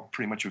now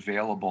pretty much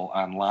available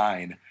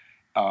online,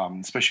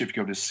 especially if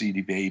you go to CD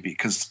Baby.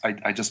 Because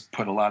I just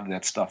put a lot of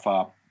that stuff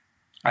up.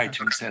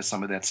 iTunes has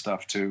some of that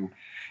stuff too.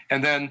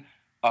 And then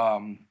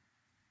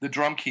the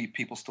drum key,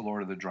 people still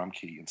order the drum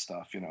key and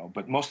stuff,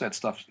 but most of that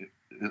stuff,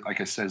 like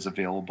I said, is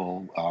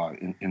available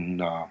in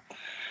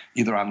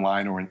either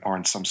online or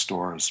in some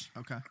stores.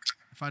 Okay.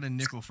 If I had a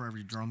nickel for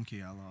every drum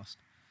key I lost.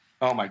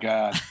 Oh my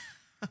God.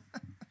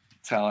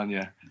 Telling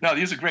you. No,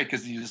 these are great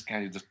because you just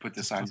kind of just put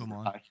this on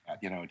your hi-hat,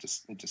 it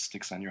just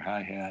sticks on your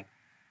hi-hat.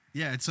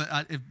 Yeah, it's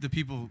if the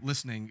people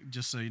listening,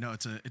 just so you know,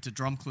 it's a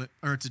drum clip,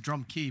 or it's a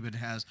drum key, but it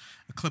has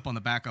a clip on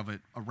the back of it,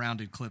 a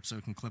rounded clip, so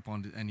it can clip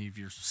onto any of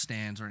your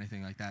stands or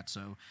anything like that,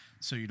 so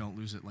you don't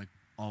lose it like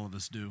all of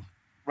us do.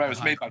 Right, it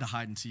was made by the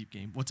hide and seek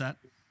game. What's that?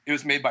 It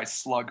was made by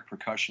Slug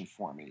Percussion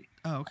for me.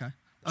 Oh, okay.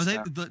 Are they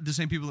the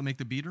same people that make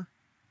the beater?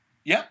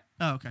 Yeah.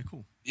 Oh, okay,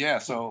 cool. Yeah,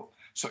 so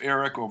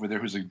Eric over there,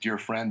 who's a dear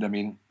friend, I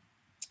mean,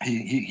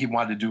 he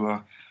wanted to do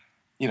a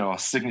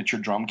signature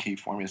drum key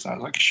for me. So I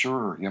was like,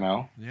 sure,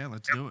 Yeah,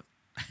 let's do it.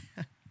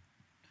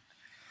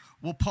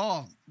 Well,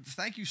 Paul,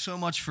 thank you so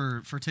much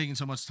for taking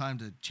so much time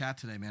to chat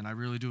today, man. I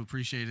really do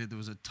appreciate it. There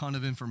was a ton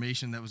of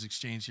information that was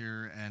exchanged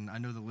here, and I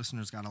know the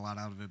listeners got a lot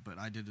out of it, but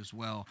I did as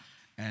well.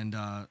 And,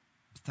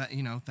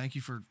 thank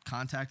you for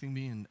contacting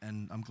me, and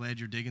I'm glad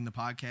you're digging the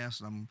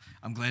podcast. I'm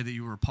glad that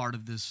you were a part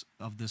of the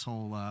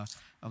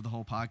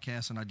whole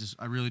podcast, and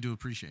I really do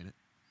appreciate it.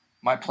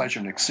 My pleasure,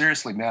 Nick.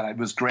 Seriously, man, it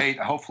was great.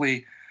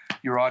 Hopefully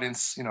your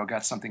audience,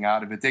 got something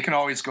out of it. They can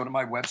always go to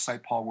my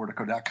website,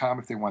 paulwertico.com,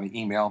 if they want to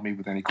email me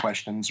with any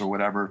questions or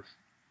whatever.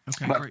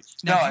 Okay, great.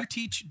 Now,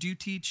 do you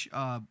teach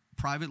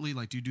privately?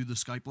 Like, do you do the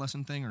Skype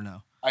lesson thing or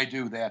no? I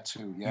do that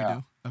too. Yeah. You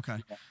do? Okay.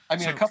 Yeah. I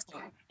mean, I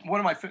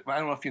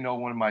don't know if you know,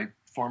 one of my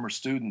former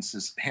students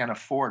is Hannah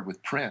Ford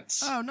with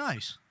Prince. Oh,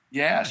 nice.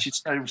 Yeah, nice. She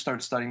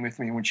started studying with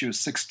me when she was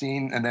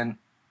 16, and then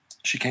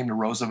she came to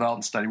Roosevelt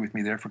and studied with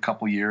me there for a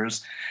couple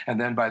years. And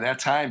then by that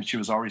time, she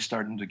was already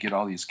starting to get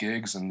all these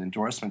gigs and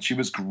endorsements. She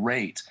was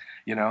great,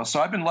 So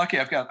I've been lucky.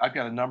 I've got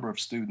a number of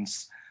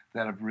students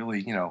that have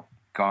really,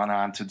 gone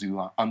on to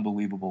do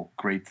unbelievable,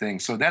 great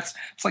things. So it's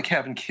like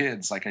having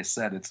kids. Like I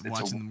said, it's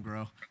watching them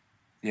grow.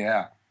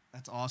 Yeah,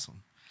 that's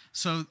awesome.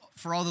 So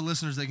for all the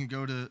listeners, they can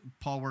go to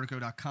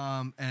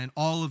paulwertico.com and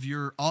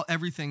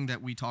everything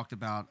that we talked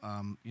about,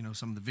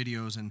 some of the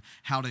videos and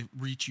how to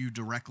reach you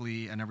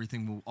directly and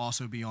everything will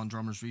also be on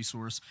Drummers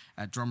Resource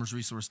at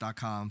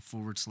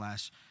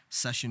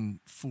drummersresource.com/session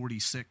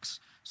 46.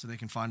 So they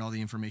can find all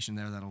the information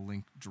there that'll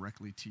link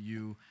directly to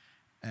you.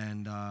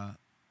 And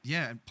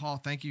Paul,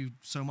 thank you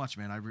so much,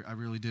 man. I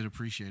really did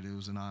appreciate it. It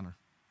was an honor.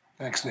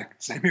 Thanks, Nick.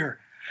 Same here.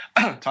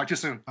 Talk to you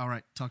soon. All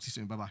right. Talk to you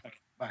soon. Bye-bye. Okay,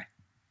 bye.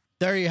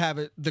 There you have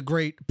it, the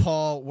great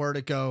Paul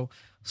Wertico.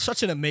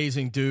 Such an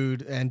amazing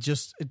dude, and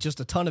just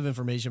a ton of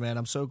information, man.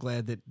 I'm so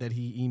glad that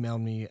he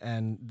emailed me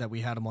and that we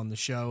had him on the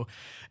show.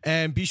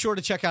 And be sure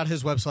to check out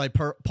his website,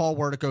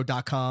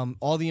 paulwertico.com.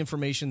 All the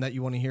information that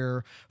you want to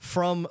hear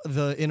from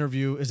the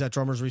interview is at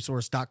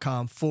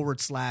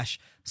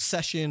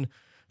drummersresource.com/session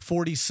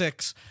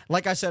 46.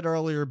 Like I said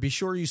earlier, be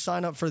sure you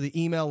sign up for the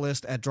email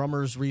list at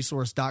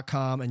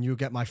drummersresource.com, and you'll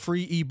get my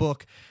free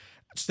ebook,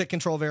 Stick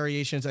Control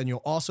Variations, and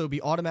you'll also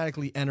be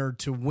automatically entered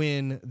to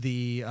win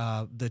the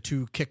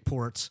two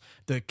Kickports,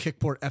 the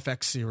Kickport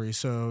FX series.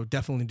 So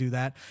definitely do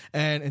that.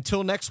 And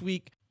until next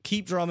week,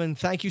 keep drumming.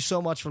 Thank you so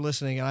much for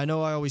listening. And I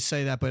know I always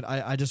say that, but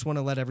I just want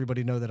to let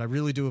everybody know that I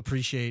really do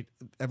appreciate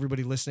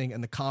everybody listening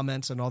and the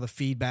comments and all the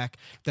feedback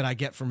that I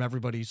get from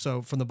everybody.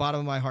 So from the bottom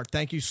of my heart,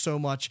 thank you so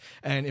much.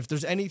 And if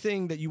there's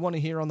anything that you want to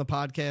hear on the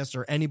podcast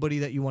or anybody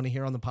that you want to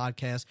hear on the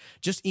podcast,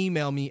 just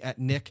email me at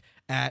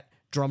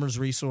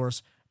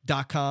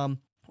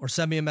nick@drummersresource.com or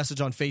send me a message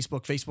on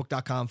Facebook,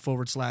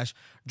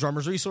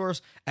 facebook.com/Drummers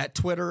Resource, at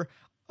Twitter,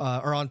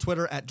 or on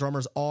Twitter at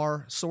Drummers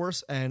R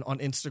Source, and on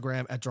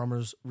Instagram at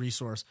Drummers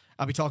Resource.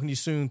 I'll be talking to you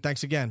soon.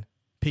 Thanks again.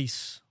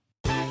 Peace.